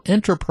criminal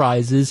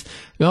enterprises.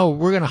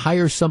 We're going to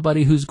hire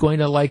somebody who's going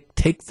to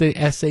take the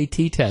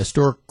SAT test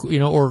or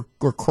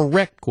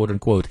correct, quote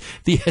unquote,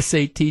 the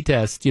SAT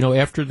test,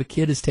 after the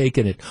kid has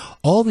taken it.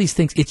 All these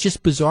things. It's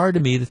just bizarre to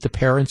me that the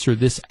parents are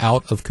this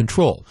out of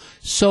control.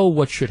 So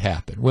what should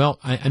happen? Well,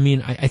 I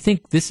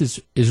think this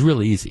is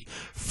really easy.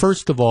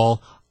 First of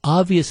all,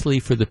 obviously,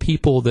 for the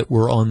people that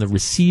were on the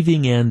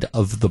receiving end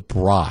of the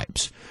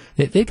bribes,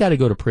 they've got to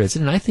go to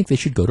prison, and I think they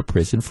should go to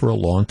prison for a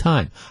long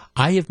time.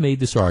 I have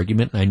made this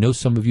argument, and I know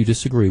some of you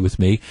disagree with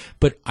me,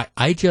 but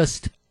I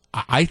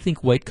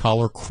think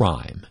white-collar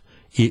crime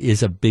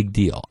is a big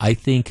deal. I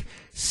think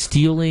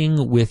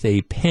stealing with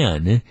a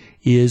pen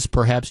is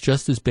perhaps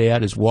just as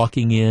bad as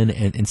walking in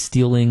and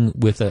stealing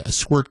with a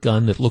squirt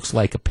gun that looks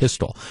like a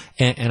pistol.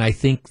 And I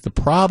think the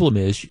problem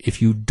is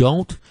if you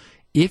don't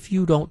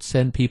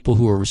send people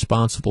who are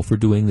responsible for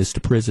doing this to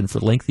prison for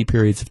lengthy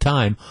periods of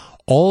time,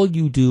 all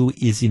you do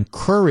is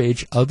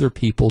encourage other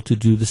people to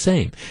do the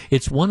same.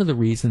 It's one of the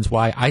reasons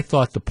why I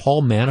thought the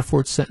Paul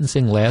Manafort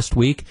sentencing last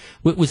week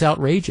was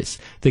outrageous.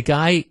 The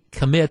guy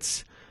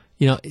commits,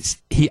 he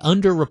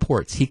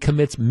underreports. He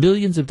commits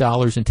millions of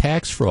dollars in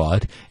tax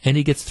fraud, and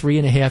he gets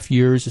 3.5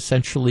 years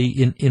essentially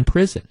in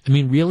prison.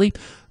 Really?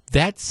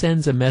 That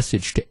sends a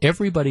message to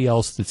everybody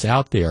else that's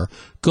out there.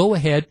 Go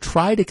ahead,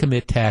 try to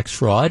commit tax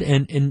fraud,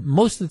 and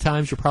most of the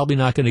times you're probably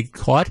not going to get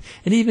caught.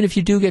 And even if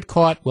you do get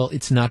caught, well,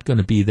 it's not going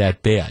to be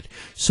that bad.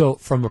 So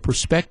from a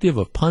perspective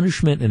of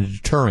punishment and a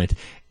deterrent,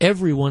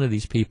 every one of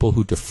these people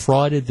who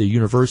defrauded the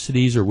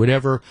universities or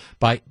whatever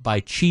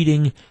by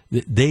cheating,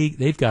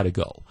 they've got to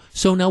go.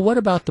 So now what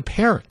about the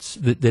parents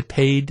that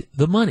paid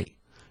the money?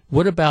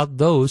 What about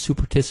those who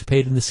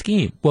participate in the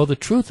scheme? Well, the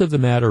truth of the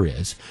matter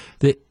is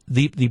that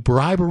the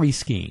bribery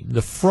scheme,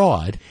 the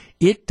fraud,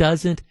 it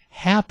doesn't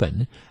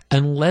happen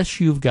unless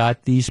you've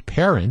got these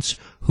parents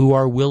who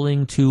are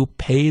willing to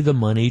pay the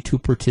money to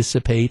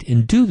participate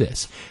and do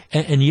this.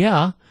 And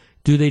yeah,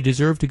 do they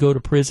deserve to go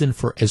to prison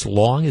for as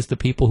long as the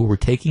people who were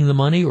taking the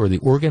money or the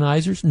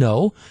organizers?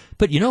 No.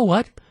 But you know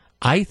what?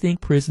 I think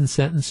prison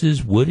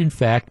sentences would, in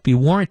fact, be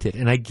warranted.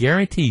 And I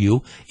guarantee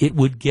you it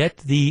would get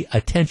the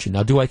attention.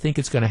 Now, do I think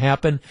it's going to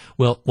happen?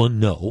 Well,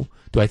 no.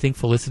 Do I think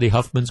Felicity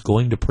Huffman's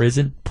going to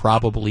prison?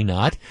 Probably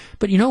not.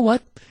 But you know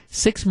what?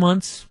 6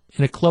 months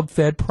in a club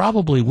fed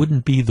probably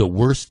wouldn't be the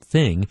worst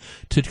thing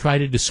to try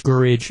to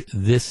discourage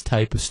this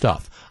type of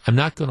stuff. I'm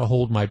not going to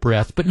hold my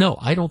breath, but no,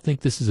 I don't think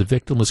this is a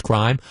victimless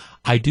crime.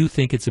 I do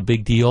think it's a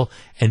big deal.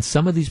 And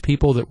some of these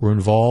people that were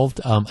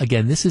involved,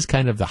 again, this is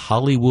kind of the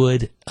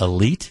Hollywood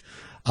elite.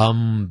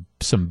 Some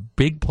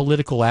big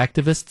political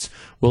activists.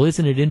 Well,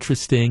 isn't it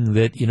interesting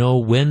that,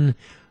 when,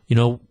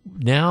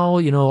 now,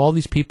 all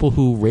these people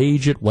who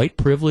rage at white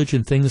privilege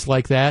and things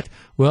like that,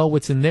 well,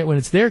 what's in there, when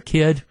it's their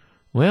kid,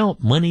 well,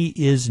 money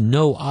is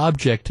no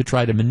object to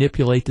try to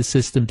manipulate the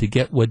system to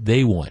get what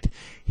they want.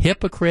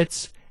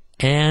 Hypocrites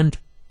and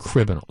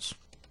criminals.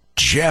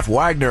 Jeff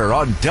Wagner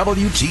on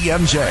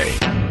WTMJ.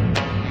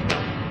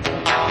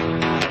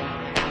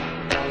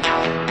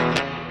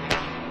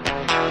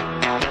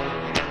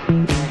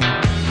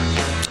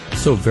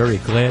 So very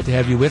glad to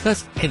have you with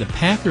us. Hey, the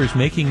Packers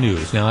making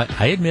news. Now,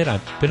 I admit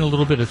I've been a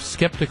little bit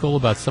skeptical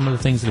about some of the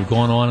things that have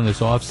gone on in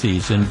this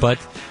offseason, but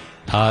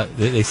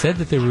they said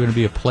that they were going to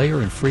be a player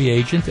and free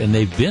agent, and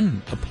they've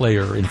been a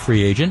player and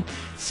free agent,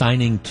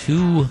 signing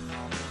two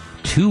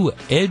two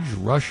edge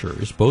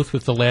rushers, both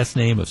with the last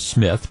name of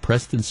Smith,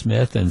 Preston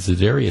Smith and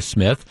Zadarius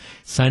Smith,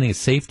 signing a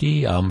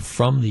safety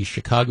from the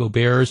Chicago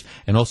Bears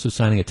and also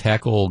signing a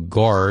tackle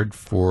guard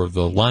for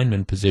the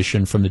lineman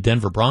position from the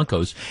Denver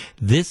Broncos.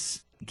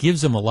 This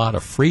gives them a lot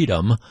of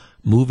freedom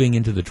moving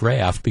into the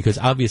draft because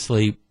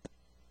obviously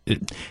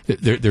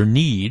their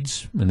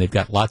needs, and they've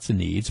got lots of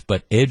needs,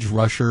 but edge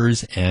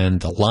rushers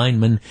and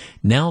linemen,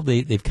 now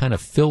they've kind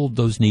of filled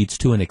those needs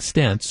to an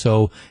extent,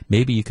 so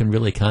maybe you can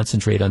really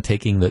concentrate on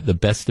taking the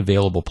best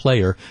available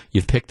player.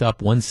 You've picked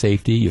up one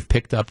safety, you've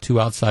picked up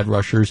two outside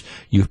rushers,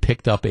 you've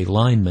picked up a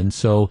lineman,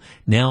 so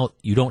now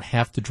you don't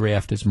have to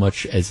draft as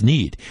much as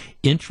need.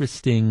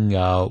 Interesting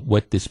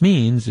what this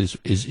means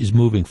is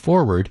moving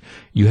forward,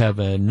 you have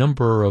a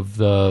number of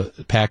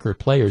the Packer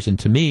players, and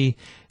to me,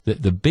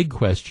 the big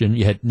question,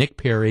 you had Nick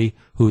Perry,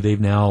 who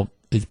they've now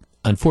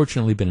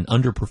unfortunately been an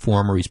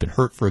underperformer. He's been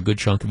hurt for a good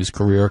chunk of his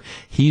career.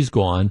 He's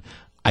gone.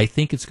 I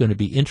think it's going to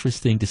be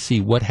interesting to see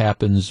what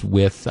happens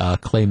with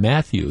Clay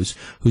Matthews,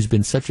 who's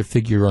been such a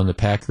fixture on the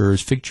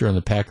Packers'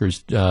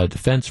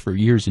 defense for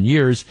years and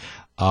years.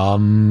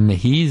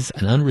 He's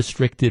an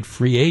unrestricted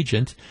free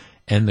agent,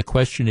 and the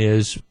question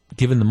is,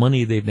 given the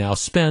money they've now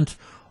spent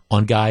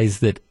on guys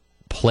that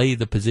play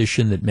the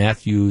position that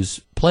Matthews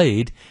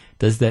played,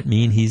 does that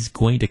mean he's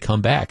going to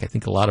come back? I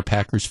think a lot of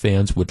Packers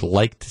fans would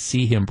like to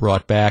see him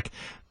brought back,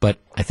 but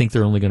I think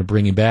they're only going to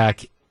bring him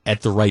back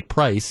at the right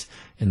price.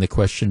 And the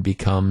question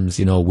becomes,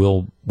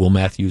 will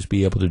Matthews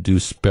be able to do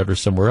better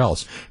somewhere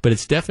else? But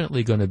it's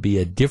definitely going to be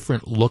a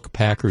different look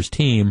Packers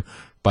team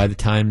by the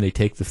time they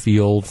take the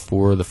field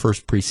for the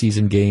first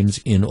preseason games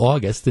in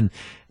August. And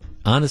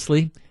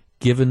honestly,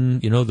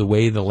 given, the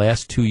way the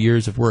last 2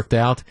 years have worked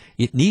out,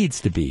 it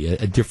needs to be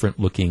a different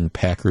looking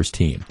Packers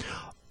team.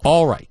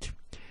 All right.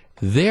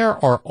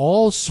 There are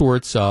all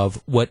sorts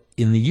of what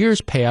in the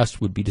years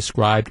past would be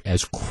described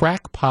as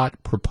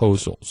crackpot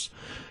proposals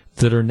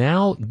that are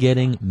now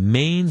getting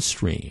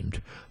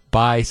mainstreamed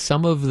by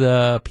some of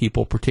the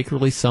people,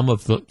 particularly some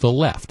of the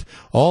left.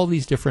 All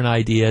these different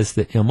ideas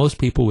that most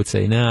people would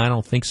say, I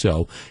don't think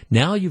so.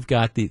 Now you've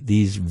got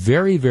these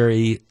very,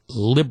 very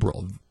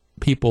liberal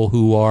people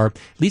who are at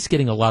least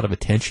getting a lot of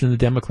attention in the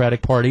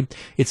Democratic Party.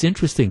 It's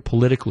interesting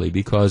politically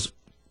because,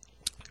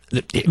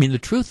 the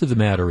truth of the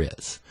matter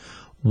is,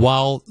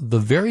 while the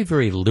very,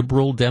 very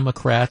liberal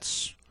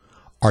Democrats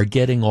are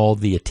getting all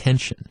the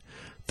attention,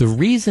 the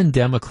reason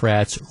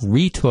Democrats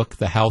retook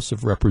the House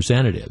of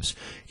Representatives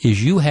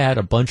is you had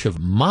a bunch of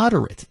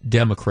moderate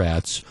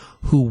Democrats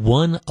who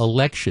won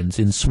elections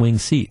in swing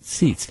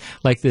seats,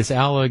 like this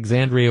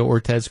Alexandria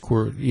Ortiz,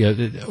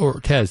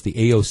 the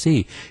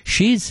AOC.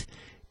 She's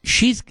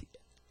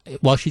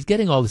while she's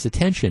getting all this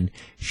attention,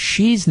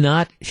 she's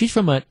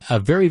from a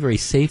very, very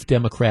safe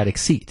Democratic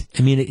seat.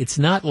 It's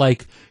not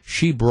like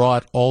she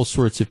brought all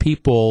sorts of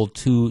people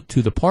to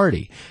the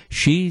party.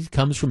 She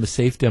comes from a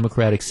safe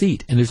Democratic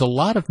seat. And there's a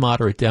lot of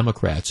moderate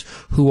Democrats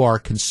who are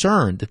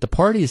concerned that the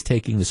party is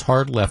taking this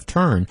hard left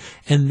turn,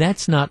 and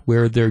that's not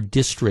where their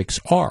districts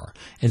are.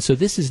 And so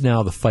this is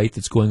now the fight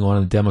that's going on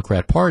in the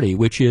Democrat Party,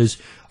 which is,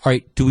 all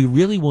right, do we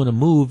really want to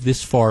move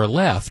this far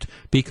left?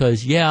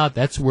 Because,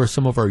 that's where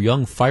some of our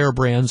young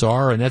firebrands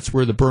are, and that's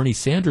where the Bernie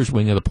Sanders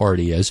wing of the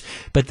party is.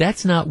 But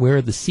that's not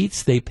where the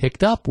seats they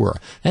picked up were.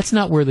 That's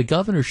not where the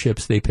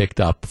governorships they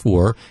picked up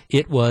for.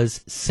 It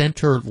was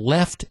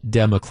center-left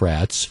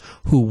Democrats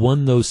who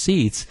won those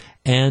seats,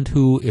 and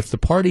who, if the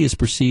party is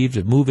perceived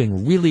as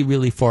moving really,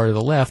 really far to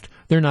the left,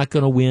 they're not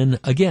going to win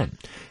again.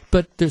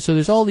 But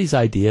there's all these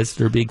ideas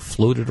that are being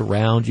floated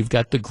around. You've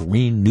got the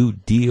Green New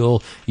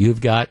Deal.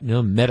 You've got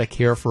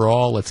Medicare for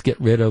all. Let's get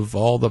rid of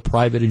all the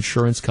private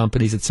insurance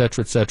companies, et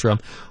cetera, et cetera.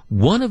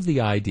 One of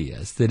the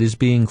ideas that is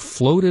being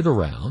floated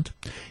around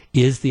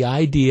is the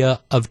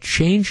idea of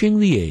changing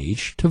the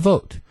age to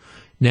vote.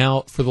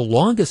 Now, for the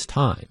longest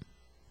time,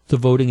 the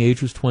voting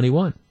age was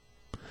 21.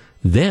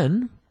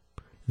 Then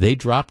they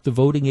dropped the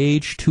voting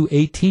age to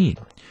 18.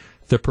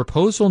 The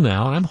proposal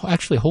now, and I'm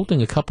actually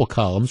holding a couple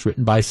columns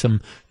written by some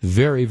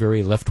very,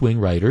 very left-wing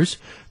writers.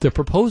 The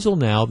proposal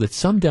now that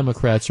some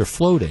Democrats are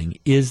floating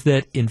is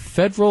that in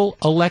federal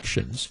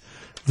elections,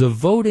 the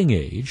voting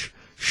age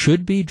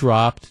should be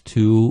dropped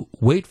to,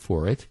 wait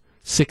for it,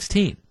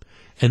 16.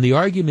 And the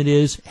argument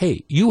is,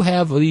 hey, you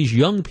have these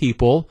young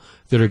people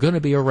that are going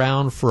to be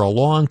around for a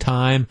long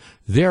time.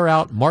 They're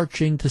out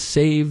marching to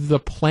save the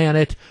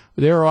planet.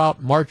 They're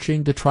out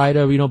marching to try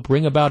to,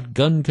 bring about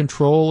gun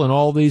control and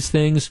all these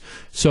things.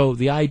 So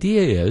the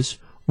idea is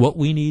what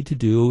we need to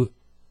do,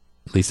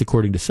 at least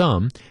according to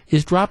some,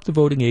 is drop the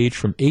voting age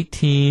from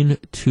 18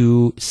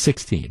 to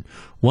 16.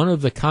 One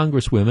of the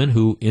congresswomen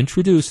who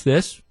introduced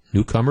this,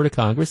 newcomer to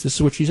Congress, this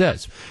is what she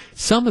says.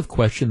 Some have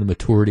questioned the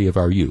maturity of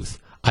our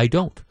youth. I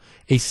don't.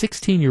 A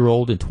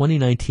 16-year-old in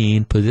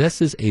 2019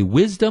 possesses a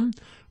wisdom,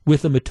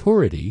 with a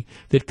maturity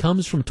that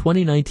comes from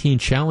 2019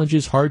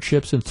 challenges,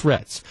 hardships, and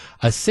threats.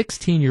 A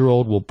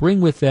 16-year-old will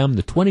bring with them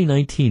the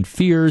 2019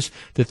 fears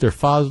that their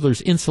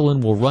father's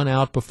insulin will run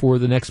out before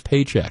the next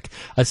paycheck.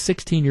 A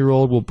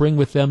 16-year-old will bring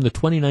with them the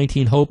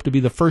 2019 hope to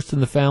be the first in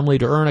the family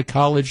to earn a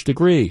college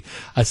degree.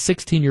 A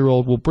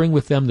 16-year-old will bring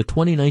with them the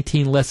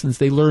 2019 lessons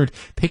they learned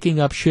picking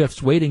up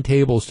shifts, waiting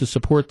tables to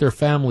support their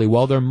family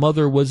while their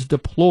mother was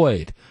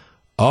deployed.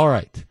 All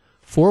right.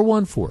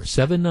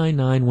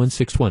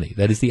 414-799-1620.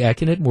 That is the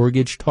Acunet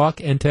Mortgage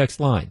talk and text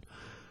line.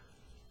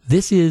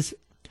 This is,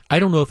 I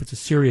don't know if it's a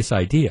serious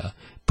idea,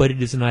 but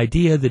it is an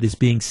idea that is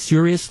being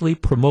seriously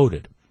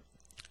promoted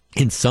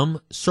in some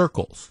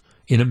circles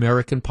in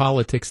American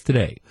politics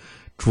today,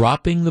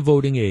 dropping the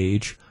voting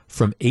age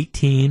from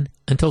 18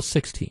 until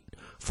 16.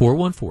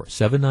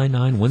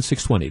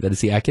 414-799-1620. That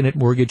is the Acunet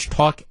Mortgage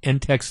talk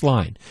and text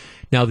line.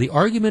 Now, the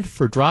argument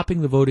for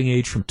dropping the voting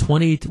age from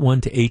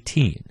 21 to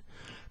 18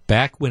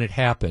 back when it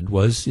happened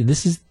was, and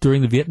this is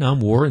during the Vietnam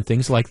War and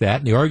things like that,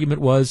 and the argument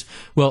was,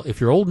 well,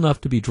 if you're old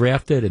enough to be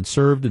drafted and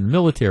served in the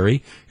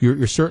military,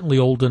 you're certainly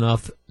old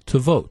enough to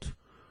vote.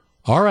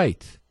 All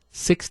right,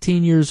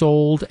 16 years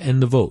old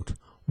and the vote.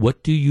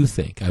 What do you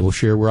think? I will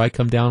share where I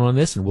come down on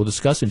this, and we'll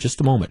discuss in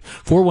just a moment.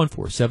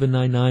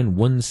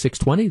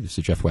 414-799-1620. This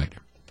is Jeff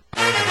Wagner.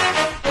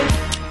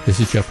 This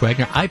is Jeff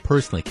Wagner. I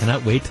personally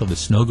cannot wait till the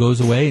snow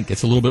goes away and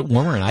gets a little bit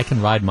warmer and I can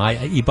ride my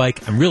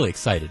e-bike. I'm really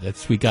excited.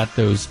 We got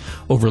those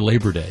over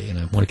Labor Day, and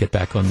I want to get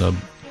back on it.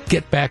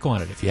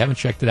 If you haven't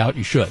checked it out,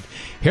 you should.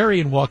 Harry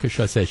in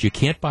Waukesha says, you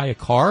can't buy a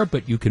car,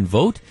 but you can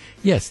vote?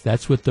 Yes,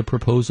 that's what the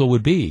proposal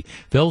would be.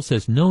 Phil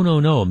says, no.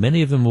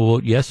 Many of them will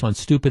vote yes on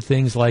stupid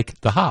things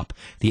like the HOP.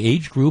 The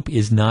age group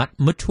is not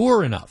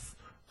mature enough.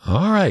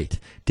 All right.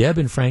 Deb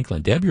in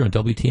Franklin. Deb, you're on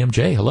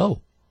WTMJ.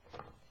 Hello.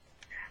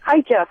 Hi,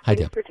 Jeff. Hi,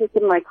 Thanks Deb. for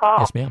taking my call.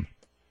 Yes, ma'am.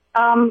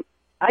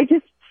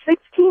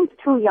 16's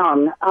too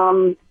young.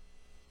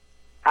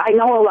 I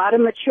know a lot of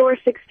mature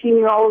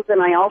 16-year-olds,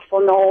 and I also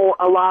know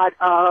a lot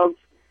of,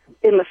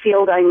 in the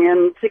field I'm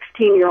in,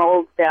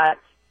 16-year-olds that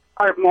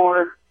are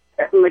more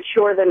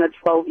mature than a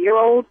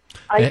 12-year-old.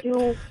 I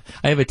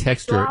have a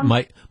texter.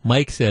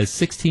 Mike says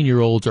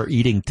 16-year-olds are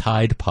eating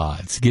Tide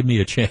Pods. Give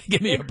me a chance.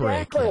 Give me a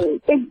break.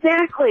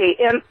 Exactly.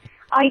 And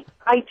I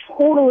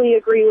totally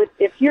agree with,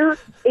 if you're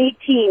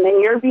 18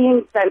 and you're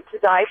being sent to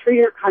die for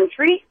your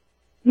country,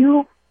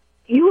 you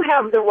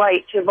have the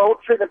right to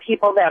vote for the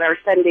people that are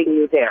sending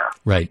you there.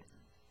 Right.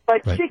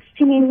 But right.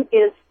 16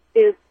 it's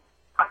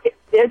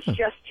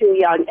just too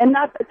young. And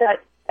not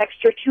that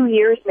extra 2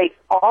 years makes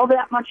all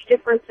that much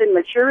difference in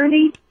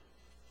maturity,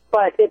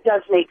 but it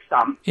does make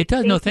some. It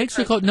does. No, thanks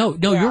for calling. No,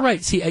 yeah. You're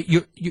right. See,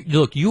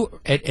 look,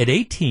 at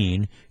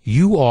 18,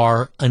 you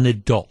are an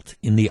adult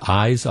in the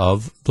eyes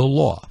of the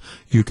law.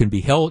 You can be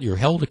you're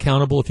held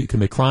accountable if you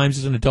commit crimes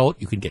as an adult.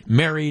 You can get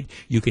married.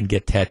 You can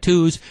get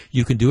tattoos.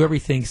 You can do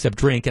everything except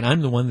drink. And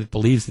I'm the one that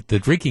believes that the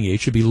drinking age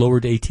should be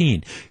lowered to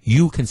 18.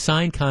 You can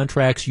sign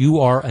contracts.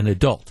 You are an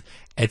adult.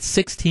 At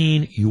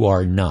 16, you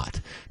are not.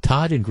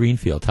 Todd in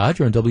Greenfield. Todd,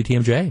 you're on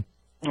WTMJ.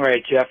 All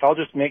right, Jeff, I'll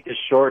just make this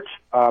short.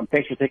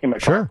 Thanks for taking my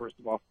call, first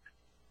of all.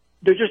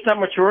 They're just not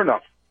mature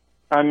enough.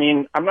 I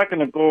mean, I'm not going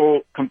to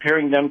go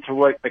comparing them to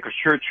like a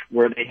church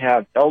where they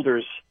have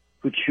elders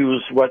who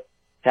choose what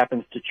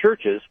happens to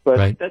churches,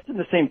 but that's in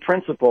the same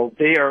principle.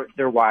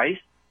 They're wise.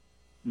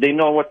 They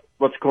know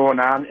what's going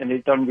on, and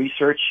they've done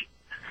research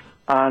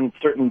on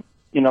certain,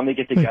 they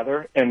get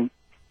together, and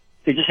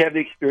they just have the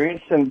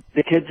experience. And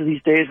the kids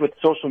these days with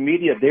social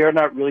media, they are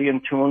not really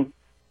in tune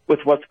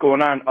with what's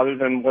going on other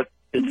than what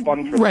is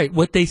fun for them. Right,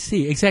 what they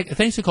see. Exactly.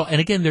 Thanks for calling.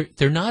 And again,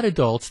 they're not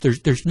adults.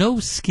 There's no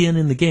skin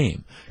in the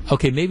game.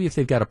 Okay, maybe if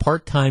they've got a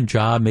part-time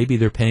job, maybe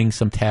they're paying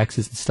some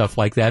taxes and stuff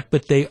like that,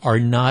 but they are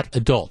not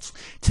adults.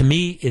 To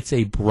me, it's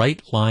a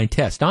bright line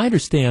test. Now, I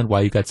understand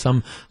why you've got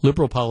some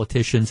liberal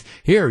politicians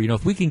here,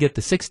 if we can get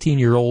the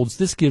 16-year-olds,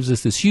 this gives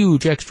us this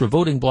huge extra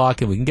voting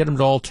block and we can get them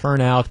to all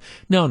turn out.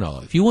 No.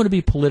 If you want to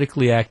be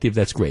politically active,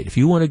 that's great. If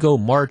you want to go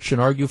march and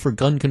argue for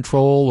gun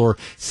control or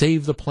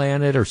save the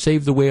planet or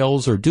save the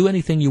whales or do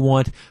anything you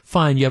want,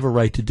 fine, you have a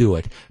right to do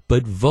it.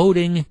 But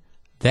voting,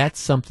 that's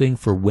something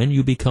for when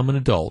you become an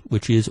adult,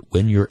 which is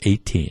when you're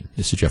 18.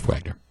 This is Jeff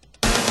Wagner.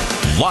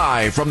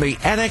 Live from the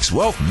Annex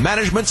Wealth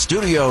Management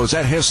Studios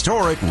at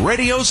historic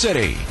Radio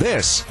City,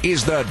 this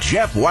is the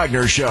Jeff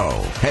Wagner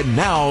Show. And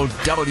now,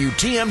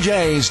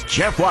 WTMJ's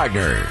Jeff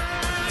Wagner.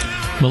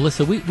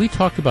 Melissa, we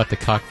talked about the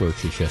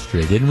cockroaches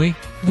yesterday, didn't we?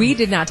 We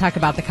did not talk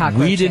about the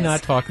cockroaches. We did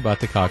not talk about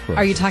the cockroaches.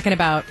 Are you talking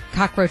about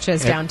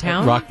cockroaches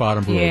downtown? At Rock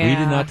Bottom Brewery. Yeah. We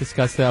did not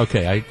discuss that.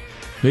 Okay,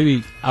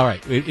 all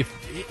right.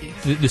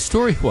 If the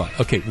story what?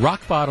 Okay,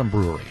 Rock Bottom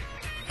Brewery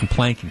in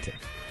Plankington.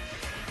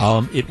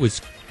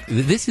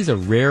 This is a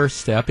rare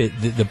step.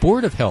 The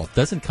Board of Health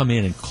doesn't come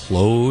in and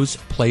close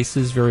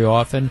places very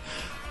often,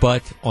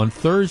 but on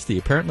Thursday,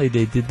 apparently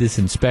they did this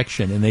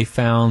inspection and they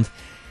found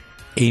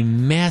a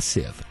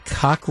massive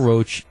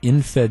cockroach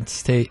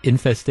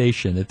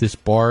infestation at this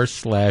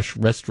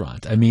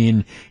bar/restaurant. I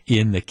mean,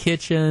 in the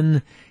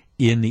kitchen,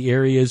 in the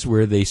areas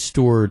where they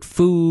stored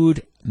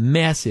food.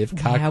 massive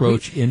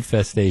cockroach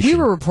infestation. We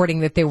were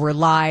reporting that they were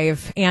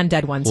live and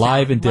dead ones.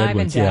 Live now. and dead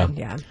ones,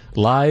 yeah.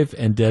 Live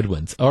and dead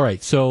ones. All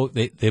right, so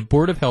the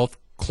Board of Health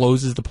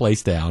closes the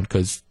place down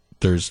because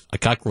there's a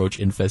cockroach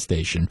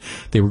infestation.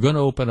 They were going to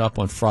open up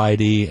on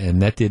Friday,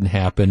 and that didn't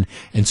happen.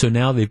 And so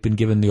now they've been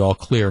given the all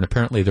clear, and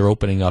apparently they're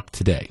opening up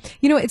today.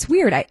 You know, it's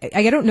weird.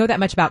 I don't know that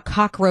much about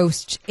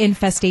cockroach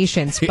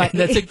infestations, but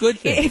that's a good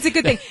thing. It's a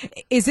good thing.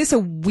 Is this a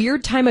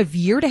weird time of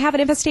year to have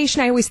an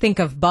infestation? I always think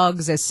of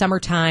bugs as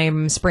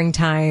summertime,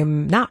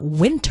 springtime, not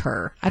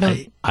winter.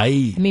 I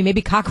mean,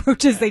 maybe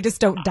cockroaches, they just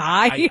don't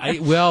die.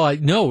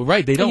 No,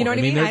 right. They don't. You know what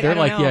I mean? They're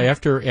like,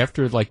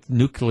 after like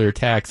nuclear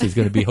attacks, there's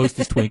going to be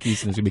Hostess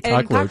Twinkies and there's going to be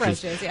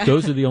cockroaches. Yeah.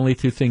 Those are the only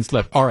two things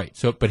left. All right.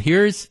 So, but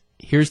here's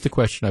the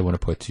question I want to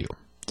put to you.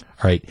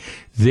 All right.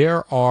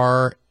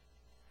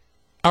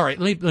 All right.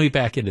 Let me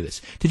back into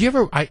this. Did you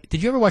ever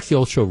watch the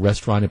old show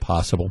Restaurant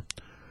Impossible?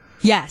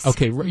 Yes.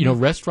 Okay,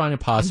 Restaurant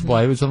Impossible.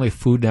 It was on like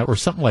Food Network or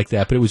something like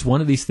that, but it was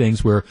one of these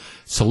things where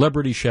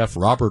celebrity chef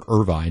Robert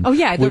Irvine. Oh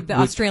yeah, the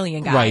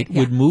Australian guy. Right,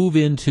 would move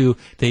into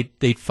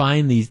they'd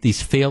find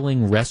these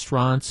failing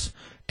restaurants.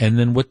 And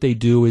then what they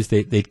do is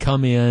they'd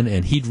come in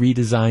and he'd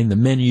redesign the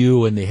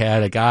menu, and they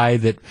had a guy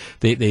that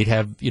they'd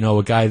have,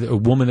 a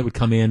woman that would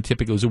come in,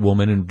 typically it was a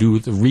woman, and do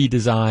the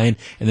redesign,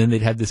 and then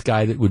they'd have this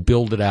guy that would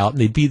build it out, and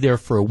they'd be there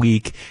for a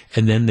week,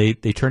 and then they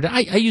turned it.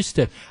 I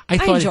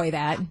enjoy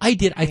that. I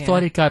did. I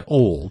thought it got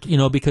old,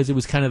 because it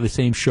was kind of the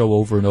same show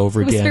over and over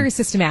again. It was very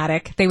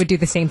systematic. They would do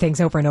the same things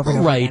over and over and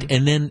over again. Right,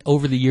 and then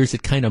over the years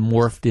it kind of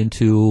morphed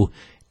into...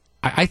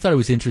 I thought it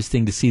was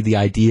interesting to see the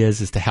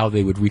ideas as to how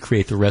they would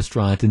recreate the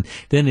restaurant, and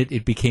then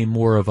it became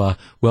more of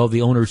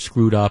the owner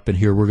screwed up, and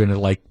here we're going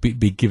to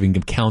be giving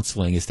them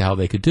counseling as to how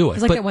they could do it.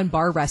 It's like that one,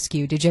 Bar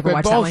Rescue. Did you ever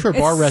watch that one? Sure,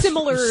 Bar Rescue,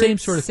 similar same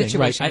sort of thing,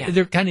 right?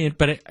 They're kind of,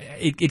 but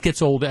it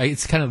gets old.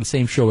 It's kind of the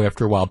same show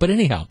after a while. But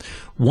anyhow,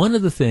 one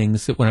of the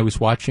things that when I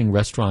was watching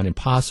Restaurant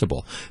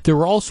Impossible, there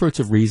were all sorts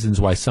of reasons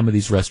why some of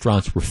these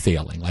restaurants were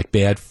failing, like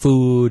bad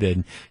food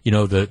and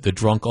the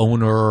drunk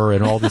owner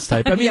and all this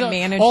type. I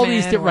mean, all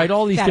these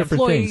different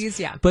things.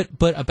 Yeah. But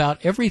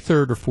about every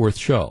third or fourth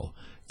show,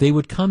 they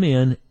would come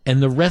in and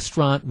the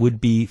restaurant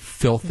would be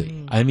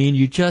filthy. I mean,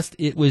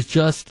 it was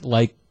just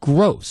like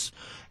gross.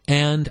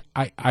 And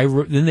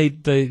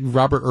then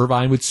Robert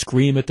Irvine would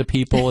scream at the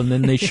people, and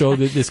then they show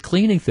this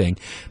cleaning thing.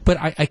 But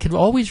I could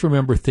always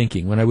remember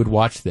thinking when I would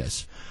watch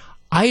this,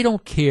 I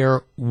don't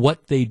care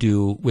what they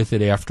do with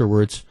it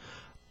afterwards.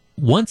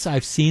 Once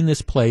I've seen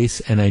this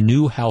place and I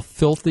knew how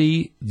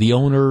filthy the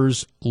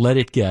owners let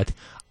it get,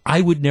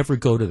 I would never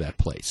go to that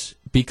place.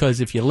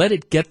 Because if you let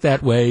it get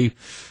that way,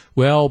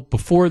 well,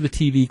 before the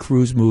TV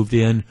crews moved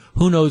in,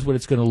 who knows what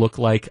it's going to look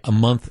like a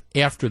month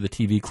after the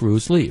TV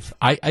crews leave.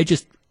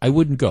 I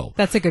wouldn't go.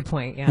 That's a good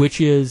point, yeah.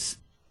 Which is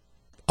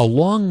a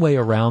long way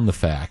around the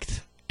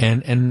fact,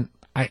 and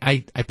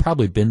I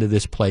probably been to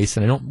this place,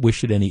 and I don't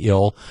wish it any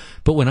ill,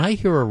 but when I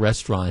hear a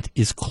restaurant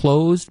is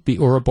closed,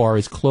 or a bar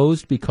is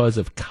closed because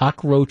of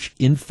cockroach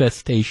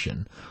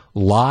infestation,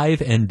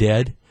 live and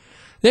dead,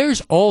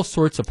 there's all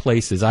sorts of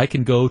places I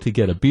can go to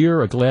get a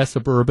beer, a glass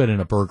of bourbon, and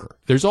a burger.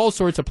 There's all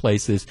sorts of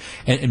places,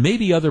 and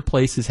maybe other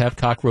places have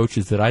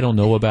cockroaches that I don't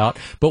know about,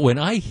 but when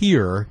I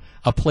hear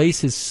a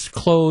place is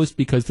closed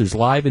because there's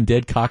live and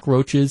dead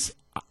cockroaches,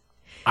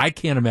 I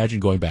can't imagine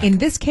going back. In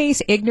this case,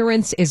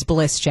 ignorance is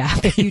bliss,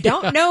 Jeff. If you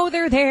don't know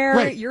they're there,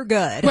 right. You're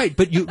good. Right,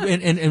 but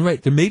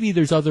right, maybe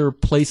there's other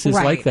places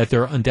like that.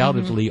 There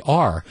undoubtedly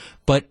are,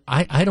 but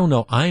I don't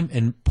know.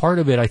 And part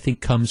of it I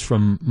think comes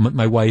from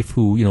my wife,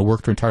 who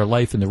worked her entire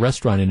life in the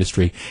restaurant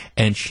industry,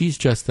 and she's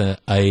just a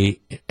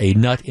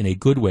nut in a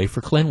good way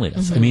for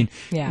cleanliness. I mean,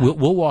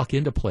 we'll walk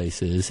into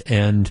places,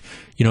 and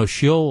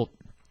she'll.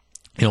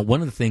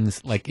 One of the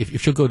things, like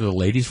if she'll go to the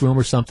ladies' room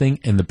or something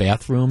and the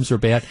bathrooms are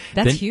bad.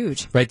 That's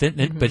huge. Right.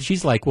 But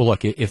she's like, well,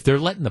 look, if they're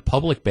letting the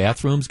public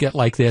bathrooms get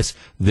like this,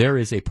 there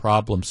is a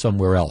problem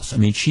somewhere else. I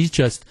mean, she's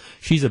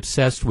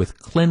obsessed with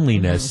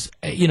cleanliness.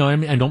 I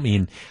mean, I don't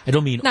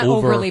mean not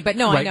overly, but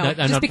no, right, I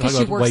know. Just because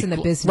she works in the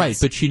business. Right.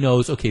 But she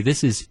knows, okay,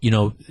 this is,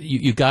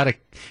 you gotta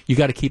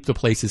keep the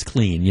places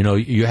clean.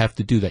 You have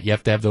to do that. You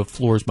have to have the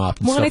floors mopped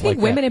and stuff like that. Well, I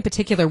think women in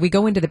particular, we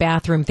go into the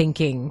bathroom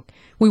thinking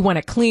we want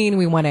it clean,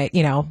 we want it,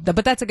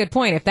 but that's a good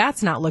point. If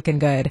that's not looking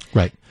good,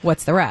 right,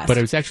 what's the rest? But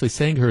I was actually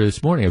saying to her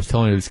this morning, I was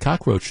telling her this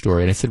cockroach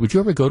story, and I said, would you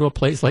ever go to a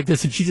place like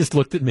this? And she just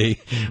looked at me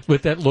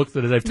with that look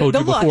that I've told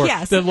you before.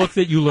 Yes. That look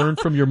that you learned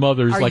from your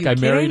mothers, like I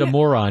married a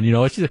moron.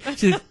 She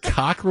said,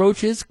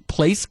 cockroaches,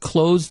 place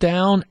closed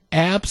down?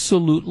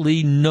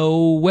 Absolutely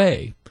no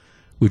way.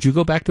 Would you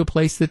go back to a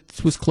place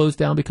that was closed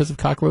down because of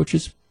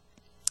cockroaches?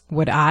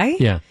 Would I?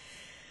 Yeah.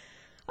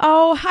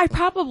 Oh, I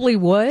probably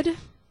would.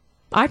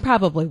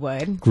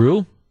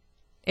 Gru?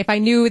 If I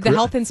knew the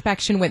health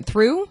inspection went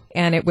through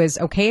and it was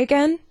okay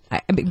again,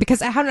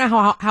 because I don't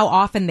know how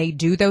often they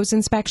do those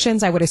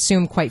inspections. I would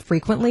assume quite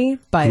frequently,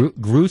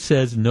 but Gru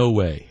says no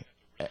way.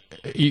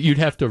 You'd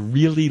have to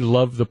really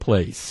love the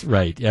place,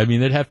 right? I mean,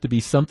 there'd have to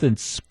be something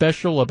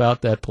special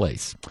about that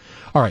place.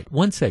 All right,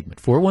 one segment,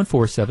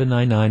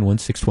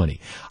 414-799-1620.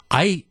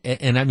 I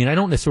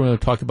don't necessarily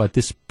want to talk about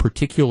this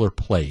particular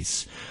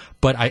place,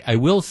 but I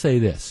will say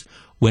this.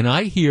 When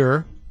I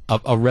hear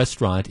a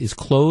restaurant is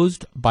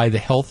closed by the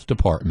health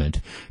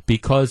department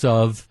because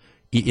of,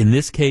 in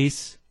this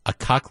case, a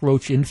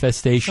cockroach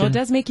infestation. Well, it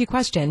does make you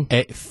question.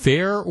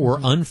 Fair or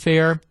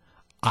unfair?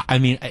 I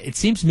mean, it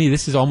seems to me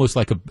this is almost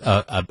like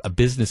a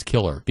business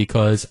killer,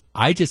 because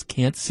I just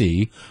can't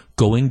see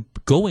going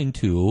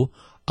to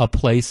a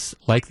place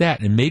like that.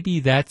 And maybe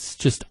that's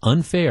just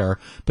unfair,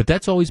 but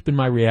that's always been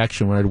my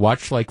reaction when I'd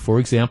watch, like, for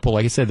example,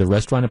 like I said, the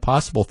Restaurant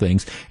Impossible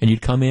things, and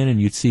you'd come in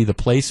and you'd see the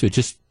place had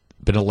just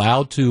been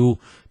allowed to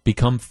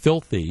become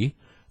filthy,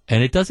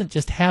 and it doesn't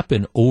just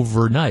happen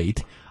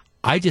overnight.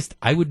 I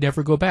would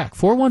never go back.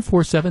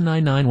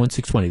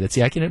 414-799-1620. That's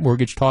the Accunet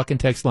Mortgage talk and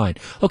text line.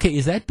 Okay,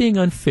 is that being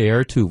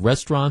unfair to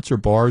restaurants or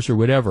bars or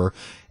whatever?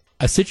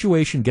 A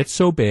situation gets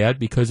so bad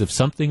because of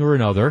something or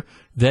another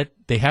that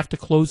they have to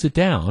close it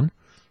down.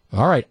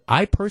 All right,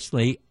 I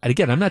personally, and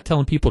again, I'm not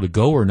telling people to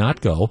go or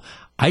not go.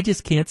 I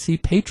just can't see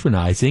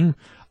patronizing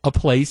a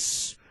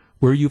place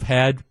where you've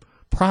had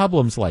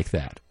problems like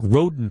that.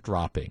 Rodent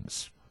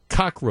droppings.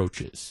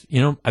 Cockroaches.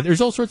 You know, there's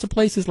all sorts of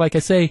places, like I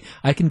say,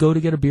 I can go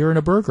to get a beer and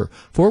a burger.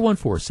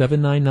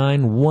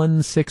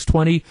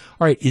 414-799-1620.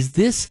 All right,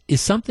 is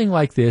something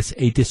like this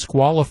a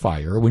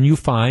disqualifier when you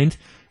find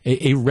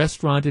a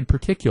restaurant in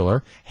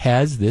particular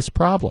has this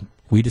problem?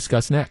 We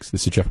discuss next.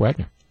 This is Jeff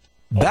Wagner.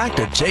 Back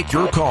to take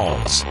your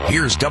calls.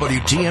 Here's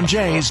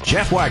WTMJ's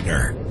Jeff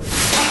Wagner.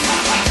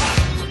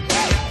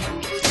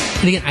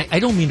 And again, I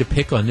don't mean to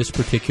pick on this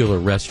particular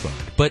restaurant,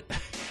 but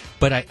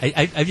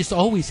I just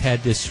always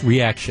had this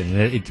reaction.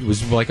 And it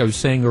was like I was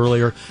saying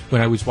earlier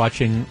when I was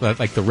watching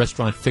like the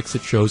restaurant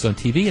fix-it shows on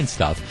TV and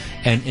stuff.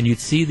 And you'd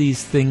see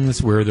these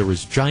things where there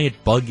was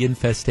giant bug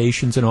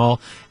infestations and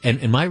all.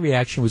 And my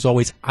reaction was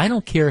always, I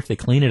don't care if they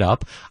clean it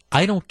up.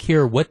 I don't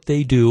care what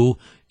they do.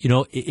 You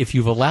know, if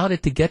you've allowed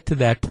it to get to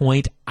that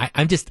point,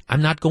 I'm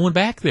not going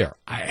back there.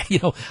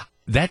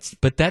 That's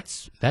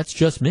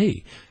just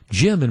me.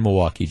 Jim in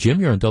Milwaukee.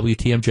 Jim, you're on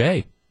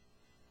WTMJ.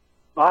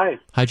 Hi.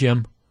 Hi,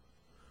 Jim.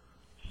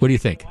 What do you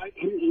think? I'm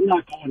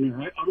not going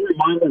there. I'm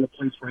reminded of a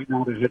place right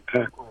now that had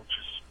cockroaches,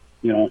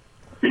 and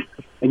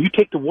you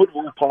take the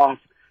woodwork off,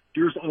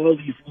 there's all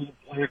these little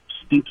black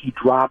stinky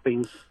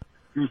droppings.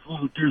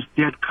 There's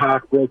dead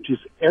cockroaches.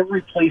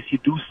 Every place you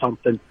do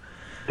something,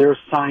 there are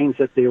signs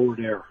that they were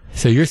there.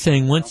 So you're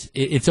saying once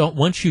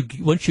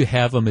you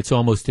have them, it's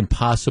almost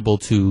impossible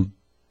to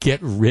get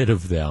rid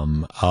of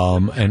them.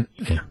 You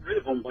get rid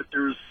of them, but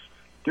there's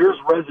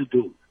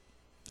residue.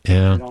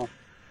 Yeah.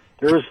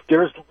 There's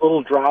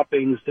little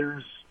droppings.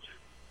 There's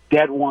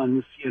dead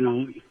ones. I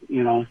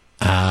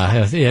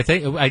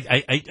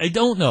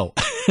don't know.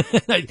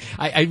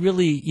 I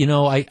really,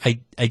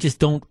 I just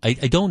don't. I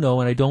don't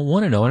know, and I don't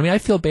want to know. I mean, I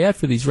feel bad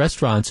for these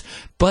restaurants,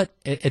 but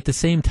at the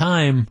same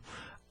time,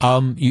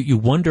 you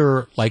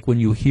wonder, like when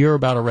you hear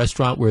about a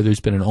restaurant where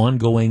there's been an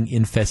ongoing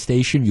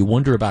infestation, you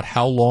wonder about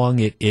how long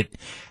it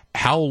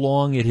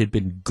had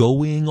been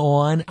going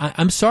on.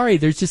 I'm sorry,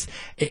 there's just,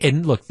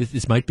 and look,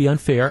 this might be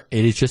unfair.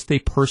 It is just a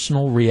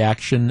personal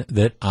reaction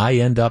that I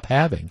end up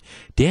having.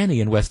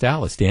 Danny in West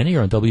Dallas. Danny,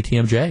 you're on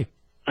WTMJ.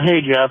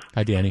 Hey, Jeff.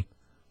 Hi, Danny.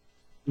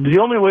 The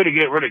only way to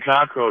get rid of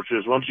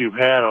cockroaches once you've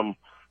had them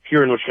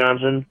here in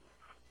Wisconsin,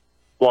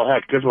 well,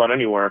 heck, just about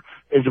anywhere,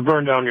 is to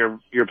burn down your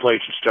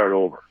place and start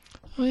over.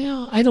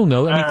 Well, I don't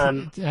know. The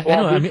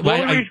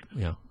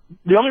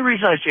only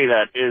reason I say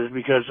that is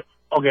because,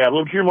 okay, I've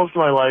lived here most of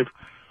my life.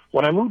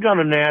 When I moved down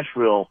to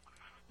Nashville,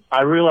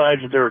 I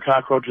realized that there were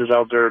cockroaches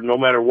out there no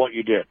matter what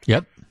you did.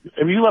 Yep.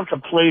 If you left a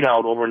plate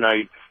out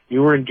overnight,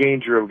 you were in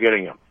danger of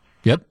getting them.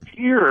 Yep.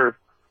 Here,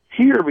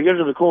 because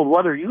of the cold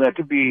weather, you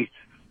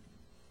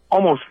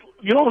almost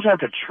have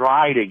to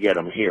try to get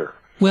them here.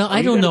 Well,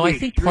 I don't know. I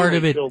think part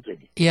of it.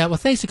 Yeah. Well,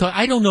 thanks for calling.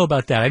 I don't know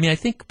about that. I mean, I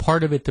think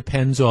part of it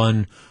depends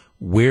on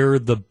where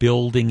the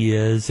building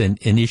is and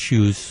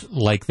issues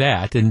like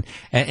that. And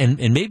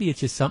maybe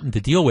it's just something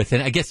to deal with.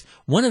 And I guess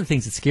one of the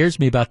things that scares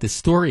me about this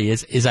story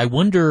is I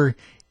wonder,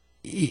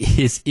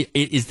 is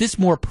this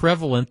more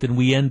prevalent than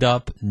we end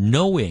up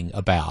knowing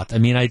about? I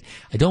mean, I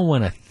don't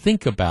want to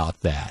think about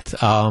that.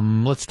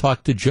 Let's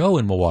talk to Joe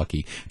in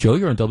Milwaukee. Joe,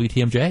 you're on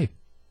WTMJ.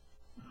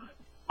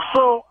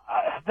 So,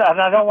 and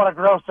I don't want to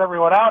gross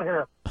everyone out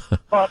here,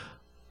 but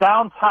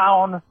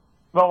downtown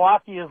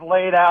Milwaukee is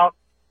laid out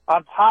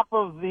on top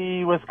of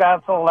the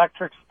Wisconsin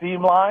Electric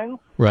steam lines.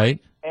 Right.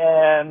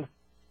 And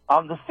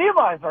the steam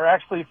lines are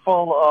actually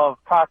full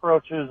of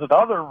cockroaches and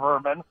other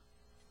vermin.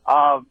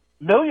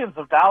 Millions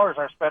of dollars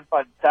are spent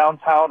by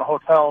downtown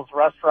hotels,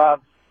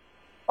 restaurants,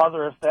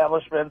 other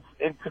establishments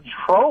in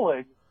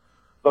controlling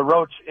the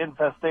roach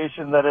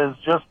infestation that is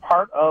just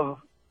part of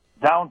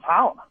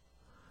downtown.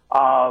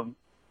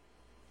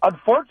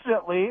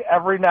 Unfortunately,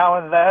 every now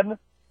and then,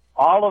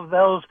 all of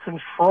those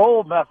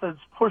control methods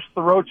push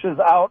the roaches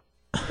out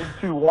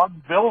into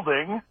one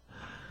building,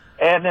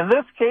 And in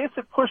this case,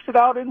 it pushed it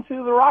out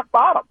into the rock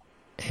bottom.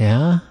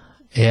 Yeah.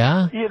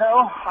 You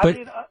know,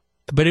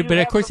 but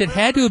of course, it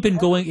had to have been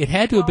going. It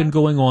had to have been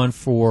going on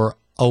for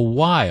a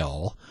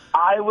while.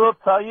 I will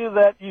tell you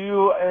that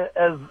you,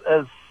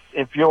 as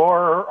if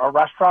you're a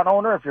restaurant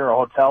owner, if you're a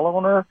hotel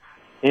owner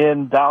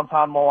in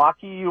downtown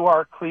Milwaukee, you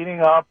are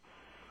cleaning up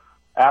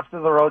after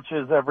the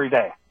roaches every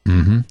day.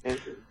 Mm-hmm.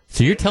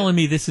 So you're telling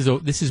me this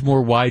is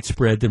more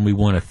widespread than we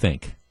want to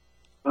think?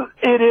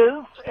 It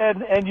is,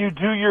 and you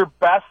do your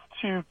best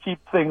to keep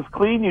things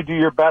clean. You do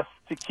your best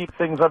to keep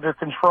things under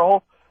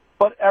control.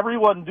 But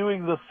everyone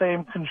doing the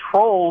same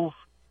controls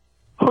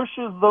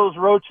pushes those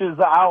roaches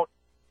out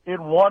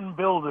in one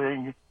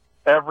building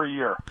every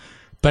year.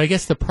 But I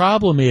guess the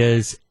problem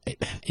is,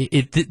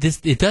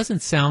 it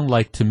doesn't sound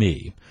like to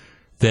me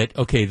that,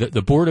 okay,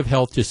 the Board of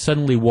Health just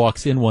suddenly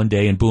walks in one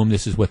day and boom,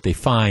 this is what they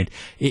find.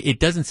 It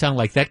doesn't sound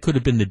like that could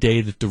have been the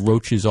day that the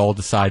roaches all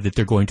decide that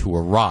they're going to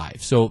arrive.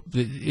 So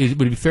would it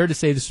be fair to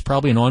say this is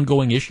probably an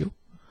ongoing issue?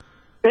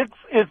 It's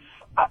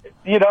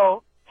you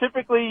know,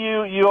 typically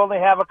you only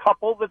have a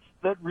couple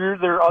that rear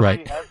their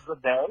ugly heads a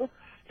day,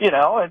 you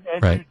know, and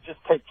you just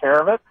take care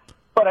of it.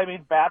 But I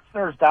mean,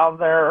 Batzner's down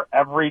there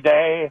every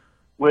day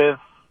with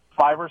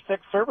 5 or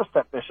 6 service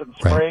technicians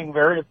spraying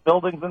various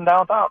buildings in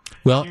downtown.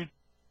 Well,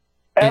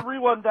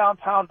 everyone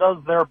downtown does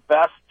their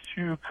best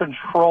to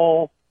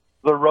control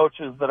the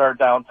roaches that are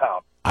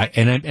downtown.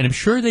 I'm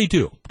sure they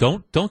do.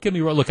 Don't get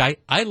me wrong. Look,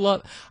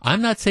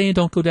 I'm not saying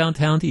don't go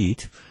downtown to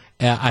eat.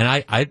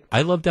 And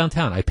I love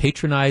downtown. I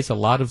patronize a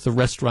lot of the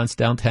restaurants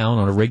downtown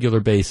on a regular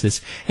basis.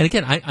 And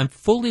again, I'm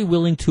fully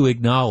willing to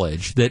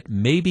acknowledge that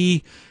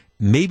maybe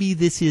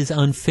this is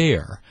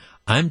unfair.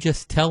 I'm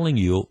just telling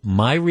you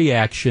my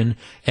reaction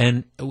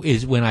and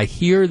is when I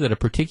hear that a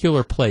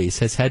particular place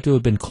has had to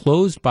have been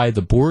closed by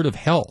the Board of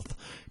Health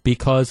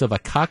because of a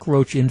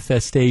cockroach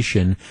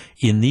infestation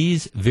in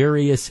these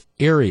various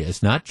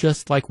areas, not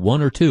just like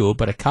 1 or 2,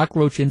 but a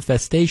cockroach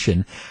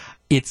infestation.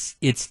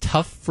 It's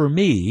tough for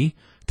me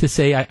to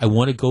say I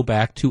want to go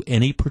back to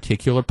any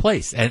particular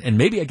place. And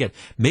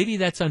maybe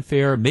that's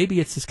unfair. Maybe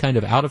it's this kind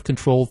of out of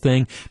control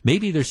thing.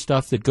 Maybe there's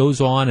stuff that goes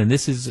on and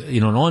this is,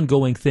 an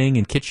ongoing thing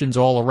in kitchens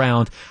all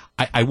around.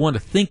 I want to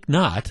think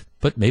not,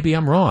 but maybe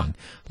I'm wrong.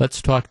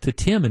 Let's talk to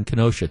Tim in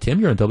Kenosha. Tim,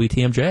 you're on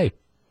WTMJ.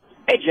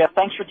 Hey, Jeff,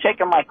 thanks for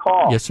taking my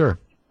call. Yes, sir.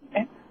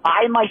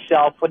 I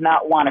myself would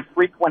not want to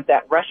frequent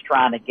that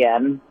restaurant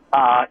again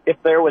if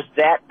there was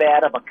that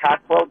bad of a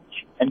cockroach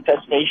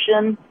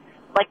infestation.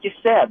 Like you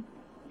said,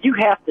 you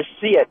have to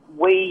see it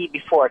way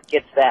before it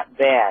gets that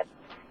bad.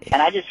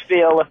 And I just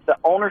feel if the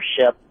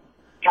ownership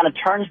kind of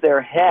turns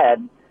their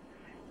head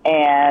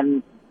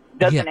and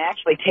doesn't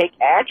actually take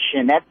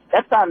action,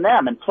 that's on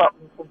them. And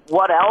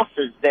what else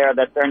is there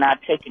that they're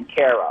not taking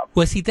care of?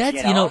 Well, see,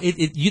 that's,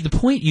 the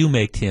point you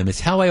make, Tim, is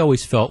how I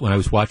always felt when I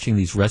was watching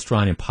these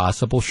Restaurant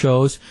Impossible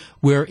shows,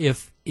 where I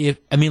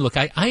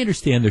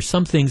understand there's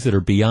some things that are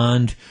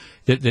beyond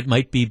that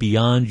might be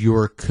beyond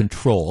your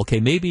control. Okay,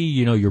 maybe,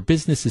 your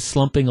business is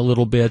slumping a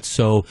little bit,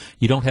 so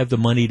you don't have the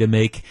money to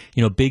make,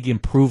 big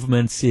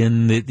improvements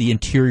in the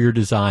interior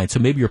design. So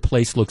maybe your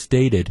place looks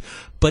dated.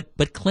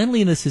 But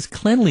cleanliness is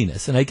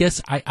cleanliness. And I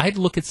guess I'd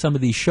look at some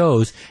of these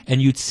shows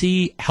and you'd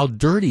see how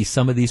dirty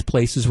some of these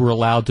places were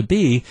allowed to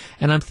be.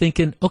 And I'm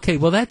thinking, okay,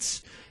 well,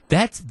 that's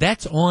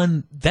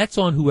on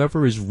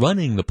whoever is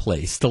running the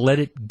place to let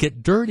it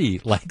get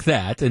dirty like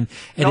that. And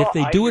if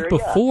they do it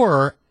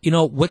before,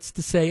 what's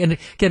to say? And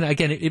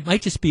again, it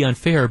might just be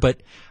unfair,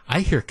 but I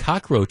hear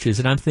cockroaches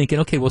and I'm thinking,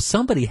 okay, well,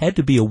 somebody had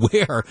to be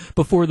aware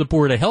before the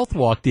Board of Health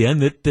walked in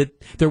that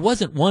there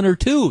wasn't 1 or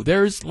 2.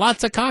 There's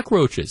lots of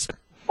cockroaches.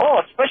 Oh,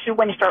 especially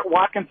when you start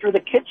walking through the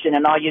kitchen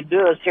and all you do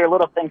is hear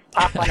little things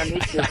pop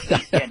underneath your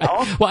feet,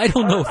 Well, I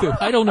don't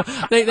know.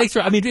 Thanks for,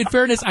 in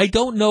fairness, I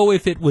don't know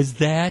if it was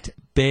that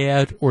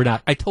bad or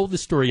not. I told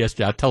this story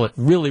yesterday. I'll tell it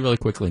really, really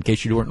quickly in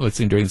case you weren't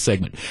listening during the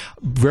segment.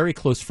 Very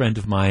close friend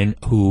of mine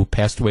who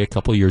passed away a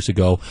couple of years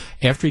ago.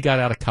 After he got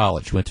out of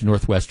college, went to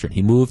Northwestern.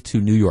 He moved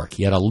to New York.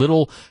 He had a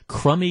little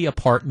crummy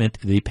apartment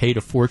that he paid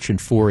a fortune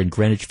for in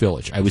Greenwich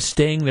Village. I was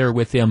staying there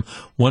with him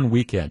one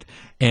weekend,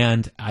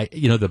 and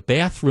the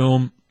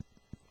bathroom.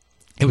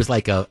 It was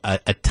like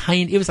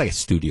it was like a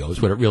studio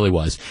is what it really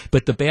was.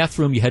 But the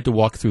bathroom, you had to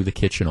walk through the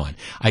kitchen on.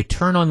 I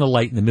turn on the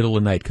light in the middle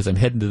of the night because I'm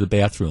heading to the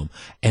bathroom.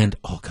 And,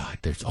 oh, God,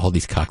 there's all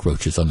these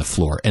cockroaches on the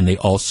floor. And they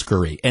all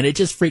scurry. And it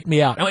just freaked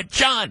me out. I went,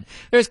 John,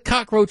 there's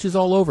cockroaches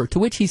all over. To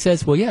which he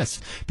says, well,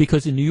 yes,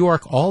 because in New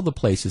York, all the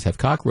places have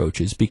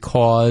cockroaches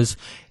because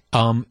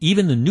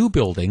even the new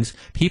buildings,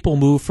 people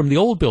move from the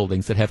old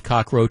buildings that have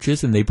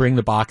cockroaches and they bring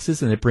the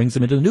boxes and it brings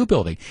them into the new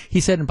building. He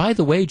said, and by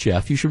the way,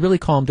 Jeff, you should really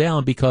calm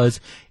down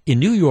because in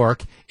New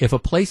York, if a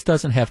place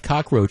doesn't have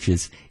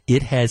cockroaches,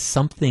 it has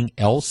something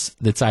else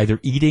that's either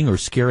eating or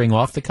scaring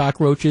off the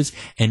cockroaches,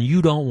 and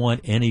you don't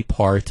want any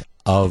part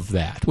of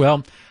that.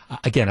 Well,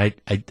 again,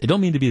 I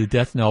don't mean to be the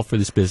death knell for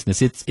this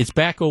business. It's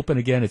back open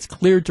again. It's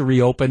cleared to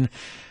reopen.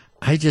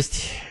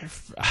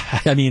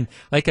 I mean,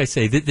 like I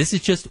say, this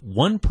is just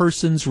one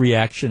person's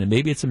reaction, and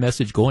maybe it's a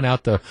message going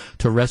out to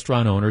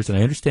restaurant owners, and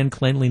I understand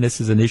cleanliness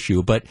is an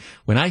issue, but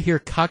when I hear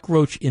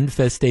cockroach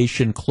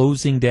infestation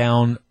closing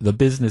down the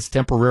business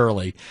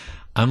temporarily,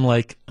 I'm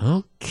like,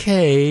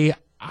 okay,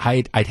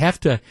 I'd have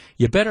to,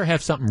 you better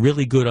have something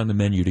really good on the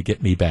menu to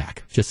get me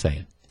back. Just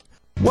saying.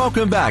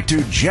 Welcome back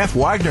to Jeff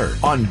Wagner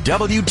on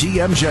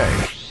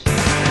WTMJ.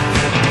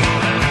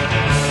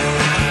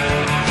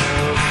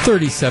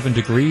 37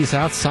 degrees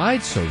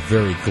outside, so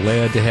very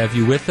glad to have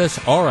you with us.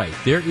 All right,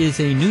 there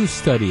is a new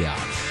study out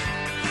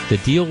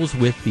that deals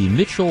with the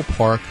Mitchell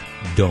Park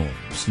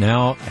domes.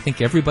 Now, I think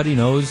everybody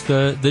knows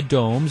the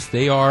domes.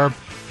 They are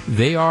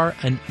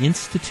an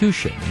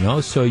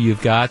institution, so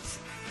you've got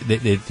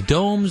the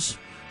domes,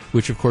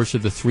 which of course are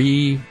the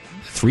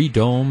three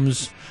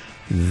domes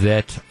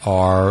that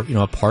are,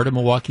 a part of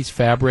Milwaukee's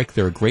fabric.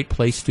 They're a great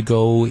place to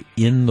go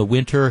in the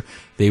winter.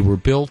 They were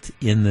built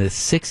in the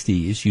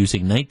 60s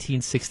using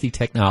 1960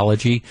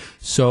 technology.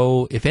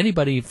 So if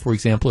anybody, for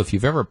example, if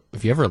you've ever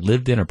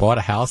lived in or bought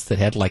a house that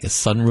had like a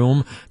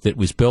sunroom that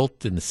was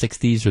built in the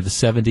 60s or the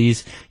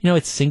 70s,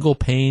 it's single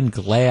pane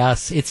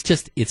glass.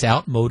 It's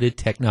outmoded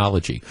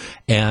technology.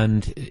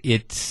 And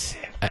it's,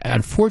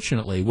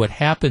 unfortunately, what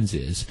happens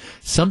is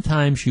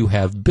sometimes you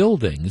have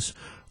buildings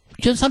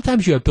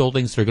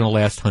that are going to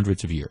last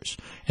hundreds of years.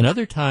 And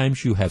other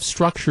times you have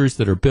structures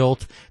that are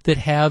built that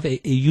have a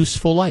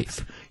useful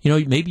life.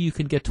 Maybe you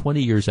can get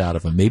 20 years out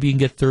of them. Maybe you can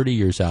get 30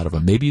 years out of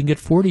them. Maybe you can get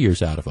 40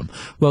 years out of them.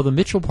 Well, the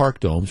Mitchell Park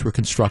domes were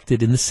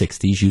constructed in the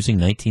 60s using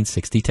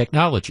 1960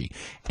 technology.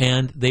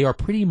 And they are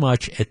pretty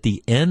much at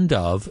the end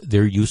of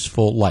their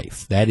useful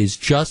life. That is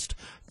just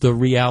the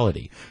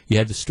reality. You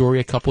had the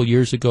story a couple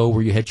years ago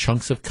where you had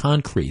chunks of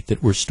concrete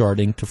that were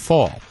starting to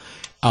fall.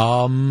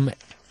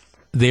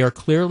 They are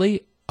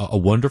clearly a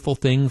wonderful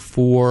thing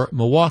for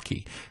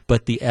Milwaukee,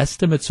 but the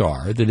estimates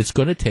are that it's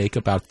going to take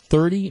about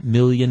 $30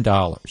 million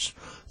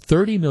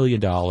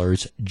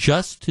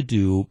just to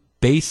do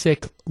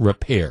basic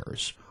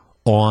repairs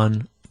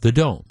on the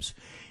domes.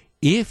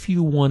 If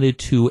you wanted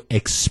to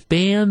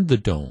expand the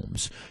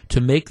domes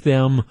to make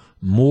them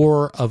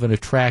more of an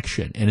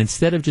attraction, and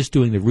instead of just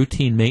doing the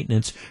routine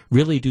maintenance,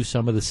 really do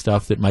some of the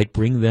stuff that might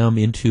bring them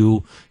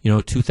into,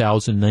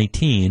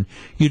 2019,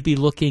 you'd be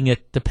looking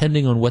at,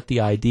 depending on what the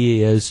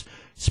idea is,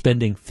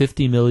 spending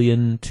 $50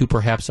 million to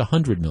perhaps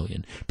 $100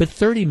 million. But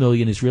 $30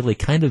 million is really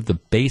kind of the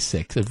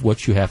basics of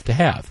what you have to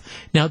have.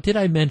 Now, did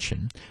I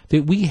mention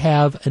that we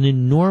have an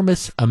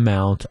enormous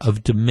amount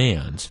of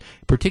demands,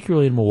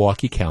 particularly in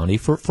Milwaukee County,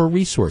 for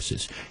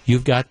resources?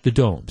 You've got the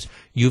domes.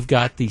 You've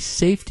got the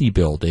safety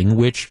building,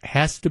 which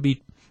has to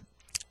be,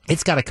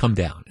 it's got to come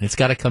down. And it's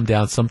got to come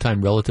down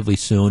sometime relatively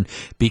soon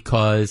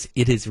because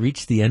it has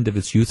reached the end of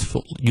its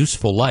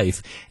useful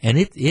life, and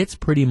it's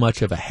pretty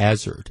much of a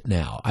hazard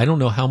now. I don't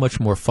know how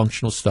much more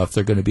functional stuff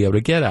they're going to be able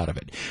to get out of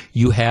it.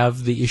 You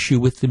have the issue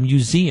with the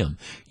museum.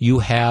 You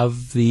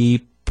have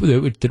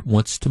that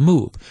wants to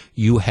move.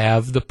 You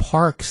have the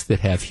parks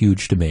that have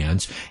huge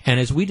demands. And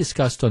as we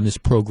discussed on this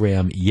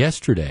program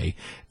yesterday,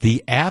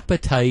 the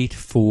appetite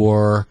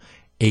for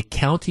a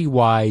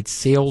county-wide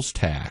sales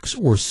tax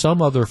or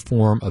some other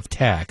form of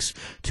tax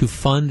to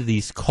fund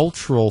these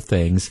cultural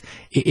things,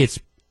 it's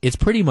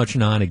pretty much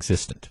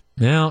non-existent.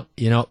 Now,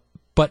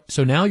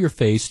 so now you're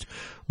faced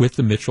with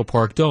the Mitchell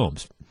Park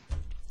domes.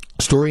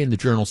 Story in the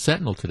Journal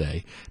Sentinel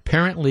today.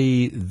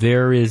 Apparently,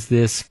 there is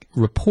this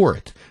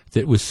report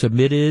that was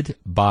submitted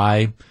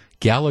by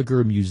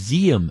Gallagher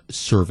Museum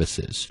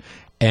Services.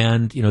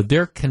 And,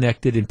 they're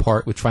connected in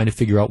part with trying to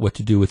figure out what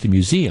to do with the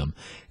museum.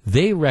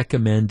 They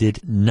recommended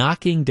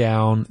knocking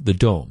down the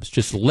domes,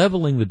 just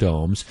leveling the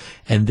domes,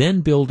 and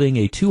then building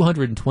a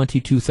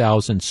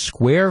 222,000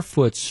 square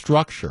foot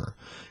structure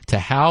to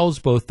house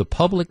both the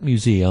public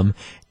museum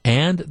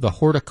and the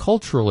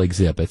horticultural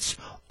exhibits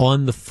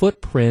on the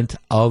footprint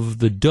of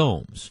the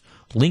domes,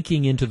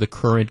 linking into the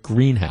current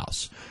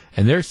greenhouse.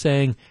 And they're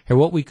saying, hey,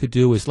 what we could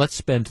do is let's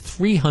spend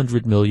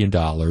 $300 million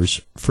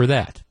for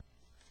that.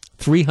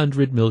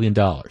 $300 million.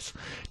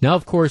 Now,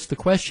 of course, the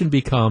question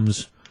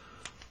becomes,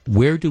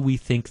 where do we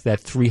think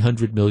that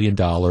 $300 million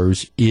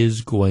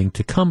is going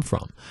to come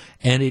from?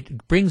 And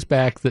it brings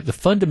back the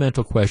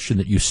fundamental question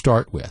that you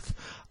start with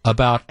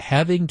about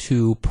having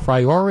to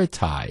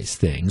prioritize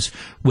things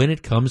when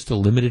it comes to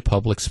limited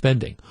public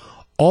spending.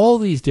 All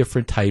these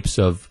different types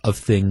of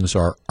things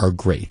are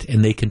great,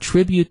 and they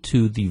contribute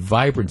to the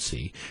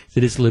vibrancy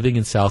that is living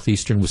in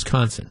southeastern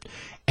Wisconsin.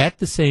 At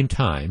the same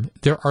time,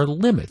 there are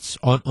limits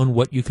on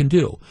what you can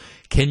do.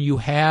 Can you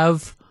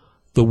have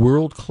the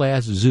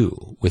world-class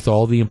zoo with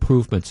all the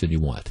improvements that you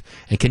want?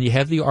 And can you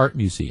have the art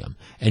museum?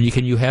 And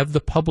can you have the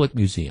public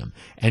museum?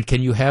 And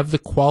can you have the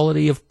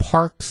quality of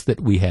parks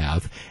that we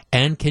have?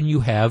 And can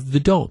you have the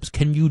domes?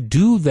 Can you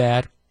do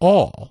that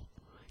all?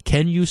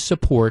 Can you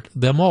support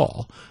them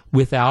all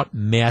without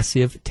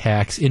massive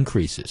tax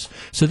increases?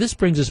 So this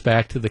brings us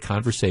back to the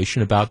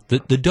conversation about the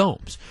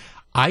domes.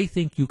 I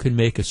think you can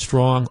make a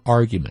strong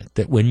argument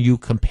that when you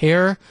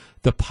compare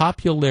the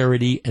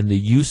popularity and the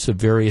use of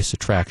various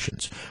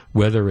attractions,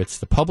 whether it's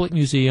the public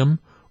museum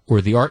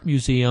or the art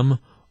museum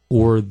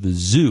or the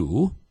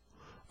zoo,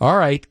 all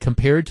right,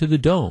 compared to the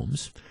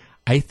domes,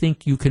 I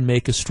think you can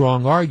make a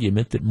strong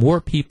argument that more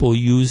people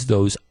use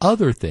those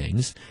other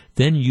things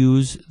than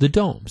use the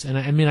domes. And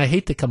I mean, I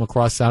hate to come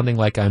across sounding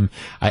like I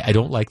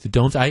don't like the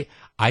domes. I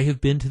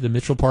have been to the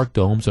Mitchell Park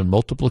domes on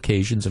multiple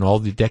occasions in all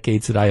the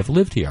decades that I have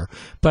lived here.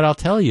 But I'll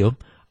tell you,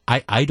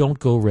 I don't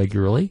go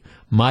regularly.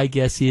 My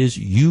guess is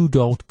you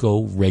don't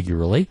go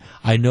regularly.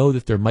 I know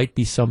that there might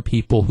be some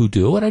people who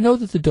do, and I know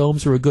that the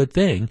domes are a good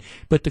thing.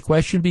 But the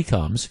question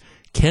becomes,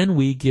 can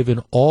we,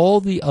 given all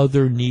the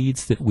other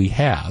needs that we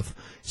have,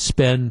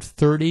 spend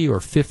 $30 or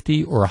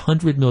 $50 or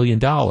 $100 million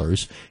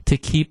to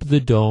keep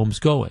the domes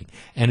going?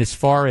 And as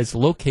far as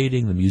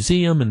locating the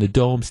museum and the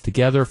domes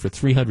together for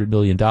 $300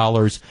 million,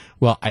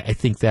 well, I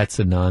think that's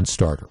a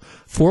non-starter.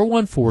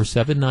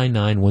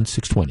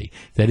 414-799-1620.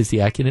 That is the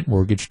Accunet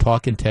Mortgage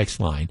talk and text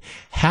line.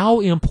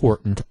 How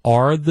important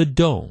are the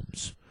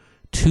domes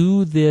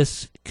to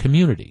this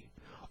community?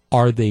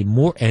 Are they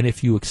more, and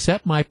if you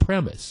accept my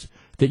premise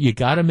that you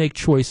got to make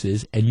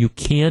choices and you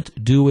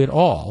can't do it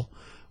all,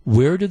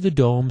 where do the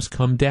domes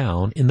come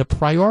down in the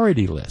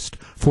priority list?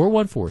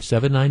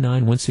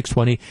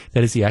 414-799-1620.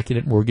 That is the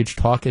Accunet Mortgage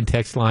talk and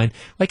text line.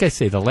 Like I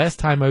say, the last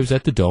time I was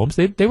at the domes,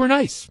 they were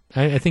nice.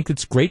 I think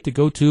it's great to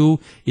go to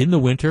in the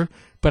winter,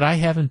 but I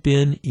haven't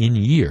been in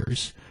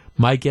years.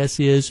 My guess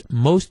is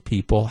most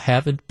people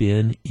haven't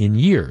been in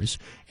years.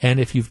 And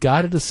if you've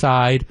got to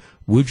decide,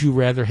 would you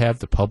rather have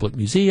the public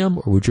museum,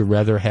 or would you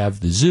rather have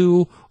the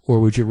zoo, or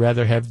would you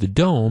rather have the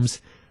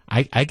domes?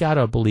 I got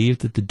to believe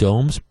that the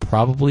domes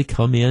probably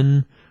come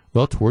in,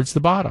 well, towards the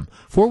bottom.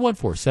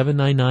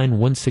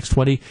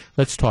 414-799-1620.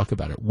 Let's talk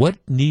about it. What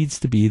needs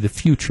to be the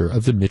future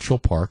of the Mitchell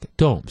Park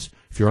domes?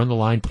 If you're on the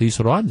line, please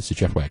hold on. This is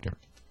Jeff Wagner.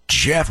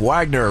 Jeff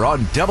Wagner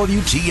on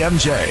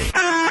WTMJ.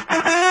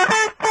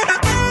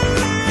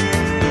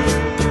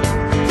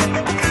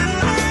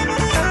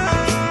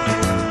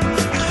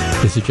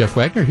 This is Jeff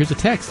Wagner. Here's a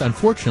text.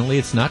 Unfortunately,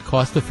 it's not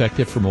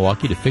cost-effective for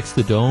Milwaukee to fix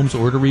the domes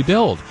or to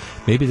rebuild.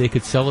 Maybe they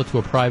could sell it to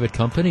a private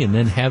company and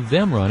then have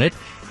them run it,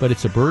 but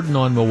it's a burden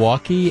on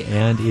Milwaukee,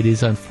 and it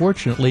is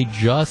unfortunately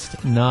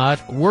just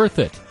not worth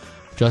it.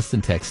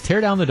 Justin texts, tear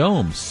down the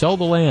domes, sell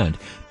the land,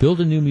 build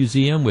a new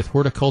museum with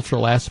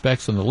horticultural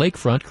aspects on the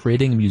lakefront,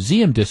 creating a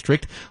museum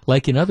district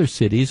like in other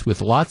cities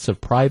with lots of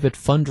private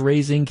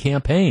fundraising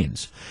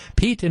campaigns.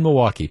 Pete in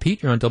Milwaukee.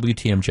 Pete, you're on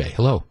WTMJ.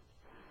 Hello.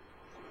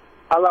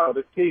 Hello,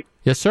 this is Keith.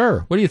 Yes,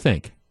 sir. What do you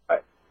think?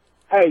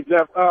 Hey,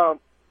 Jeff. Kind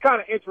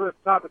of interesting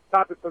topic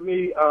for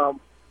me. I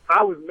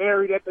was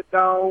married at the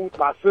Dome.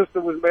 My sister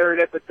was married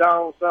at the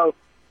Dome. So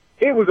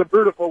it was a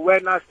beautiful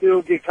wedding. I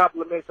still get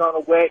compliments on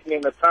the wedding,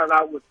 and the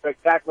turnout was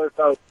spectacular.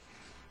 So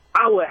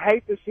I would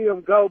hate to see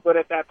them go, but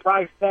at that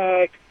price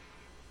tag,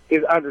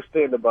 it's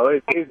understandable. I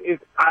can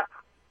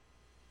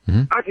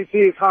see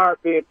it's hard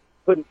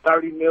putting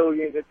 $30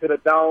 million into the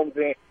domes,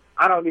 and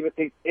I don't even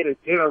think it'll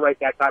generate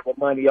that type of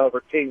money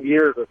over 10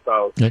 years or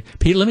so.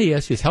 Pete, let me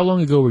ask you this. How long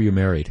ago were you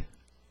married?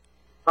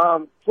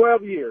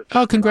 12 years.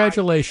 Oh,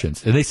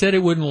 congratulations. And they said it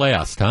wouldn't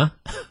last, huh?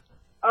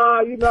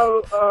 I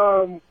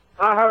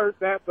heard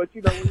that, but,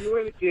 when you're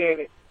in it, you're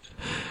in it.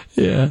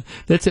 Yeah,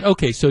 that's it.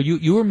 Okay, so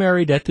you were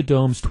married at the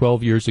Domes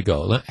 12 years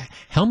ago.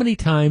 How many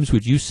times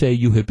would you say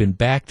you have been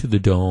back to the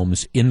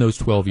Domes in those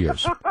 12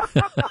 years?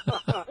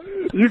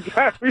 You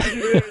got me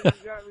there.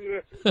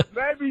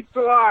 Maybe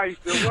twice.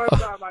 And one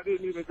time I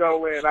didn't even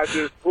go in. I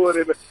just pulled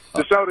in to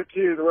show the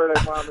kids where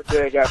their mom and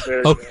dad got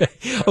there.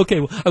 Okay.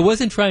 Well, I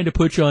wasn't trying to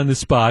put you on the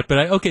spot, but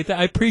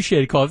I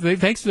appreciate it, call.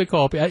 Thanks for the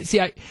call.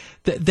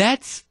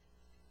 That's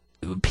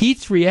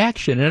Pete's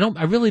reaction, and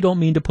I really don't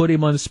mean to put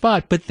him on the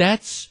spot, but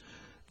that's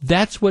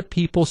what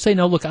people say.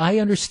 Now, look, I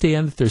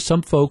understand that there's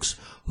some folks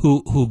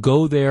who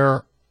go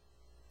there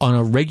on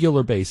a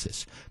regular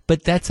basis,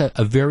 but that's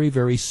a very,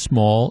 very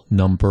small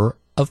number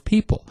of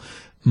people.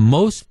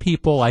 Most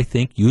people, I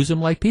think, use them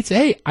like pizza.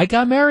 Hey, I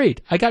got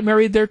married. I got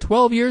married there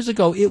 12 years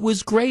ago. It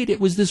was great. It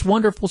was this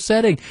wonderful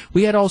setting.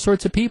 We had all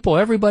sorts of people.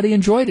 Everybody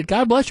enjoyed it.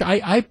 God bless you.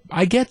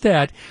 I get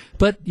that.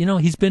 But,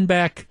 he's been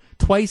back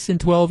twice in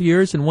 12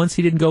 years, and once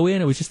he didn't go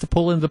in, it was just to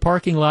pull into the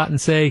parking lot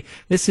and say,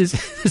 this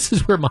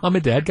is where Mom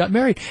and Dad got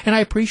married. And I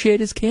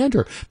appreciate his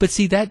candor. But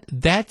see,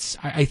 that's,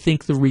 I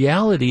think, the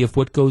reality of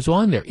what goes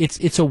on there.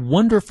 It's a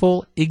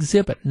wonderful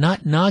exhibit,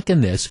 not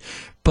knocking this.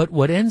 But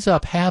what ends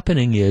up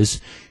happening is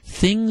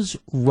things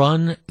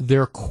run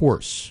their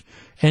course.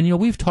 And,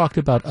 we've talked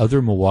about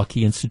other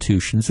Milwaukee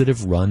institutions that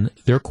have run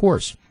their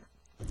course.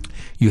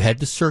 You had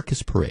the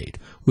circus parade,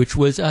 which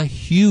was a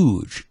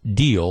huge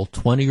deal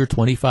 20 or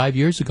 25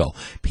 years ago.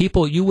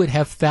 You would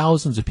have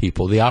thousands of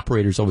people. The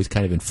operators always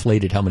kind of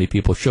inflated how many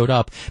people showed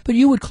up, but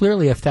you would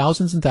clearly have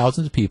thousands and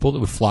thousands of people that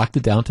would flock to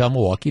downtown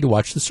Milwaukee to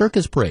watch the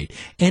circus parade.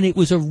 And it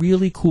was a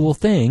really cool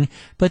thing,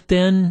 but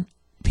then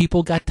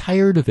people got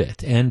tired of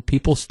it, and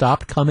people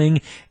stopped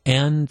coming,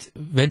 and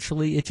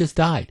eventually it just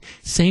died.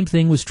 Same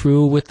thing was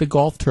true with the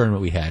golf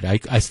tournament we had.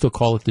 I still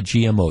call it the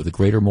GMO, the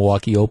Greater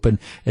Milwaukee Open.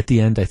 At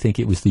the end, I think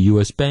it was the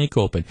U.S. Bank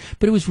Open.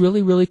 But it was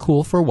really, really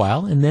cool for a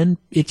while, and then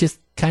it just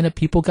kind of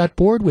people got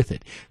bored with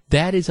it.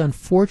 That is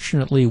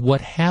unfortunately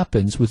what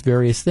happens with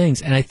various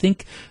things, and I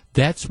think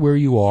that's where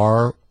you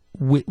are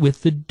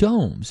with the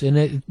domes. And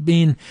I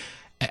mean,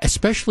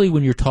 especially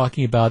when you're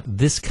talking about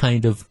this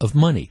kind of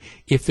money.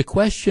 If the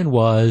question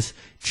was,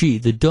 gee,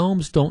 the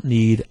domes don't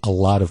need a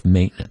lot of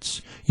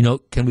maintenance,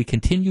 can we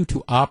continue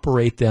to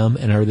operate them,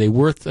 and are they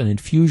worth an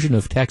infusion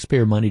of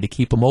taxpayer money to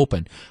keep them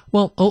open?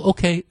 Well,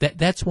 okay,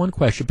 that's one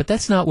question, but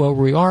that's not where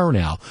we are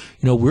now.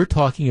 We're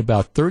talking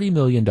about $30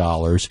 million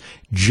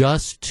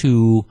just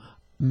to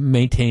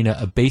maintain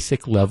a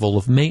basic level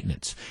of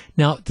maintenance.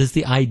 Now, does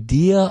the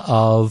idea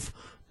of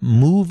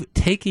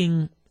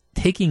taking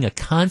a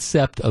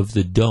concept of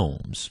the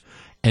domes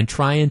and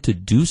trying to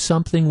do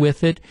something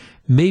with it,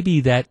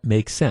 maybe that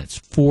makes sense.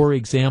 For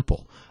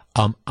example,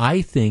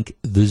 I think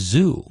the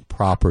zoo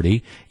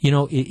property,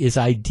 is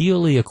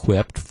ideally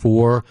equipped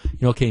for,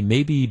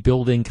 maybe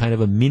building kind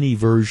of a mini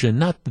version,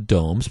 not the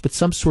domes, but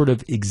some sort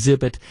of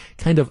exhibit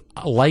kind of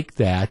like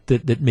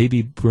that may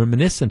be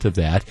reminiscent of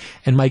that.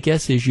 And my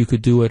guess is you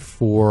could do it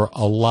for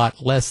a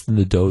lot less than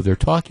the dough they're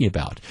talking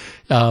about.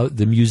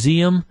 The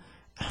museum,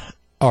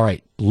 all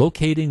right,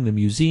 locating the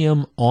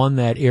museum on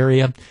that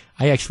area.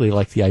 I actually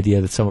like the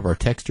idea that some of our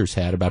texters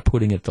had about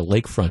putting it at the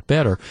lakefront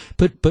better.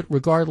 But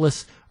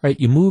regardless, right,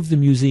 you move the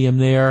museum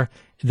there,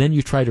 then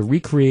you try to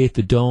recreate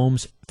the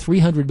domes,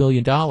 $300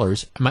 million.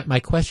 My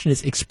question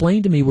is,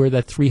 explain to me where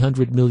that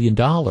 $300 million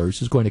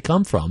is going to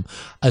come from,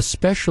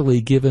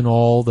 especially given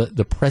all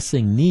the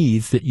pressing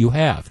needs that you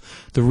have.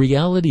 The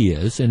reality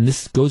is, and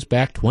this goes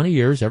back 20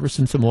 years, ever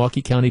since the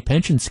Milwaukee County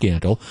pension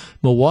scandal,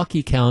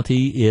 Milwaukee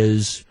County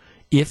is,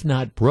 if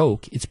not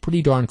broke, it's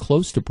pretty darn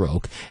close to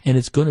broke, and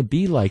it's going to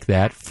be like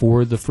that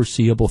for the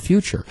foreseeable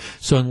future.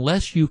 So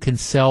unless you can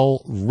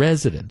sell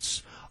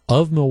residents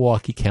of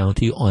Milwaukee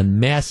County on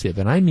massive,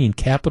 and I mean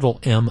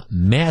capital M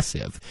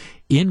massive,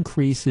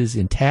 increases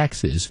in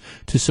taxes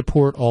to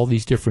support all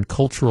these different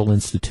cultural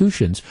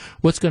institutions,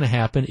 what's going to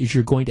happen is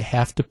you're going to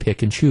have to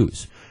pick and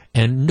choose.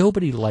 And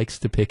nobody likes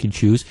to pick and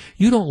choose.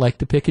 You don't like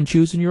to pick and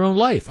choose in your own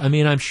life. I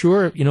mean, I'm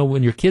sure,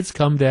 when your kids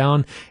come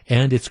down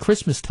and it's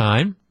Christmas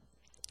time,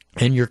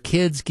 and your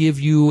kids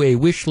give you a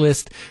wish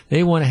list,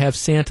 they want to have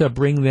Santa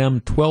bring them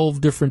 12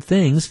 different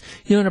things.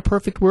 In a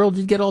perfect world,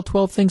 you'd get all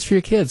 12 things for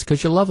your kids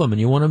because you love them and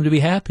you want them to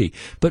be happy.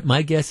 But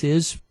my guess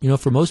is,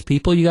 for most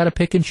people, you got to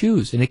pick and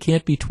choose. And it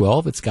can't be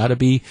 12. It's got to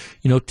be,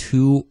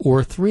 2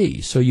 or 3.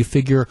 So you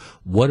figure,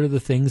 what are the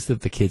things that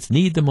the kids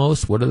need the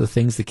most? What are the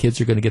things the kids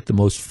are going to get the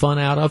most fun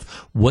out of?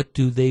 What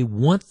do they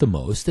want the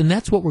most? And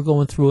that's what we're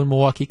going through in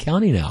Milwaukee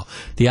County now.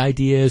 The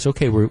idea is,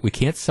 okay, we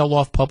can't sell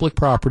off public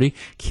property,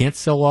 can't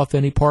sell off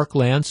any park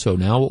land. So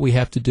now what we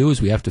have to do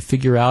is we have to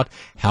figure out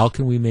how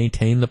can we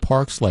maintain the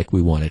parks like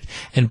we want it.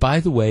 And by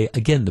the way,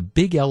 again, the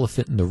big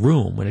elephant in the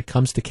room when it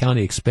comes to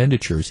county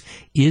expenditures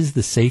is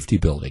the safety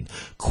building.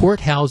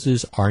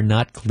 Courthouses are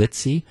not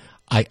glitzy.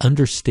 I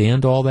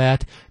understand all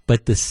that,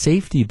 but the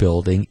safety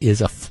building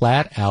is a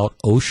flat out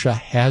OSHA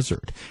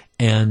hazard.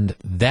 And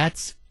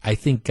that's, I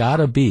think,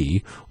 gotta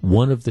be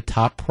one of the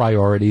top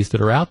priorities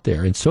that are out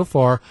there. And so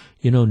far,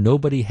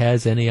 nobody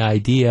has any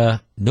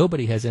idea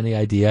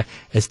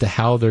as to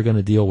how they're going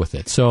to deal with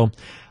it. So,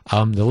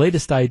 the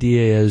latest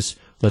idea is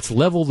let's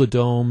level the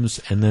domes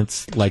and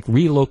let's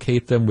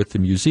relocate them with the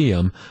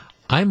museum.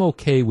 I'm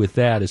okay with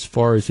that as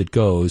far as it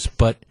goes,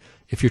 but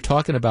if you're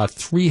talking about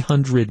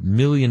 $300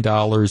 million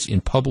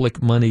in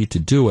public money to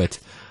do it,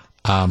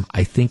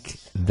 I think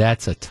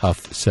that's a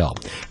tough sell.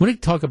 I want to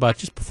talk about,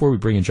 just before we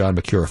bring in John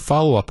McCure, a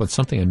follow-up on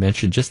something I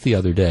mentioned just the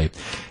other day.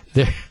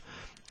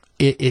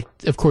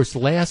 Of course,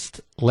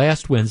 last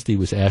Wednesday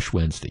was Ash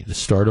Wednesday, the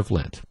start of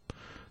Lent.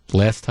 The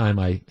last time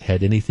I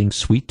had anything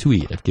sweet to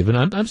eat,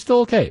 I'm still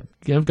okay.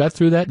 I've got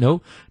through that.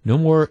 No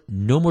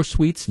more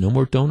sweets, no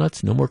more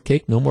donuts, no more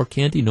cake, no more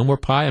candy, no more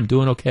pie. I'm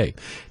doing okay.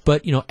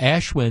 But,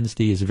 Ash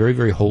Wednesday is a very,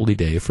 very holy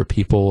day for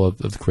people of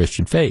the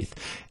Christian faith.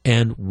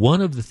 And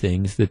one of the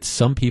things that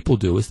some people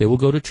do is they will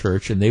go to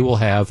church and they will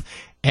have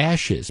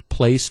ashes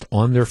placed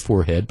on their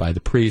forehead by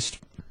the priest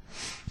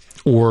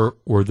or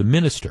the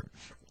minister.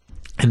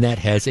 And that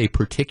has a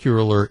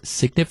particular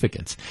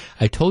significance.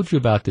 I told you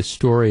about this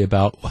story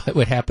about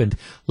what happened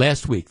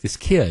last week. This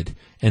kid,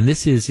 and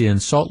this is in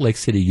Salt Lake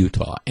City,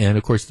 Utah. And,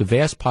 of course, the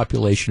vast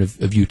population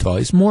of Utah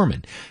is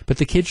Mormon. But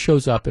the kid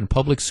shows up in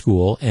public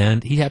school,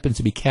 and he happens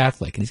to be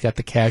Catholic. And he's got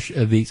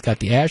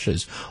the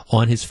ashes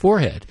on his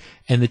forehead.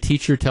 And the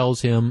teacher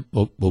tells him,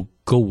 well,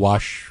 go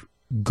wash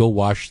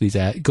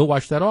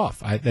that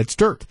off. That's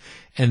dirt.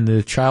 And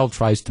the child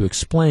tries to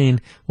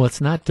explain, well,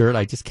 it's not dirt.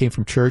 I just came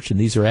from church and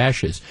these are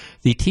ashes.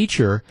 The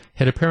teacher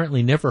had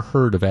apparently never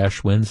heard of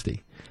Ash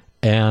Wednesday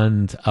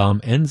and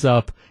ends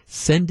up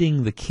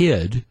sending the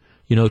kid,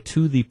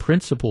 to the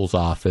principal's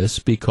office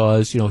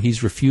because,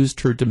 he's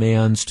refused her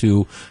demands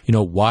to,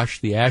 wash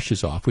the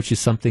ashes off, which is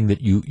something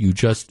that you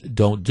just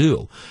don't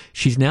do.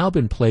 She's now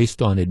been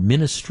placed on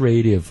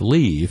administrative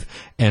leave,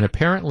 and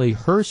apparently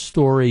her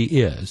story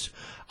is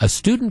a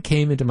student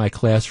came into my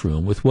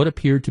classroom with what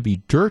appeared to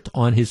be dirt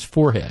on his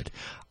forehead.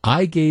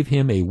 I gave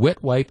him a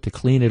wet wipe to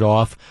clean it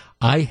off.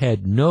 I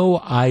had no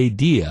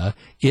idea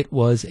it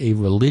was a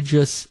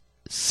religious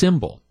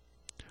symbol.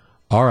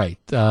 All right,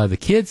 the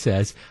kid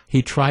says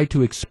he tried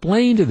to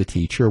explain to the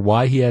teacher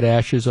why he had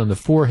ashes on the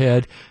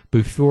forehead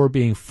before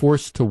being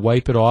forced to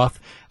wipe it off.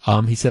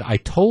 He said, I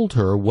told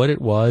her what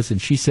it was,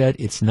 and she said,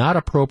 it's not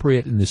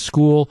appropriate in the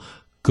school.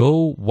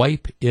 Go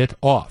wipe it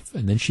off.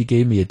 And then she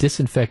gave me a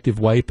disinfective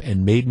wipe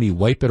and made me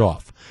wipe it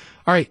off.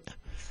 All right.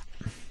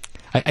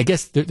 I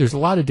guess there's a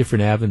lot of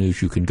different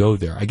avenues you can go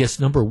there. I guess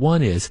number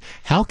one is,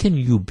 how can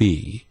you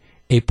be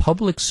a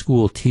public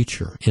school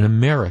teacher in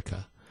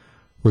America,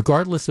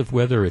 regardless of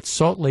whether it's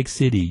Salt Lake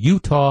City,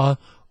 Utah,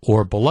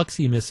 or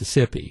Biloxi,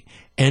 Mississippi,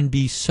 and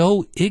be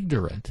so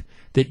ignorant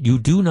that you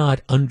do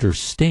not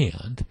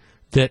understand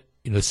that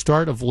the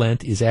start of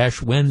Lent is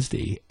Ash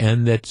Wednesday,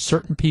 and that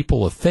certain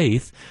people of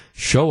faith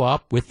show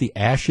up with the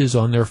ashes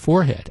on their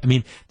forehead. I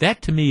mean,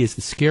 that to me is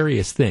the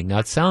scariest thing. Now,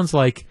 it sounds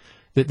like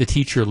that the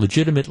teacher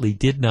legitimately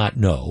did not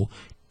know,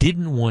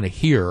 didn't want to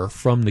hear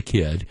from the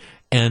kid,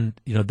 and,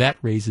 that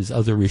raises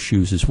other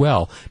issues as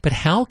well. But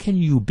how can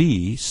you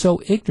be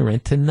so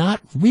ignorant to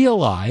not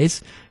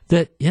realize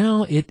that,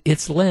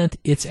 it's Lent,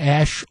 it's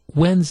Ash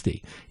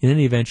Wednesday? In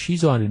any event,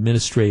 she's on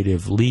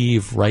administrative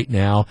leave right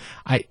now.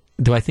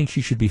 Do I think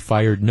she should be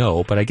fired?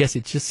 No, but I guess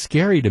it's just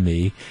scary to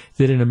me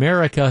that in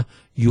America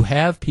you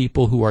have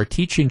people who are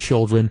teaching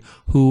children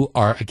who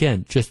are,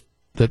 again, just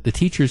that the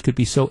teachers could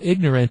be so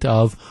ignorant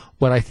of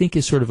what I think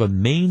is sort of a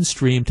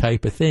mainstream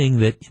type of thing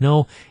that,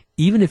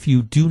 even if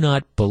you do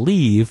not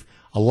believe,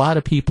 a lot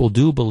of people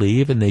do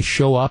believe, and they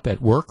show up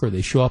at work or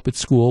they show up at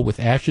school with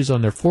ashes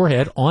on their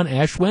forehead on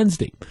Ash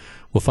Wednesday.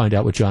 We'll find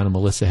out what John and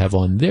Melissa have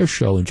on their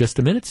show in just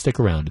a minute. Stick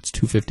around. It's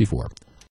 2:54.